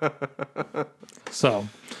 So,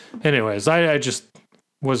 anyways, I just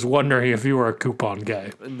was wondering if you were a coupon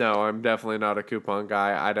guy. No, I'm definitely not a coupon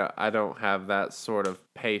guy. I don't have that sort of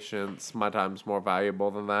patience. My time's more valuable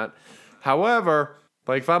than that. However,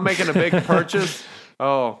 like if I'm making a big purchase,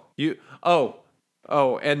 and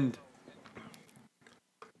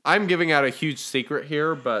I'm giving out a huge secret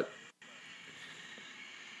here, but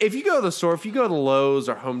if you go to the store, if you go to Lowe's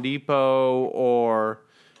or Home Depot or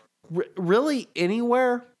really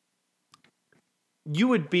anywhere, you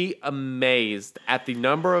would be amazed at the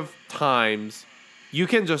number of times you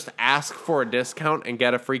can just ask for a discount and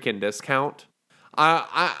get a freaking discount.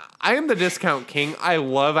 I am the discount king. I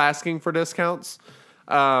love asking for discounts.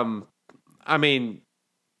 I mean,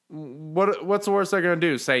 what's the worst they're going to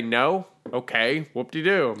do? Say no? Okay,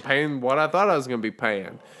 whoop-de-doo. I'm paying what I thought I was going to be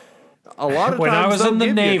paying. A lot of when times I was in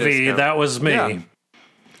the Navy, that was me. Yeah.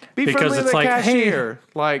 Be because it's like, cashier. Hey,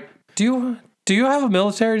 like, do you have a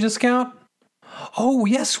military discount? Oh,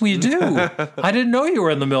 yes, we do. I didn't know you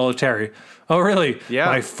were in the military. Oh, really? Yeah.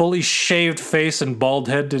 My fully shaved face and bald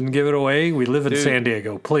head didn't give it away. We live in San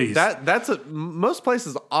Diego, please. Most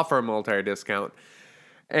places offer a military discount.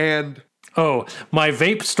 And my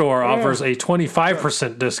vape store offers a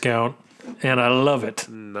 25% discount, and I love it.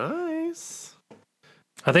 Nice.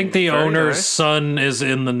 I think the owner's son is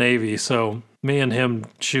in the Navy, so me and him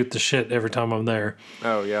shoot the shit every time I'm there.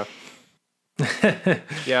 Oh, yeah.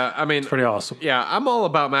 Yeah, I mean, It's pretty awesome. Yeah, I'm all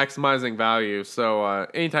about maximizing value. So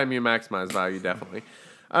anytime you maximize value, definitely.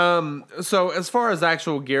 So as far as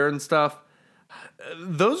actual gear and stuff,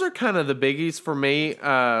 those are kind of the biggies for me.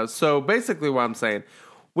 So basically what I'm saying,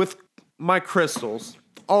 with my crystals,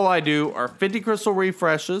 all I do are 50 crystal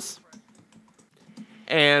refreshes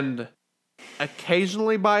and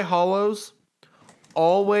occasionally buy hollows.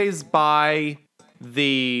 Always buy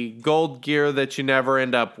the gold gear that you never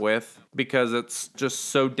end up with because it's just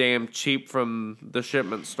so damn cheap from the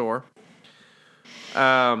shipment store.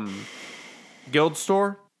 Guild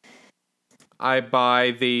store, I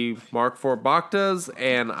buy the Mark IV Bactas,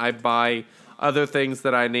 and I buy other things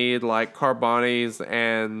that I need like Carbonis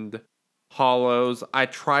and hollows. I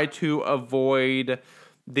try to avoid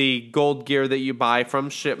the gold gear that you buy from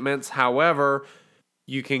shipments. However,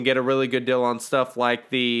 you can get a really good deal on stuff like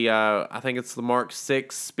the, I think it's the Mark VI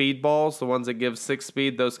speedballs, the ones that give 6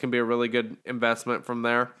 speed. Those can be a really good investment from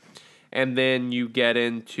there. And then you get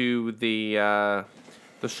into the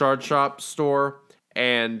Shard Shop store,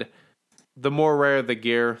 and the more rare the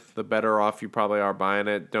gear, the better off you probably are buying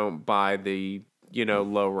it. Don't buy the,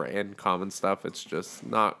 lower end common stuff. It's just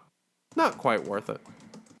not quite worth it.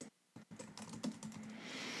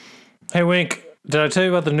 Hey, Wink, did I tell you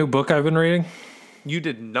about the new book I've been reading? You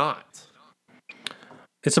did not.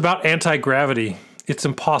 It's about anti-gravity. It's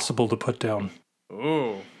impossible to put down.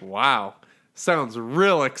 Ooh, wow. Sounds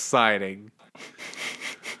real exciting.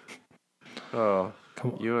 Oh,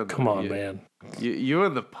 come on, man. You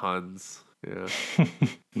and the puns. Yeah.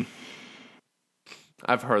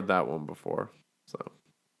 I've heard that one before. So,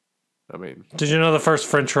 I mean. Did you know the first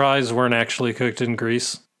French fries weren't actually cooked in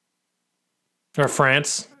Greece? Or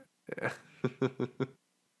France? Yeah.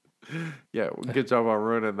 Yeah, good job on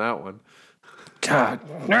ruining that one. God.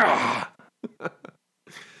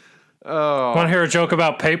 Oh. Want to hear a joke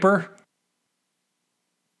about paper?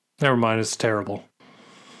 Never mind, it's terrible.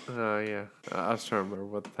 Yeah. I was trying to remember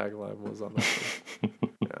what the tagline was on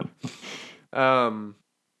that one.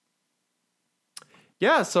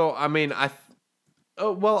 Yeah, so, I mean, I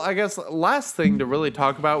guess last thing to really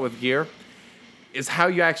talk about with gear is how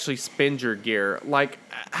you actually spend your gear. Like,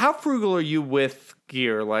 how frugal are you with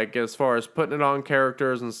gear, like as far as putting it on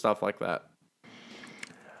characters and stuff like that?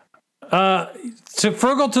 So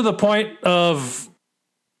frugal to the point of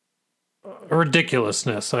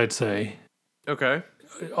ridiculousness, I'd say. Okay.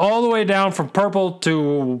 All the way down from purple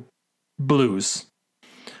to blues.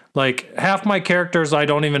 Like half my characters I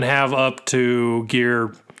don't even have up to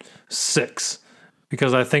gear 6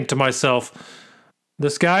 because I think to myself,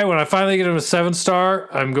 this guy, when I finally get him a 7-star,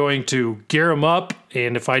 I'm going to gear him up,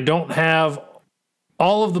 and if I don't have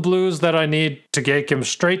all of the blues that I need to get him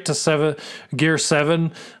straight to gear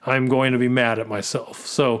 7, I'm going to be mad at myself.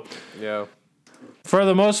 So, yeah. For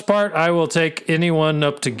the most part, I will take anyone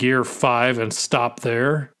up to gear 5 and stop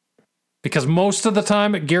there. Because most of the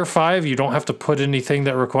time at gear 5, you don't have to put anything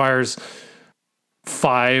that requires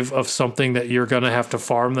 5 of something that you're going to have to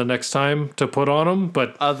farm the next time to put on them.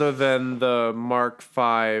 But other than the Mark V,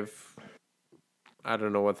 I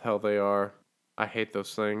don't know what the hell they are. I hate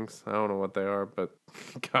those things. I don't know what they are, but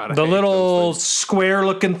God, the little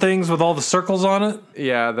square-looking things with all the circles on it.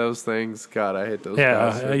 Yeah, those things. God, I hate those.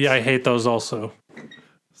 Yeah, I hate those also.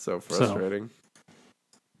 So frustrating.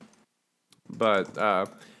 But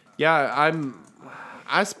yeah,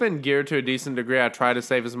 I spend gear to a decent degree. I try to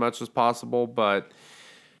save as much as possible, but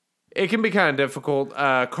it can be kind of difficult.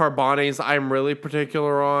 Carbonis, I'm really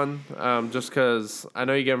particular on, just because I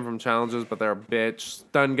know you get them from challenges, but they're a bitch.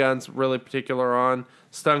 Stun guns, really particular on.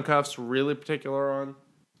 Stun cuffs, really particular on.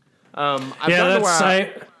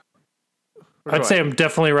 I'd say I'm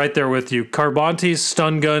definitely right there with you. Carbontes,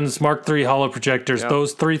 stun guns, Mark III hollow projectors,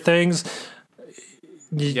 those 3 things.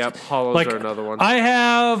 Yep, hollows are another one. I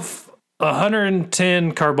have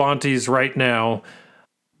 110 Carbontes right now.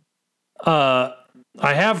 I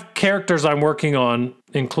have characters I'm working on,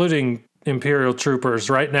 including Imperial Troopers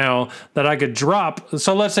right now, that I could drop.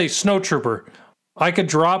 So let's say Snow Trooper. I could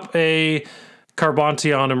drop a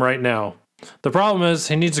Carbonte on him right now. The problem is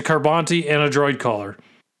he needs a Carbonte and a droid collar.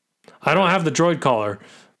 I don't have the droid collar,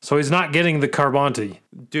 so he's not getting the Carbonte.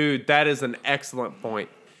 Dude, that is an excellent point.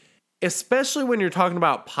 Especially when you're talking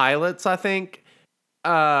about pilots, I think,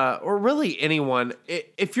 or really anyone.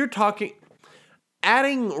 If you're talking,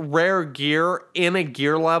 adding rare gear in a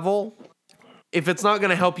gear level, if it's not going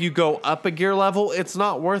to help you go up a gear level, it's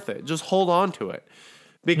not worth it. Just hold on to it.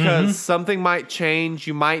 Because something might change.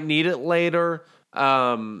 You might need it later.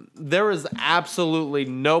 There is absolutely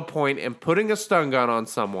no point in putting a stun gun on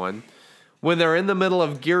someone when they're in the middle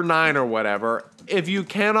of Gear 9 or whatever, if you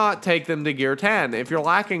cannot take them to Gear 10, if you're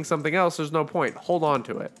lacking something else, there's no point. Hold on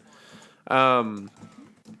to it.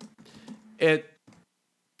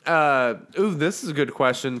 This is a good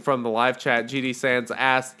question from the live chat. GD Sands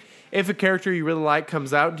asked, if a character you really like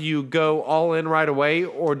comes out, do you go all in right away,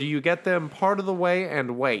 or do you get them part of the way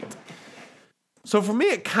and wait? So for me,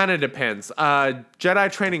 it kind of depends.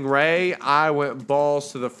 Jedi Training Rey, I went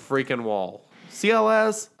balls to the freaking wall.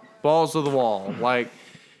 CLS, balls to the wall. Like,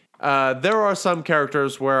 there are some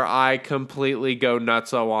characters where I completely go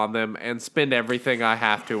nutso on them and spend everything I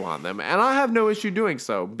have to on them. And I have no issue doing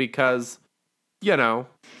so because, you know,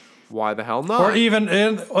 why the hell not? Or even,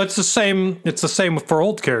 and it's the same for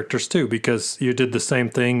old characters too, because you did the same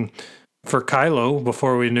thing for Kylo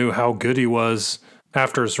before we knew how good he was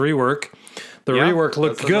after his rework. The rework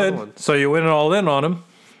looked good, so you went all in on him.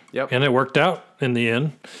 Yep. And it worked out in the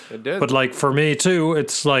end. It did. But like for me too,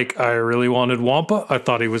 it's like I really wanted Wampa. I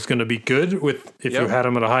thought he was going to be good if you had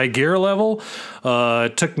him at a high gear level.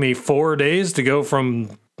 It took me 4 days to go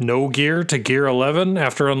from no gear to gear 11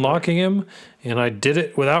 after unlocking him, and I did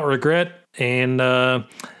it without regret, and I'm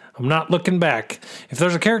not looking back. If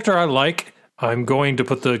there's a character I like, I'm going to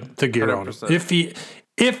put the gear 100%. On him.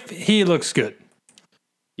 If he looks good.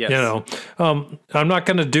 Yes. You know, I'm not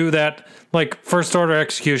going to do that. Like First Order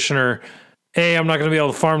Executioner, I'm not going to be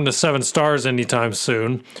able to farm to 7 stars anytime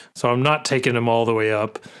soon, so I'm not taking him all the way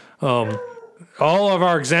up. All of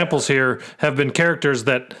our examples here have been characters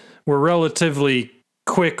that were relatively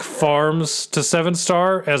quick farms to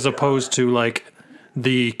 7-star as opposed to like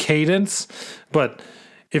the cadence. But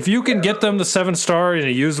if you can get them to 7-star in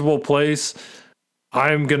a usable place,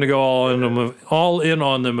 I'm going to go all in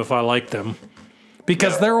on them if I like them.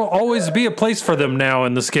 Because there will always be a place for them now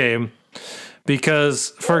in this game.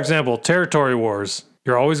 Because, for example, Territory Wars,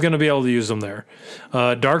 you're always going to be able to use them there.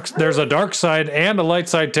 There's a dark side and a light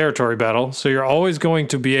side territory battle, so you're always going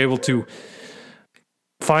to be able to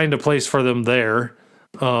find a place for them there.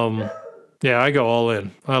 I go all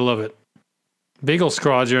in. I love it. Beagle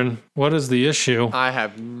Squadron, what is the issue? I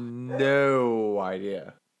have no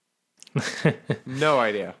idea. No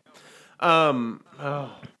idea.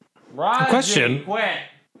 Raji, question. Quit.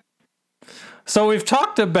 So we've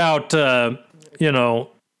talked about,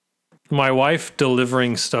 my wife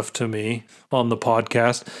delivering stuff to me on the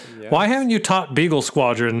podcast. Yes. Why haven't you taught Beagle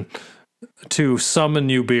Squadron to summon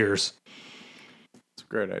you beers? It's a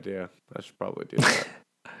great idea. I should probably do that.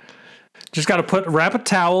 Just got to wrap a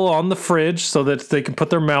towel on the fridge so that they can put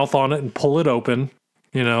their mouth on it and pull it open,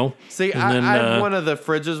 you know. See, I have one of the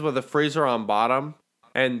fridges with a freezer on bottom.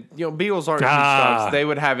 And, beagles aren't huge dogs. They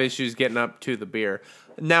would have issues getting up to the beer.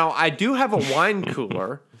 Now, I do have a wine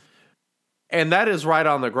cooler, and that is right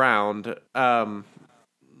on the ground.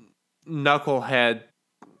 Knucklehead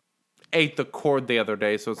ate the cord the other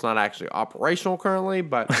day, so it's not actually operational currently,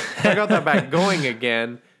 but if I got that back going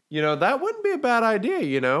again, that wouldn't be a bad idea,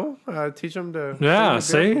 teach them to... Yeah,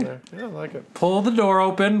 see? Yeah, I like it. Pull the door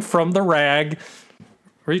open from the rag.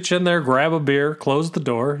 Reach in there, grab a beer, close the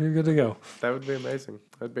door. You're good to go. That would be amazing.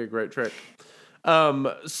 That'd be a great trick.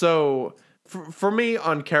 So for me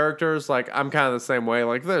on characters, like I'm kind of the same way.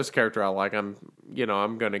 Like there's a character I like, I'm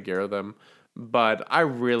gonna gear them, but I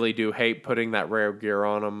really do hate putting that rare gear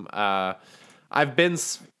on them.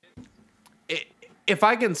 If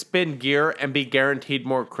I can spin gear and be guaranteed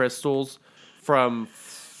more crystals from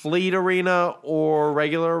Fleet Arena or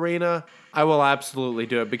regular arena, I will absolutely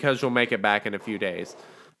do it because you'll make it back in a few days.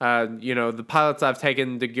 The pilots I've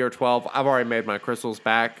taken to Gear 12, I've already made my crystals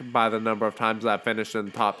back by the number of times I've finished in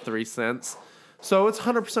the top 3 cents. So it's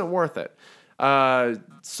 100% worth it.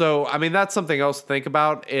 That's something else to think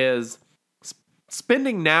about is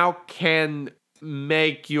spending now can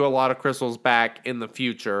make you a lot of crystals back in the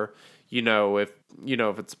future, if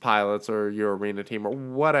it's pilots or your arena team or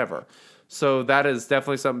whatever. So that is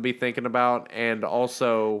definitely something to be thinking about. And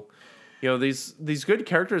also... these good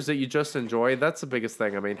characters that you just enjoy, that's the biggest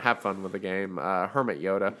thing. I mean, have fun with the game. Hermit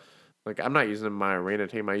Yoda. Like, I'm not using him in my arena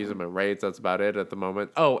team. I use him in raids. That's about it at the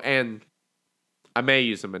moment. Oh, and I may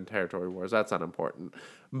use him in Territory Wars. That's unimportant.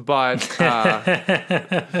 But...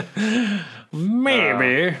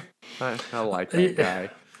 maybe. I like that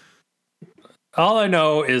guy. All I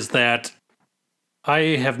know is that I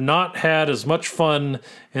have not had as much fun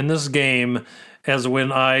in this game as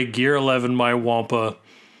when I Gear 11 my Wampa...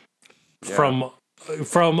 Yeah.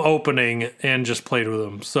 From opening and just played with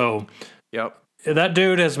him. So yep. That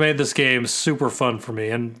dude has made this game super fun for me.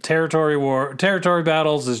 And territory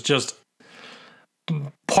battles is just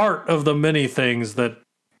part of the many things that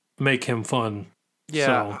make him fun. Yeah,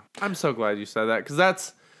 so. I'm so glad you said that because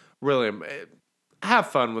that's really have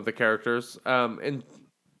fun with the characters. And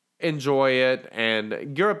enjoy it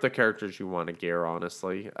and gear up the characters you want to gear,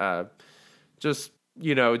 honestly. Just,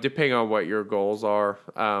 depending on what your goals are.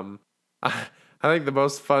 I think the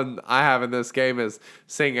most fun I have in this game is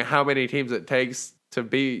seeing how many teams it takes to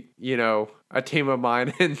beat, a team of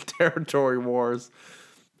mine in territory wars.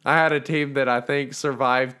 I had a team that I think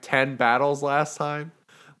survived 10 battles last time.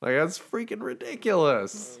 Like, that's freaking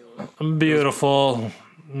ridiculous. Beautiful.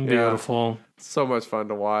 Beautiful. Yeah, so much fun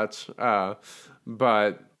to watch.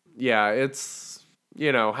 But yeah, it's,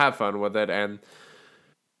 have fun with it. And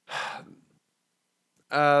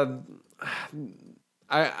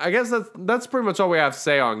I guess that's pretty much all we have to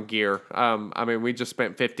say on gear. I mean, we just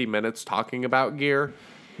spent 50 minutes talking about gear,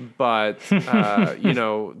 but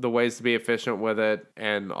the ways to be efficient with it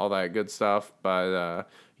and all that good stuff. But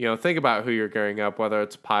think about who you're gearing up, whether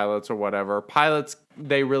it's pilots or whatever. Pilots,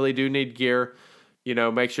 they really do need gear.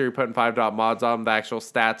 Make sure you're putting 5-dot mods on them. The actual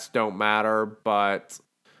stats don't matter, but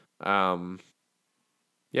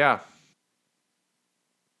yeah.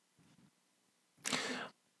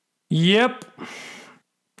 Yep.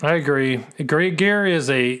 I agree. Great gear is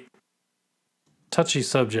a touchy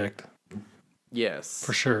subject. Yes.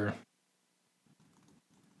 For sure.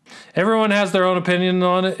 Everyone has their own opinion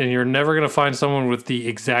on it, and you're never going to find someone with the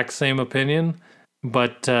exact same opinion.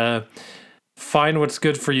 But find what's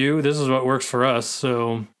good for you. This is what works for us.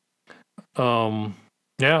 So,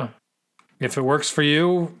 yeah. If it works for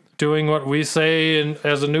you, doing what we say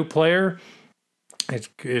as a new player,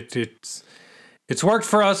 it's worked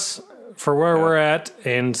for us for where we're at,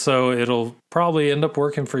 and so it'll probably end up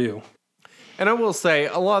working for you. And I will say,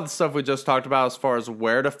 a lot of the stuff we just talked about as far as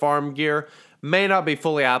where to farm gear may not be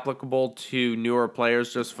fully applicable to newer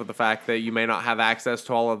players, just for the fact that you may not have access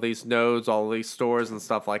to all of these nodes, all of these stores and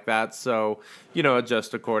stuff like that. So,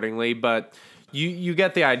 adjust accordingly. But you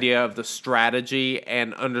get the idea of the strategy,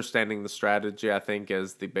 and understanding the strategy, I think,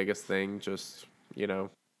 is the biggest thing. Just,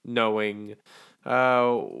 knowing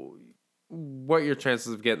what your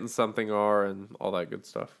chances of getting something are and all that good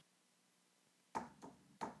stuff.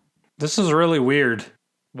 This is really weird.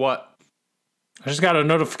 What? I just got a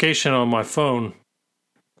notification on my phone.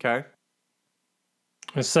 Okay.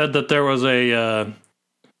 It said that there was a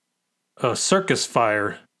circus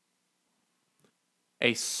fire.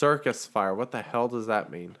 A circus fire? What the hell does that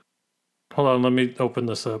mean? Hold on, let me open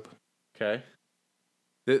this up. Okay.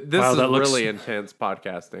 This is really intense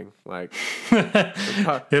podcasting. Like,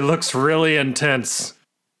 it looks really intense.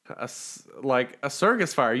 A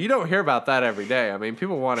circus fire. You don't hear about that every day. I mean,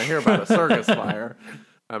 people want to hear about a circus fire.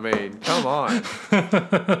 I mean, come on.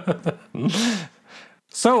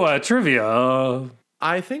 So, trivia.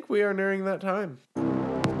 I think we are nearing that time.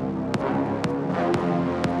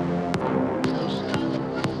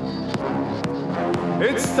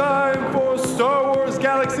 It's time for Star Wars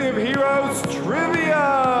Galaxy of Heroes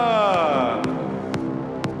Trivia!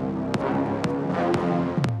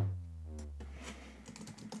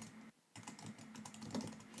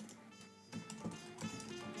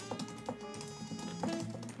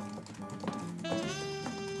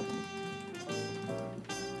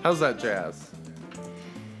 How's that jazz?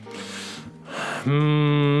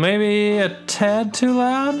 Maybe a tad too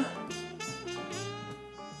loud?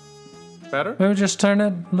 Better? Maybe just turn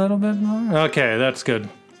it a little bit more? Okay, that's good.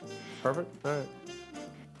 Perfect. All right.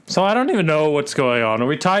 So I don't even know what's going on. Are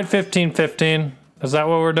we tied 15-15? Is that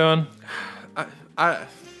what we're doing?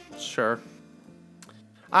 Sure.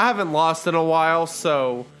 I haven't lost in a while,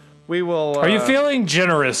 so we will... Are you feeling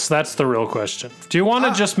generous? That's the real question. Do you want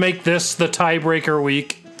to just make this the tiebreaker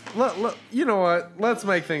week? You know what? Let's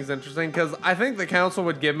make things interesting, because I think the council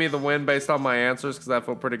would give me the win based on my answers, because I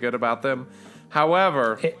feel pretty good about them.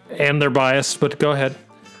 However... And they're biased, but go ahead.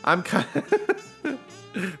 I'm kind of...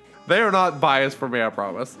 They are not biased for me, I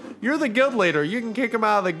promise. You're the guild leader. You can kick them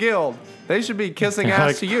out of the guild. They should be kissing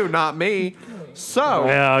ass to you, not me. So...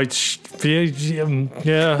 Yeah.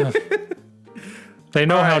 They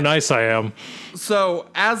know how nice I am. So,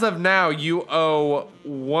 as of now, you owe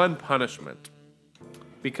one punishment.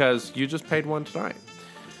 Because you just paid one tonight.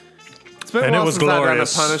 It's been a while since I've done a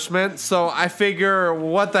punishment, so I figure,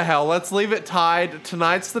 what the hell, let's leave it tied.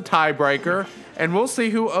 Tonight's the tiebreaker, and we'll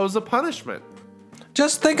see who owes a punishment.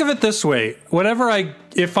 Just think of it this way.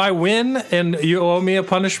 If I win and you owe me a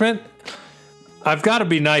punishment, I've got to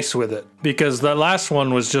be nice with it, because the last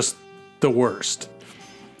one was just the worst.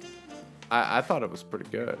 I thought it was pretty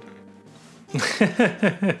good.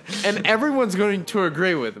 And everyone's going to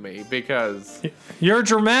agree with me, because... Your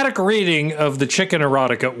dramatic reading of the chicken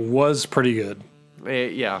erotica was pretty good.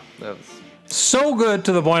 Yeah. That was... So good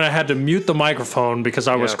to the point I had to mute the microphone because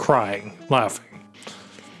I was crying, laughing.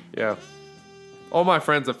 Yeah. All my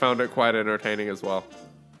friends have found it quite entertaining as well.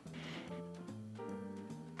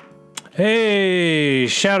 Hey,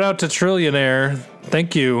 shout out to Trillionaire.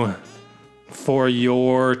 Thank you for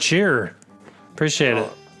your cheer. Appreciate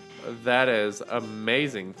it. That is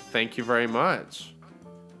amazing. Thank you very much.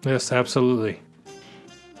 Yes, absolutely.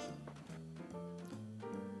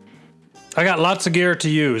 I got lots of gear to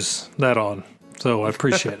use that on, so I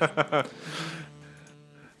appreciate it.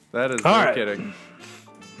 That is All no right. kidding.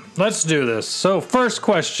 Let's do this. So, first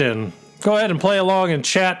question. Go ahead and play along in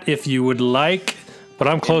chat if you would like, but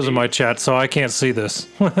I'm closing my chat, so I can't see this.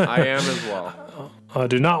 I am as well. I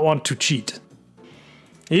do not want to cheat,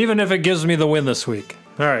 even if it gives me the win this week.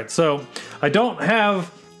 All right, so I don't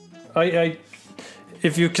have.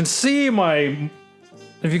 If you can see my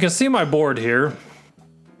board here,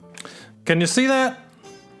 can you see that?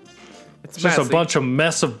 It's Just a messy. bunch of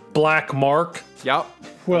mess of black mark. Yep.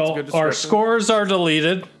 Well, That's a good our description. scores are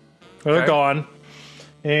deleted. They're Okay. gone.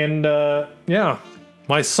 And yeah,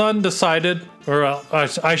 my son decided, or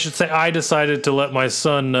I should say, I decided to let my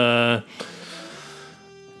son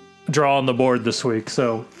draw on the board this week.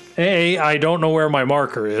 So, A, I don't know where my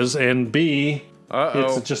marker is, and B,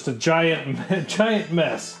 Uh-oh. it's just a giant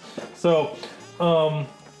mess. So, I'm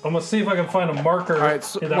gonna see if I can find a marker. All right,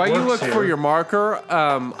 so that while you works look for here. your marker,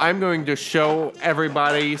 I'm going to show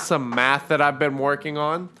everybody some math that I've been working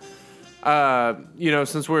on.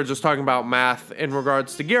 Since we were just talking about math in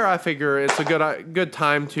regards to gear, I figure it's a good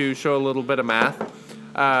time to show a little bit of math.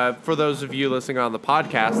 For those of you listening on the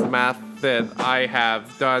podcast, the math that I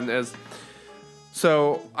have done is,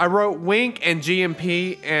 so I wrote Wink and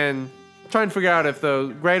GMP and trying to figure out if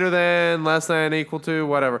those greater than, less than, equal to,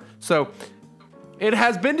 whatever. So it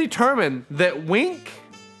has been determined that Wink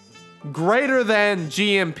greater than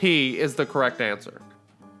GMP is the correct answer.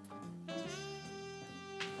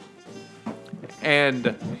 And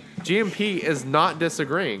GMP is not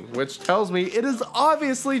disagreeing, which tells me it is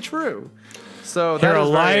obviously true. So that You're is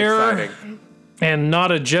a very liar. exciting. And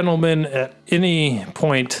not a gentleman at any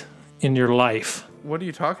point in your life. What are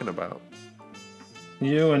you talking about?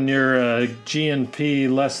 You and your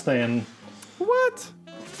GNP less than What?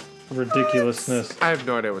 ridiculousness. I have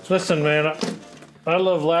no idea what you're Listen, man, I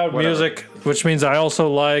love loud Whatever. music, which means I also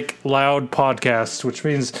like loud podcasts, which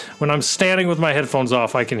means when I'm standing with my headphones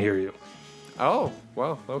off, I can hear you. Oh,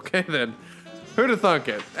 well, okay then. Who'd have thunk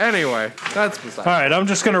it? Anyway, that's beside. All right, I'm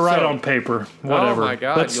just going to write So- on paper. Whatever. Oh my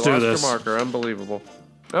god, Let's you do lost this. your marker. Unbelievable.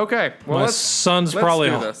 Okay, well My let's son's let's probably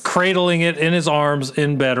do this. cradling it in his arms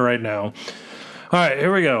in bed right now. All right,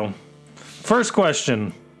 here we go. First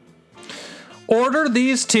question. Order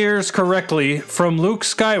these tiers correctly from Luke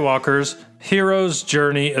Skywalker's Hero's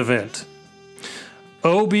Journey event.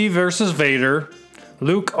 Obi versus Vader,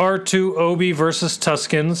 Luke R2 Obi versus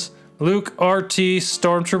Tuskens, Luke RT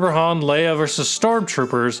Stormtrooper Han Leia versus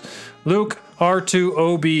Stormtroopers, Luke R2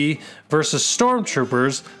 OB versus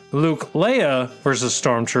Stormtroopers, Luke Leia versus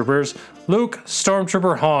Stormtroopers, Luke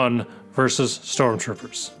Stormtrooper Han versus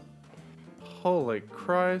Stormtroopers. Holy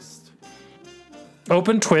Christ.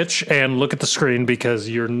 Open Twitch and look at the screen because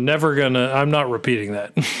you're never gonna. I'm not repeating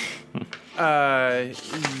that.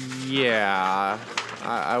 Yeah.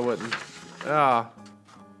 I wouldn't.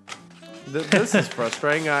 This is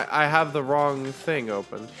frustrating. I have the wrong thing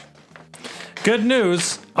open. Good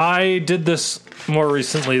news. I did this more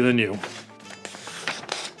recently than you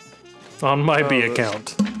on my B that's-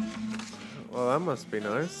 account. Well, that must be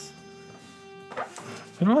nice.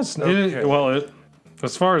 It was Okay.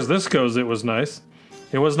 as far as this goes, it was nice.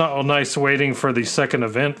 It was not nice waiting for the second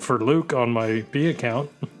event for Luke on my B account.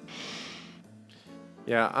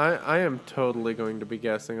 Yeah, I am totally going to be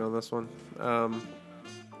guessing on this one.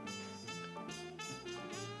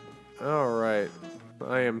 All right.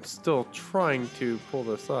 I am still trying to pull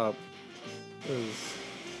this up. This is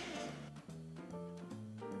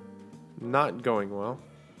not going well.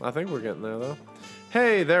 I think we're getting there, though.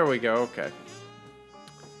 Hey, there we go. Okay.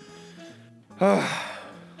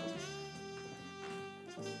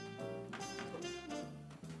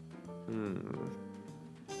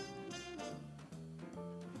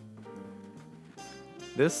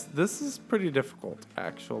 This is pretty difficult,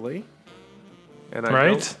 actually. And I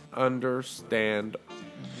Right? don't understand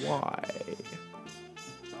why.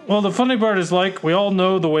 Well, the funny part is, like, we all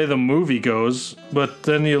know the way the movie goes, but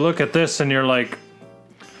then you look at this and you're like,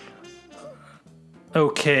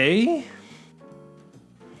 okay.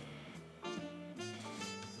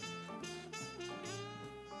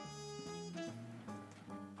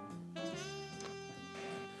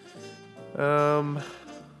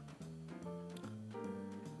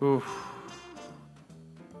 Oof.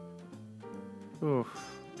 Oof.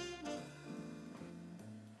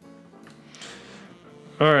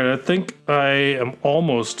 All right, I think I am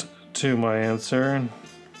almost to my answer.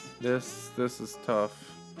 This is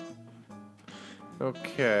tough.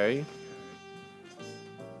 Okay.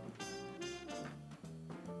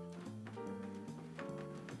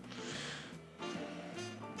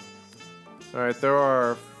 All right,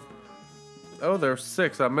 there's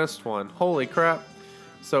 6. I missed one. Holy crap.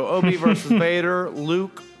 So Obi versus Vader,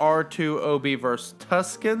 Luke R2 Obi versus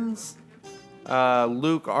Tuskens,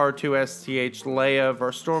 Luke R2 STH Leia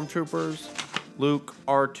versus Stormtroopers, Luke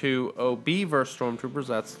R2 OB versus Stormtroopers.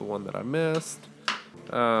 That's the one that I missed.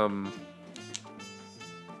 All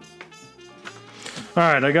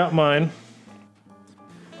right, I got mine.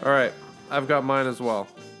 All right, I've got mine as well.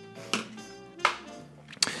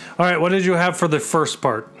 All right, what did you have for the first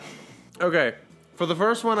part? Okay, for the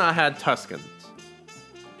first one, I had Tuskens.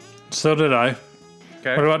 So did I.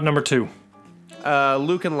 Okay. What about number 2?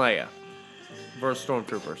 Luke and Leia versus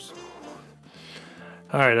Stormtroopers.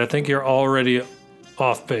 All right, I think you're already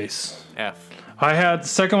off base. F.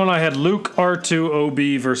 Second one, I had Luke R2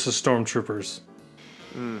 OB versus Stormtroopers.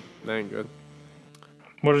 That ain't good.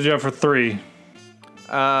 What did you have for 3?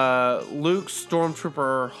 Luke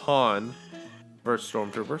Stormtrooper Han versus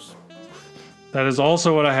Stormtroopers. That is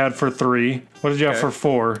also what I had for 3. What did you have for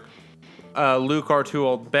 4? Luke R2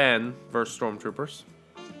 Old Ben versus Stormtroopers.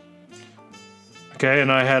 Okay,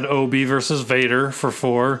 and I had OB versus Vader for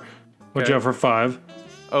 4. What'd you have for 5?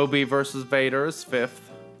 OB versus Vader is 5th.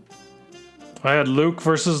 I had Luke and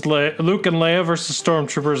Leia versus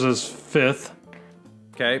Stormtroopers as 5th.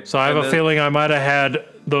 Okay. So I have a feeling I might have had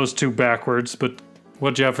those 2 backwards, but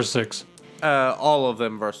what'd you have for 6? All of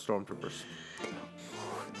them versus Stormtroopers.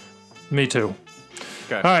 Me too.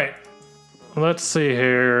 Okay. All right. Let's see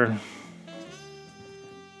here.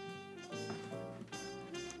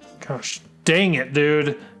 Gosh, dang it,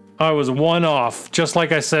 dude. I was 1 off, just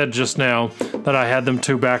like I said just now, that I had them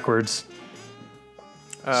 2 backwards.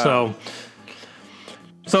 So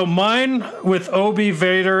mine with Obi,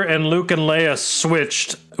 Vader, and Luke and Leia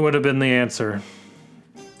switched would have been the answer.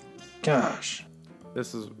 Gosh.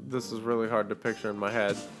 This is really hard to picture in my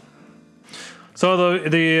head. So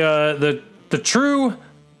the true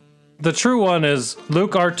one is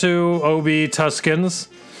Luke R2 OB Tuskens,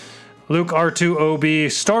 Luke R2 OB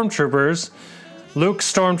Stormtroopers, Luke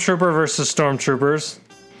Stormtrooper versus Stormtroopers,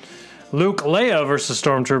 Luke Leia versus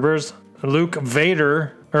Stormtroopers,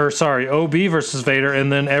 OB versus Vader,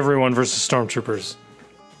 and then everyone versus Stormtroopers.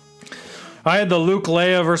 I had the Luke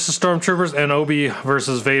Leia versus Stormtroopers and Obi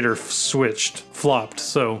versus Vader flopped.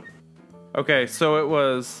 So okay, so it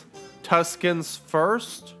was Tuskens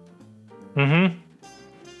first. Mm-hmm.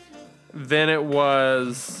 Then it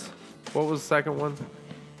was, what was the second one?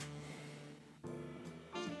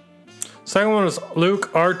 Second one was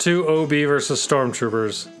Luke R2 OB versus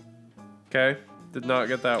Stormtroopers. Okay, did not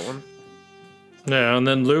get that one. Yeah, and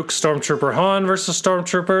then Luke Stormtrooper Han versus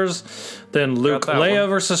Stormtroopers. Then Luke Leia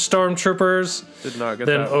versus Stormtroopers. Did not get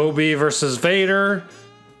then that OB versus Vader.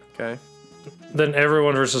 Okay. Then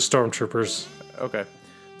everyone versus Stormtroopers. Okay.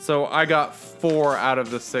 So I got 4 out of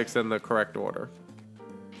the 6 in the correct order.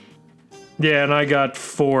 Yeah, and I got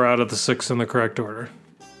 4 out of the 6 in the correct order.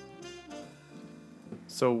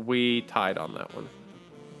 So we tied on that one.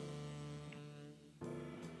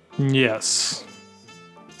 Yes.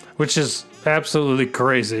 Which is absolutely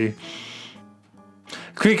crazy.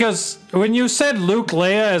 Because when you said Luke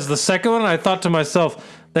Leia as the second one, I thought to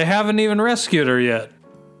myself, they haven't even rescued her yet.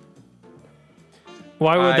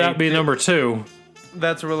 Why would that be number 2?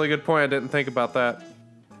 That's a really good point. I didn't think about that.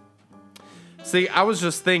 See, I was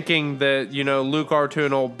just thinking that, Luke R2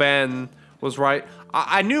 and Old Ben was right.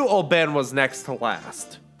 I knew Old Ben was next to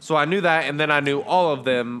last. So I knew that, and then I knew all of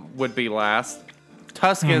them would be last.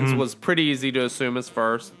 Tuskens was pretty easy to assume as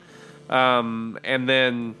first. And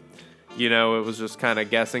then, it was just kind of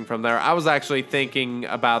guessing from there. I was actually thinking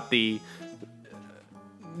about that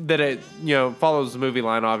it, follows the movie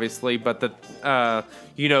line, obviously, but that,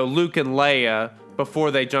 Luke and Leia,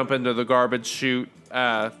 before they jump into the garbage chute,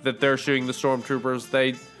 that they're shooting the stormtroopers,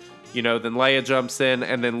 then Leia jumps in,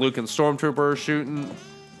 and then Luke and Han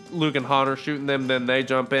are shooting them, then they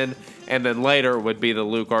jump in, and then later would be the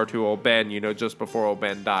Luke R2 Old Ben, just before Old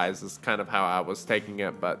Ben dies, is kind of how I was taking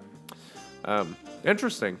it, but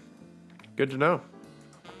interesting. Good to know.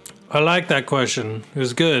 I like that question. It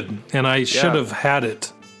was good, and I should have had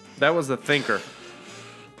it. That was a thinker.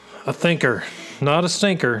 A thinker, not a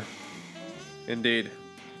stinker. Indeed.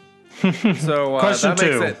 So question that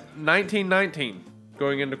makes 2. it 1919,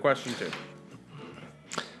 going into question 2.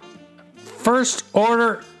 First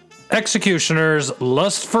Order Executioner's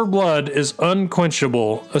lust for blood is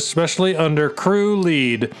unquenchable, especially under crew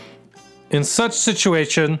lead In such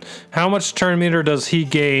situation, how much turn meter does he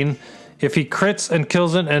gain if he crits and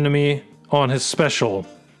kills an enemy on his special?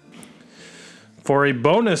 For a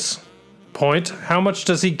bonus point, how much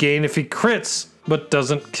does he gain if he crits but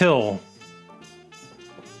doesn't kill?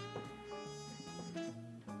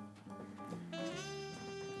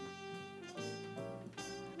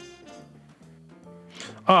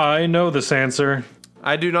 I know this answer.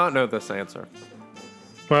 I do not know this answer.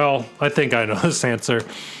 Well, I think I know this answer.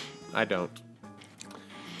 I don't.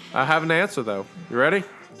 I have an answer, though. You ready?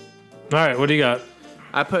 All right, what do you got?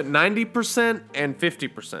 I put 90% and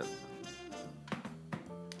 50%.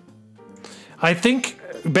 I think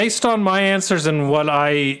based on my answers and what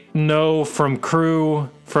I know from crew,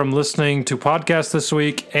 from listening to podcasts this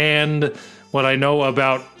week, and what I know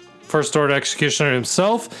about First Order Executioner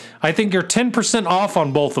himself, I think you're 10% off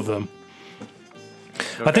on both of them.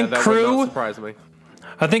 Okay, I think that would not surprise me.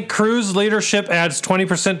 I think crew's leadership adds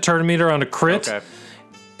 20% turn meter on a crit, Okay.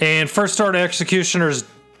 and First Order Executioner's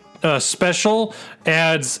special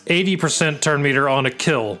adds 80% turn meter on a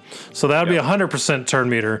kill. So that would be 100% turn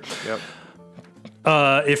meter. Yep.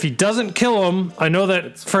 If he doesn't kill him, I know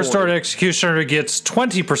that First 40. Order Executioner gets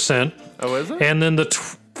 20%. Oh, is it? And then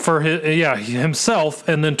for himself,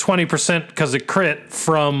 and then 20% because of crit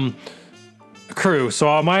from crew.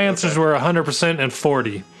 So my answers were 100% and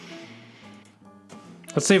 40.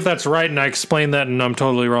 Let's see if that's right, and I explained that, and I'm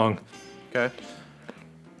totally wrong. Okay.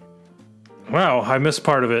 Wow, I missed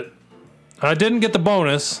part of it. I didn't get the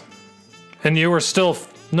bonus, and you were still...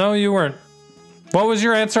 No, you weren't. What was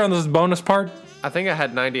your answer on this bonus part? I think I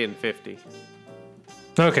had 90 and 50.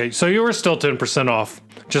 Okay, so you were still 10% off,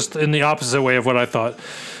 just in the opposite way of what I thought.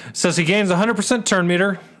 It says he gains 100% turn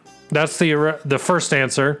meter. That's the first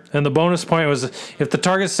answer. And the bonus point was if the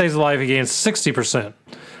target stays alive, he gains 60%.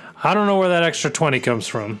 I don't know where that extra 20 comes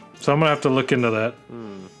from, so I'm going to have to look into that.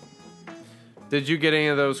 Did you get any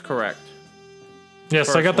of those correct? Yes,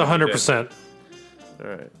 I First got the one you 100%. All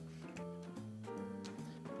right.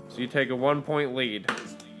 So you take a 1 point lead.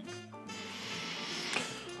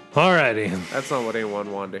 Alrighty. That's not what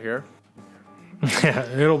anyone wanted to hear. Yeah,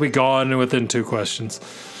 it'll be gone within 2 questions.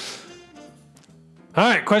 All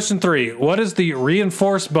right, question 3. What is the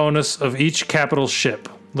reinforced bonus of each capital ship?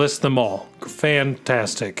 List them all.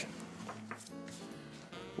 Fantastic.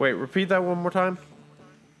 Wait, repeat that one more time.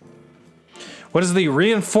 What is the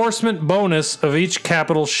reinforcement bonus of each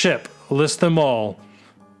capital ship? List them all.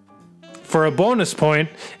 For a bonus point,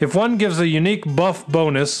 if one gives a unique buff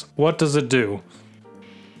bonus, what does it do?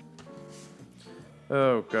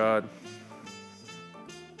 Oh, God.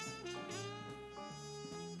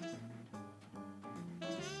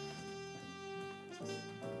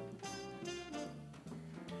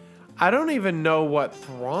 I don't even know what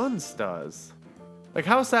Thrawn's does. Like,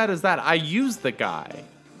 how sad is that? I use the guy.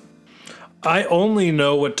 I only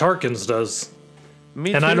know what Tarkin's does,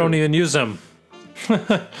 Me and too. I don't even use him.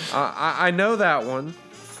 I know that one.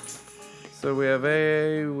 So we have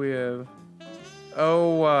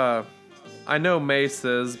I know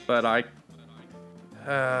Mace's, but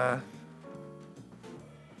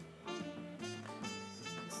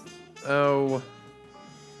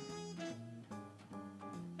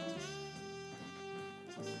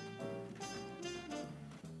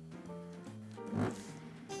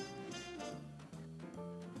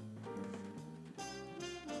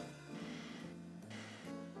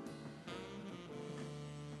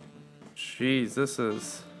Jeez, this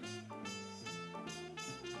is...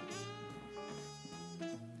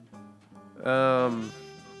 All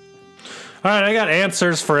right, I got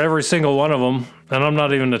answers for every single one of them, and I'm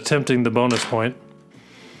not even attempting the bonus point.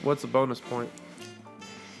 What's the bonus point?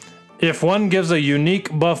 If one gives a unique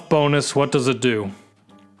buff bonus, what does it do?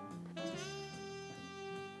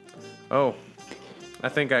 Oh, I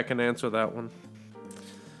think I can answer that one.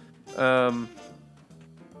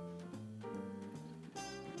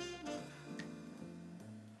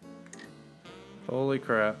 Holy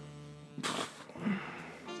crap.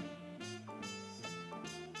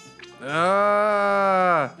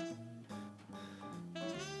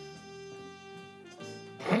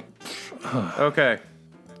 Okay.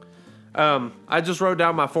 I just wrote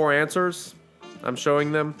down my 4 answers. I'm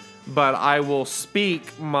showing them, but I will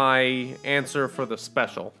speak my answer for the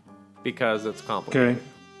special because it's complicated. Okay.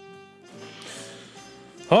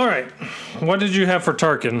 All right. What did you have for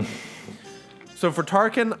Tarkin? So for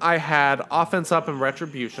Tarkin, I had offense up and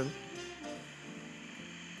retribution.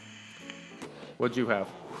 What'd you have?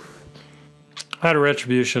 I had a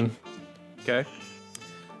retribution. Okay.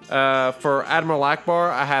 For Admiral Akbar,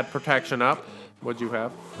 I had protection up. What'd you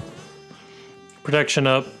have? Protection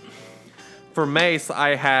up. For mace,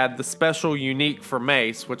 I had the special unique for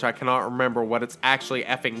mace, which I cannot remember what it's actually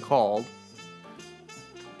effing called.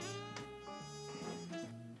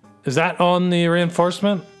 Is that on the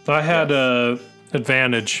reinforcement? I had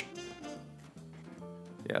advantage.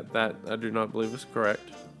 Yeah, that I do not believe is correct.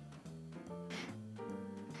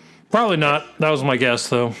 Probably not. That was my guess,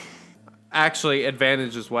 though. Actually,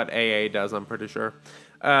 advantage is what AA does, I'm pretty sure.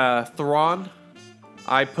 Thrawn,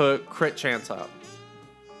 I put crit chance up.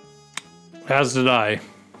 As did I.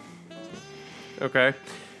 Okay.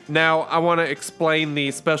 Now, I want to explain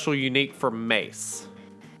the special unique for mace.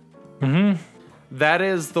 Mm-hmm. That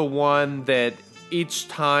is the one that each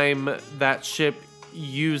time that ship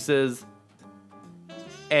uses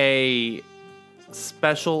a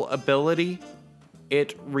special ability,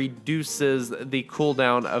 it reduces the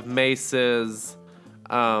cooldown of Mace's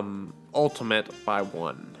ultimate by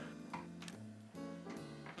 1.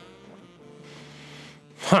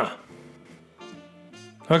 Huh.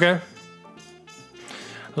 Okay.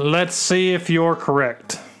 Let's see if you're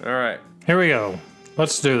correct. All right. Here we go.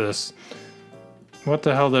 Let's do this. What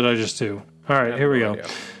the hell did I just do? All right, here we go. idea.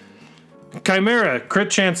 Chimera, crit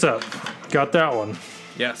chance up. Got that one.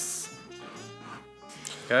 Yes.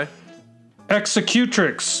 Okay.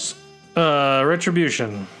 Executrix,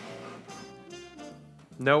 retribution.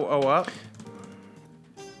 No O up.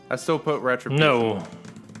 I still put retribution. No.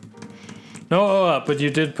 No O up, but you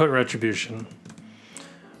did put retribution.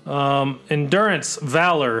 Endurance,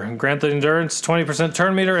 valor. Grant the endurance 20%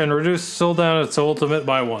 turn meter and reduce cooldown its ultimate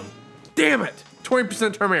by 1. Damn it!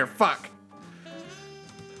 20% turn meter. Fuck.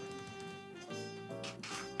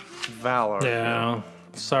 Valor. Yeah.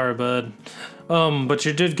 Sorry, bud. But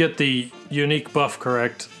you did get the unique buff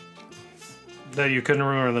correct that you couldn't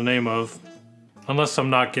remember the name of. Unless I'm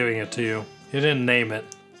not giving it to you. You didn't name it.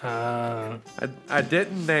 I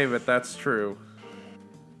didn't name it, that's true.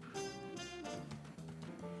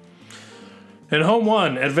 In home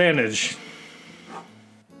 1, advantage.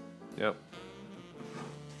 Yep.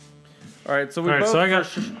 Alright, so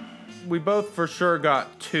we both for sure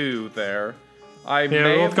got 2 there. I Yeah,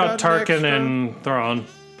 may we have both got gotten Tarkin extra. and Thrawn.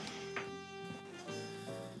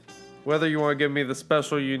 Whether you want to give me the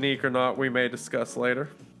special unique or not, we may discuss later.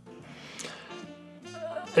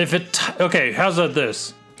 Okay, how's that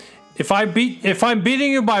this? If I'm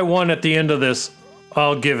beating you by 1 at the end of this,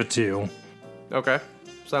 I'll give it to you. Okay,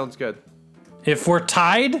 sounds good. If we're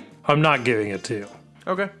tied, I'm not giving it to you.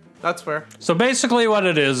 Okay, that's fair. So basically what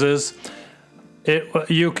it is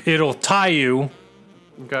it'll tie you,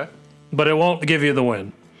 Okay. but it won't give you the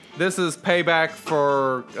win. This is payback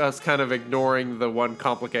for us kind of ignoring the one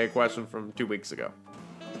complicated question from 2 weeks ago.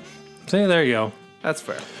 See, there you go. That's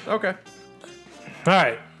fair. Okay. All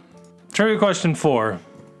right. Trivia question 4.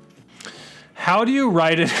 How do you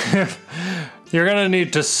write it? You're going to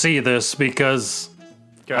need to see this because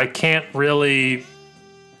I can't really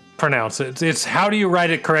pronounce it. It's how do you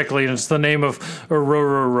write it correctly, and it's the name of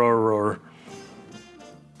Aurora.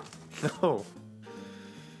 Oh.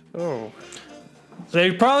 Oh.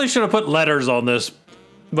 They probably should have put letters on this,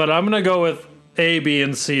 but I'm going to go with A, B,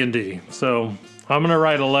 and C, and D. So I'm going to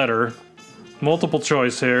write a letter. Multiple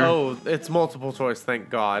choice here. Oh, it's multiple choice,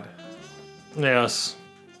 thank God. Yes.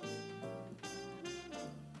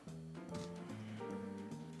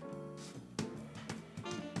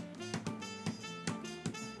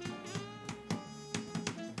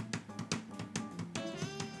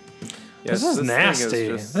 Yes, This is thing nasty.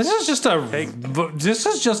 just- This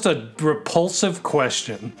is just a repulsive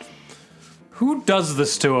question. Who does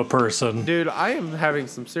this to a person? Dude, I am having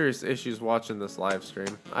some serious issues watching this live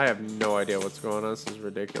stream. I have no idea what's going on. This is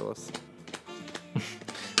ridiculous.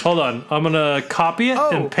 Hold on. I'm going to copy it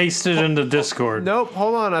Oh. and paste it into Discord. Nope,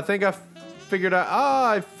 hold on. I think I figured out.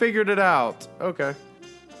 I figured it out. Okay.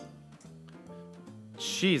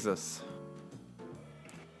 Jesus.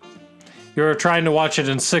 You were trying to watch it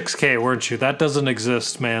in 6K, weren't you? That doesn't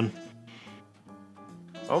exist, man.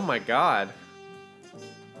 Oh my God.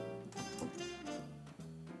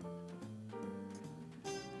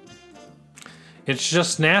 It's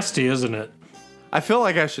just nasty, isn't it? I feel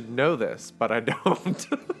like I should know this, but I don't.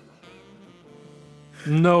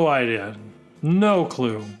 No idea. No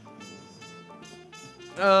clue.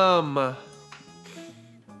 I've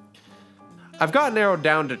got narrowed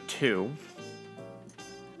down to 2.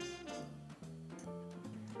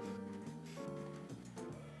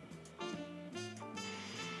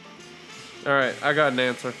 All right, I got an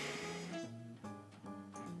answer.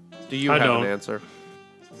 Do you I have don't. an answer?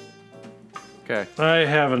 Okay. I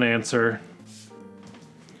have an answer.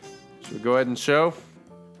 Should we go ahead and show?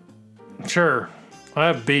 Sure. I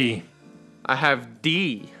have B. I have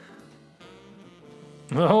D.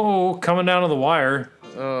 Oh, coming down to the wire.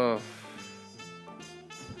 Oh.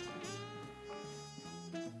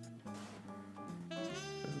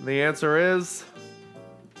 The answer is...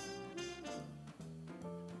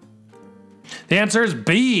 The answer is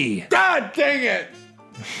B. God dang it!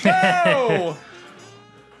 No!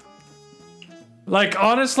 Like,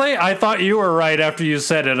 honestly, I thought you were right after you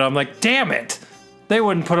said it. I'm like, damn it. They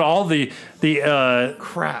wouldn't put all the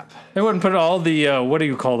Crap. They wouldn't put all the, what do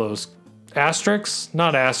you call those? Asterisks?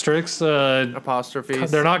 Not asterisks. Apostrophes.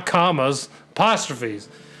 They're not commas. Apostrophes.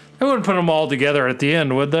 They wouldn't put them all together at the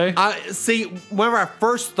end, would they? See, whenever I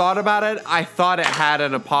first thought about it, I thought it had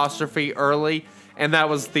an apostrophe early, and that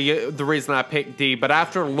was the reason I picked D. But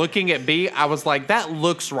after looking at B, I was like, that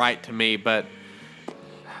looks right to me, but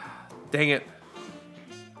dang it.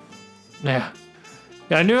 Yeah.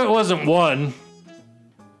 I knew it wasn't 1.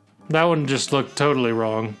 That one just looked totally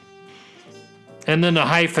wrong. And then a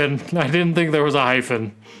hyphen. I didn't think there was a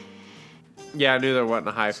hyphen. Yeah, I knew there wasn't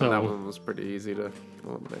a hyphen. So. That one was pretty easy to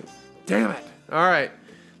eliminate. Damn it. All right.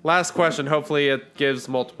 Last question. Hopefully it gives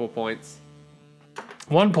multiple points.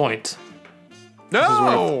 1 point.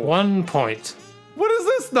 No! 1 point. What is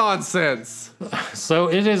this nonsense? So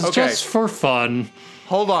it is Okay. just for fun.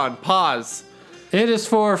 Hold on. Pause. It is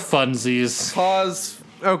for funsies. Pause.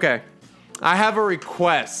 Okay. I have a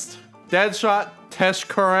request. Deadshot,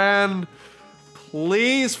 Teshkaran,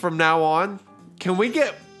 please from now on, can we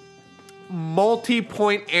get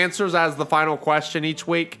multi-point answers as the final question each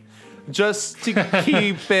week? Just to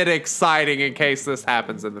keep it exciting in case this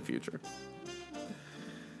happens in the future.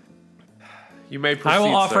 You may proceed, I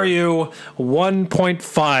will offer sir. you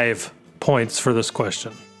 1.5 points for this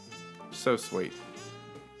question. So sweet.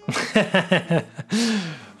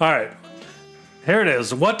 All right. Here it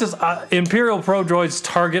is. What does Imperial Pro Droid's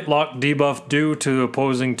target lock debuff do to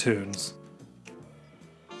opposing tunes?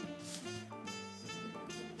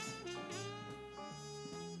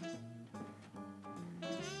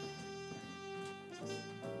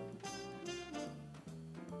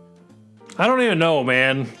 I don't even know,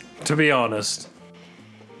 man, to be honest.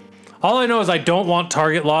 All I know is I don't want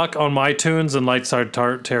target lock on my tunes in light side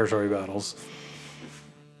territory battles.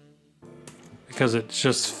 Because it's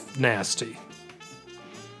just nasty.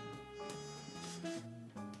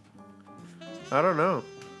 I don't know.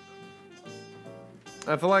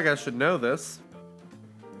 I feel like I should know this.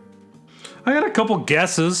 I got a couple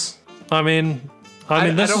guesses. I mean,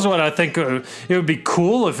 this is what I think it would be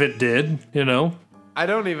cool if it did, you know? I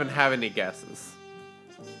don't even have any guesses.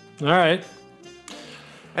 All right.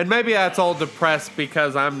 And maybe that's all depressed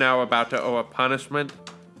because I'm now about to owe a punishment.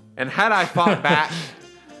 And had I fought back,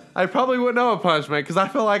 I probably wouldn't owe a punishment because I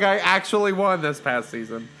feel like I actually won this past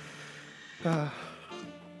season.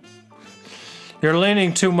 You're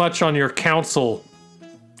leaning too much on your council,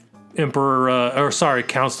 Counselor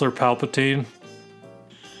Palpatine.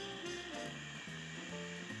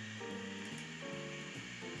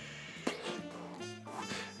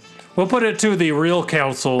 We'll put it to the real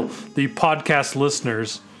council, the podcast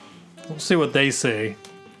listeners. We'll see what they say.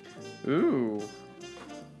 Ooh.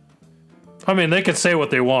 I mean, they can say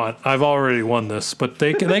what they want. I've already won this, but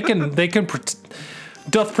they can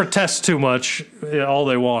doth protest too much, all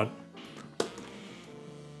they want.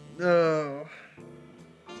 Oh.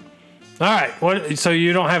 All right. What? So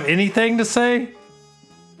you don't have anything to say?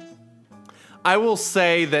 I will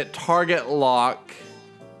say that target lock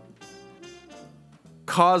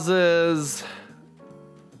causes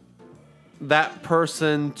that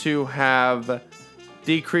person to have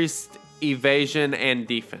decreased evasion and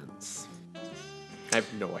defense. I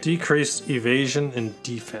have no idea. Decreased evasion and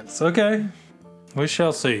defense. Okay. We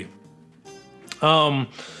shall see. I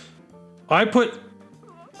put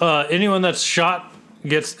anyone that's shot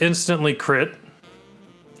gets instantly crit.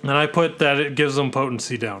 And I put that it gives them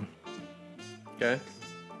potency down. Okay.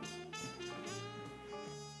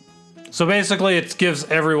 So basically it gives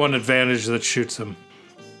everyone advantage that shoots him.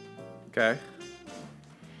 Okay.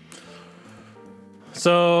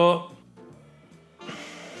 So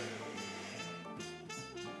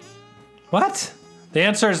what? The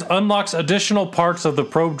answer is unlocks additional parts of the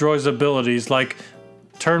probe droid's abilities like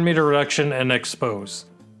turn meter reduction and expose.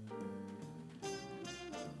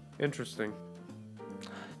 Interesting.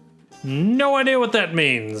 No idea what that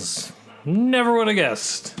means. Never would have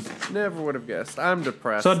guessed. Never would have guessed. I'm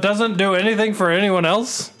depressed. So it doesn't do anything for anyone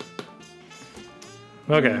else?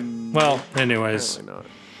 Okay. Well, anyways. Apparently not.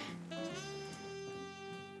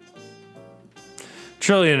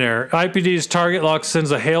 Trillionaire. IPD's target lock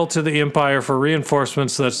sends a hail to the Empire for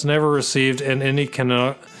reinforcements that's never received in any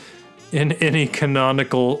canonical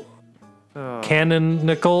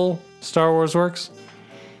Star Wars works.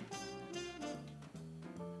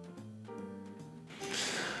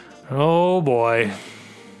 Oh, boy.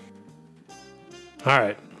 All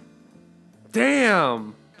right.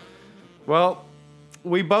 Damn. Well,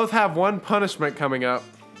 we both have one punishment coming up.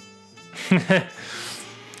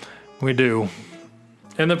 We do.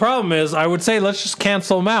 And the problem is, I would say let's just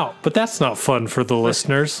cancel them out, but that's not fun for the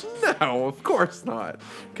listeners. No, of course not.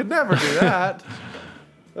 Could never do that.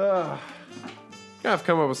 Gotta have to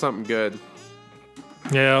come up with something good.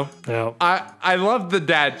 Yeah. I love the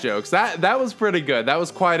dad jokes. That was pretty good. That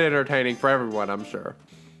was quite entertaining for everyone, I'm sure.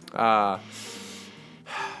 Can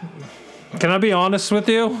I be honest with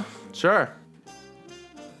you? Sure.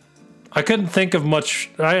 I couldn't think of much.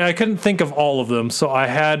 I couldn't think of all of them, so I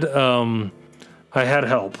had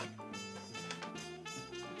help.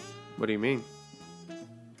 What do you mean?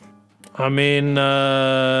 I mean,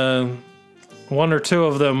 one or two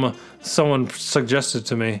of them someone suggested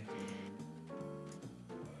to me.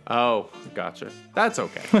 Oh, gotcha. That's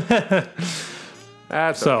okay.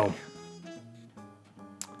 That's okay.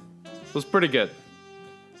 It was pretty good.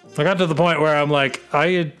 I got to the point where I'm like,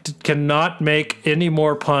 I cannot make any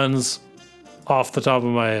more puns off the top of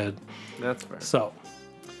my head. That's fair.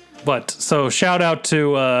 So shout out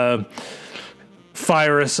to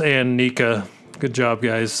Fyrus and Nika. Good job,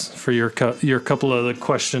 guys, for your couple of the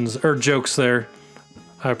questions or jokes there.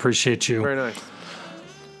 I appreciate you. Very nice.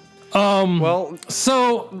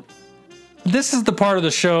 So this is the part of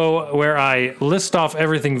the show where I list off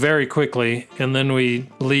everything very quickly and then we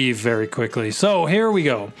leave very quickly. So here we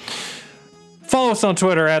go. Follow us on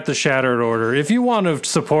Twitter at The Shattered Order. If you want to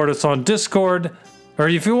support us on Discord, or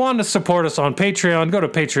if you want to support us on Patreon, go to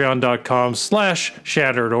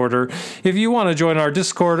patreon.com/Shattered Order. If you want to join our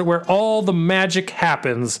Discord where all the magic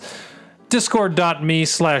happens,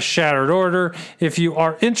 discord.me/Shattered Order. If you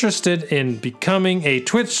are interested in becoming a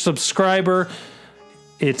Twitch subscriber,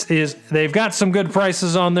 they've got some good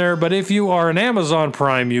prices on there, but if you are an Amazon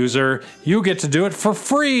Prime user, you get to do it for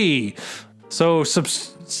free. So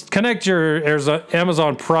connect your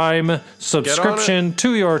Amazon Prime subscription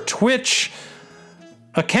to your Twitch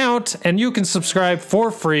account, and you can subscribe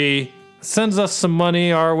for free. Sends us some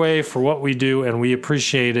money our way for what we do, and we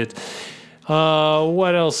appreciate it.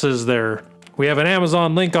 What else is there? We have an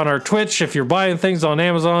Amazon link on our Twitch. If you're buying things on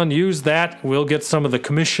Amazon, use that. We'll get some of the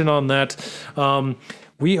commission on that.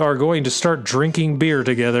 We are going to start drinking beer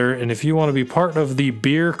together, and if you want to be part of the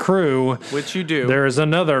beer crew, which you do, there is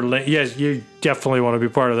another link. Yes, you definitely want to be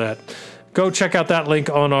part of that. Go check out that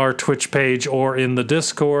link on our Twitch page or in the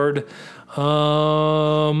Discord.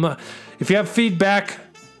 If you have feedback,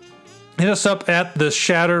 hit us up at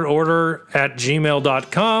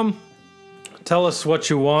theshatteredorder@gmail.com. Tell us what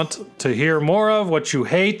you want to hear more of, what you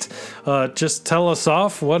hate. Just tell us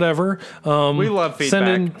off, whatever. We love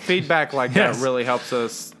feedback. Feedback like that really helps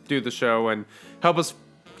us do the show and help us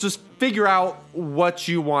just figure out what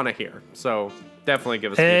you want to hear. So definitely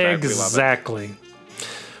give us feedback. Exactly. We love it.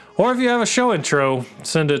 Or if you have a show intro,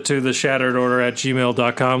 send it to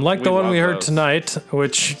theshatteredorder@gmail.com, like the one we heard tonight,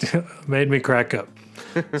 which made me crack up.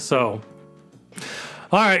 So...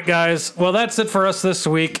 All right, guys. Well, that's it for us this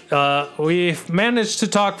week. We've managed to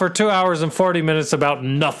talk for 2 hours and 40 minutes about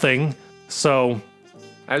nothing. So,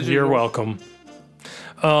 you're welcome.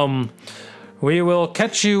 We will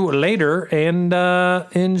catch you later and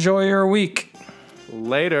enjoy your week.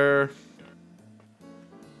 Later.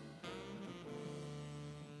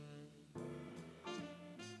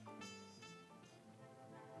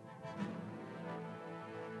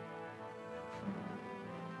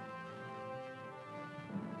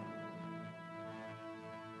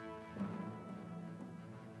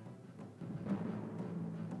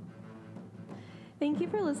 Thank you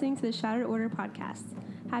for listening to the Shattered Order podcast.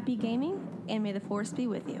 Happy gaming, and may the Force be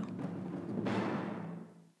with you.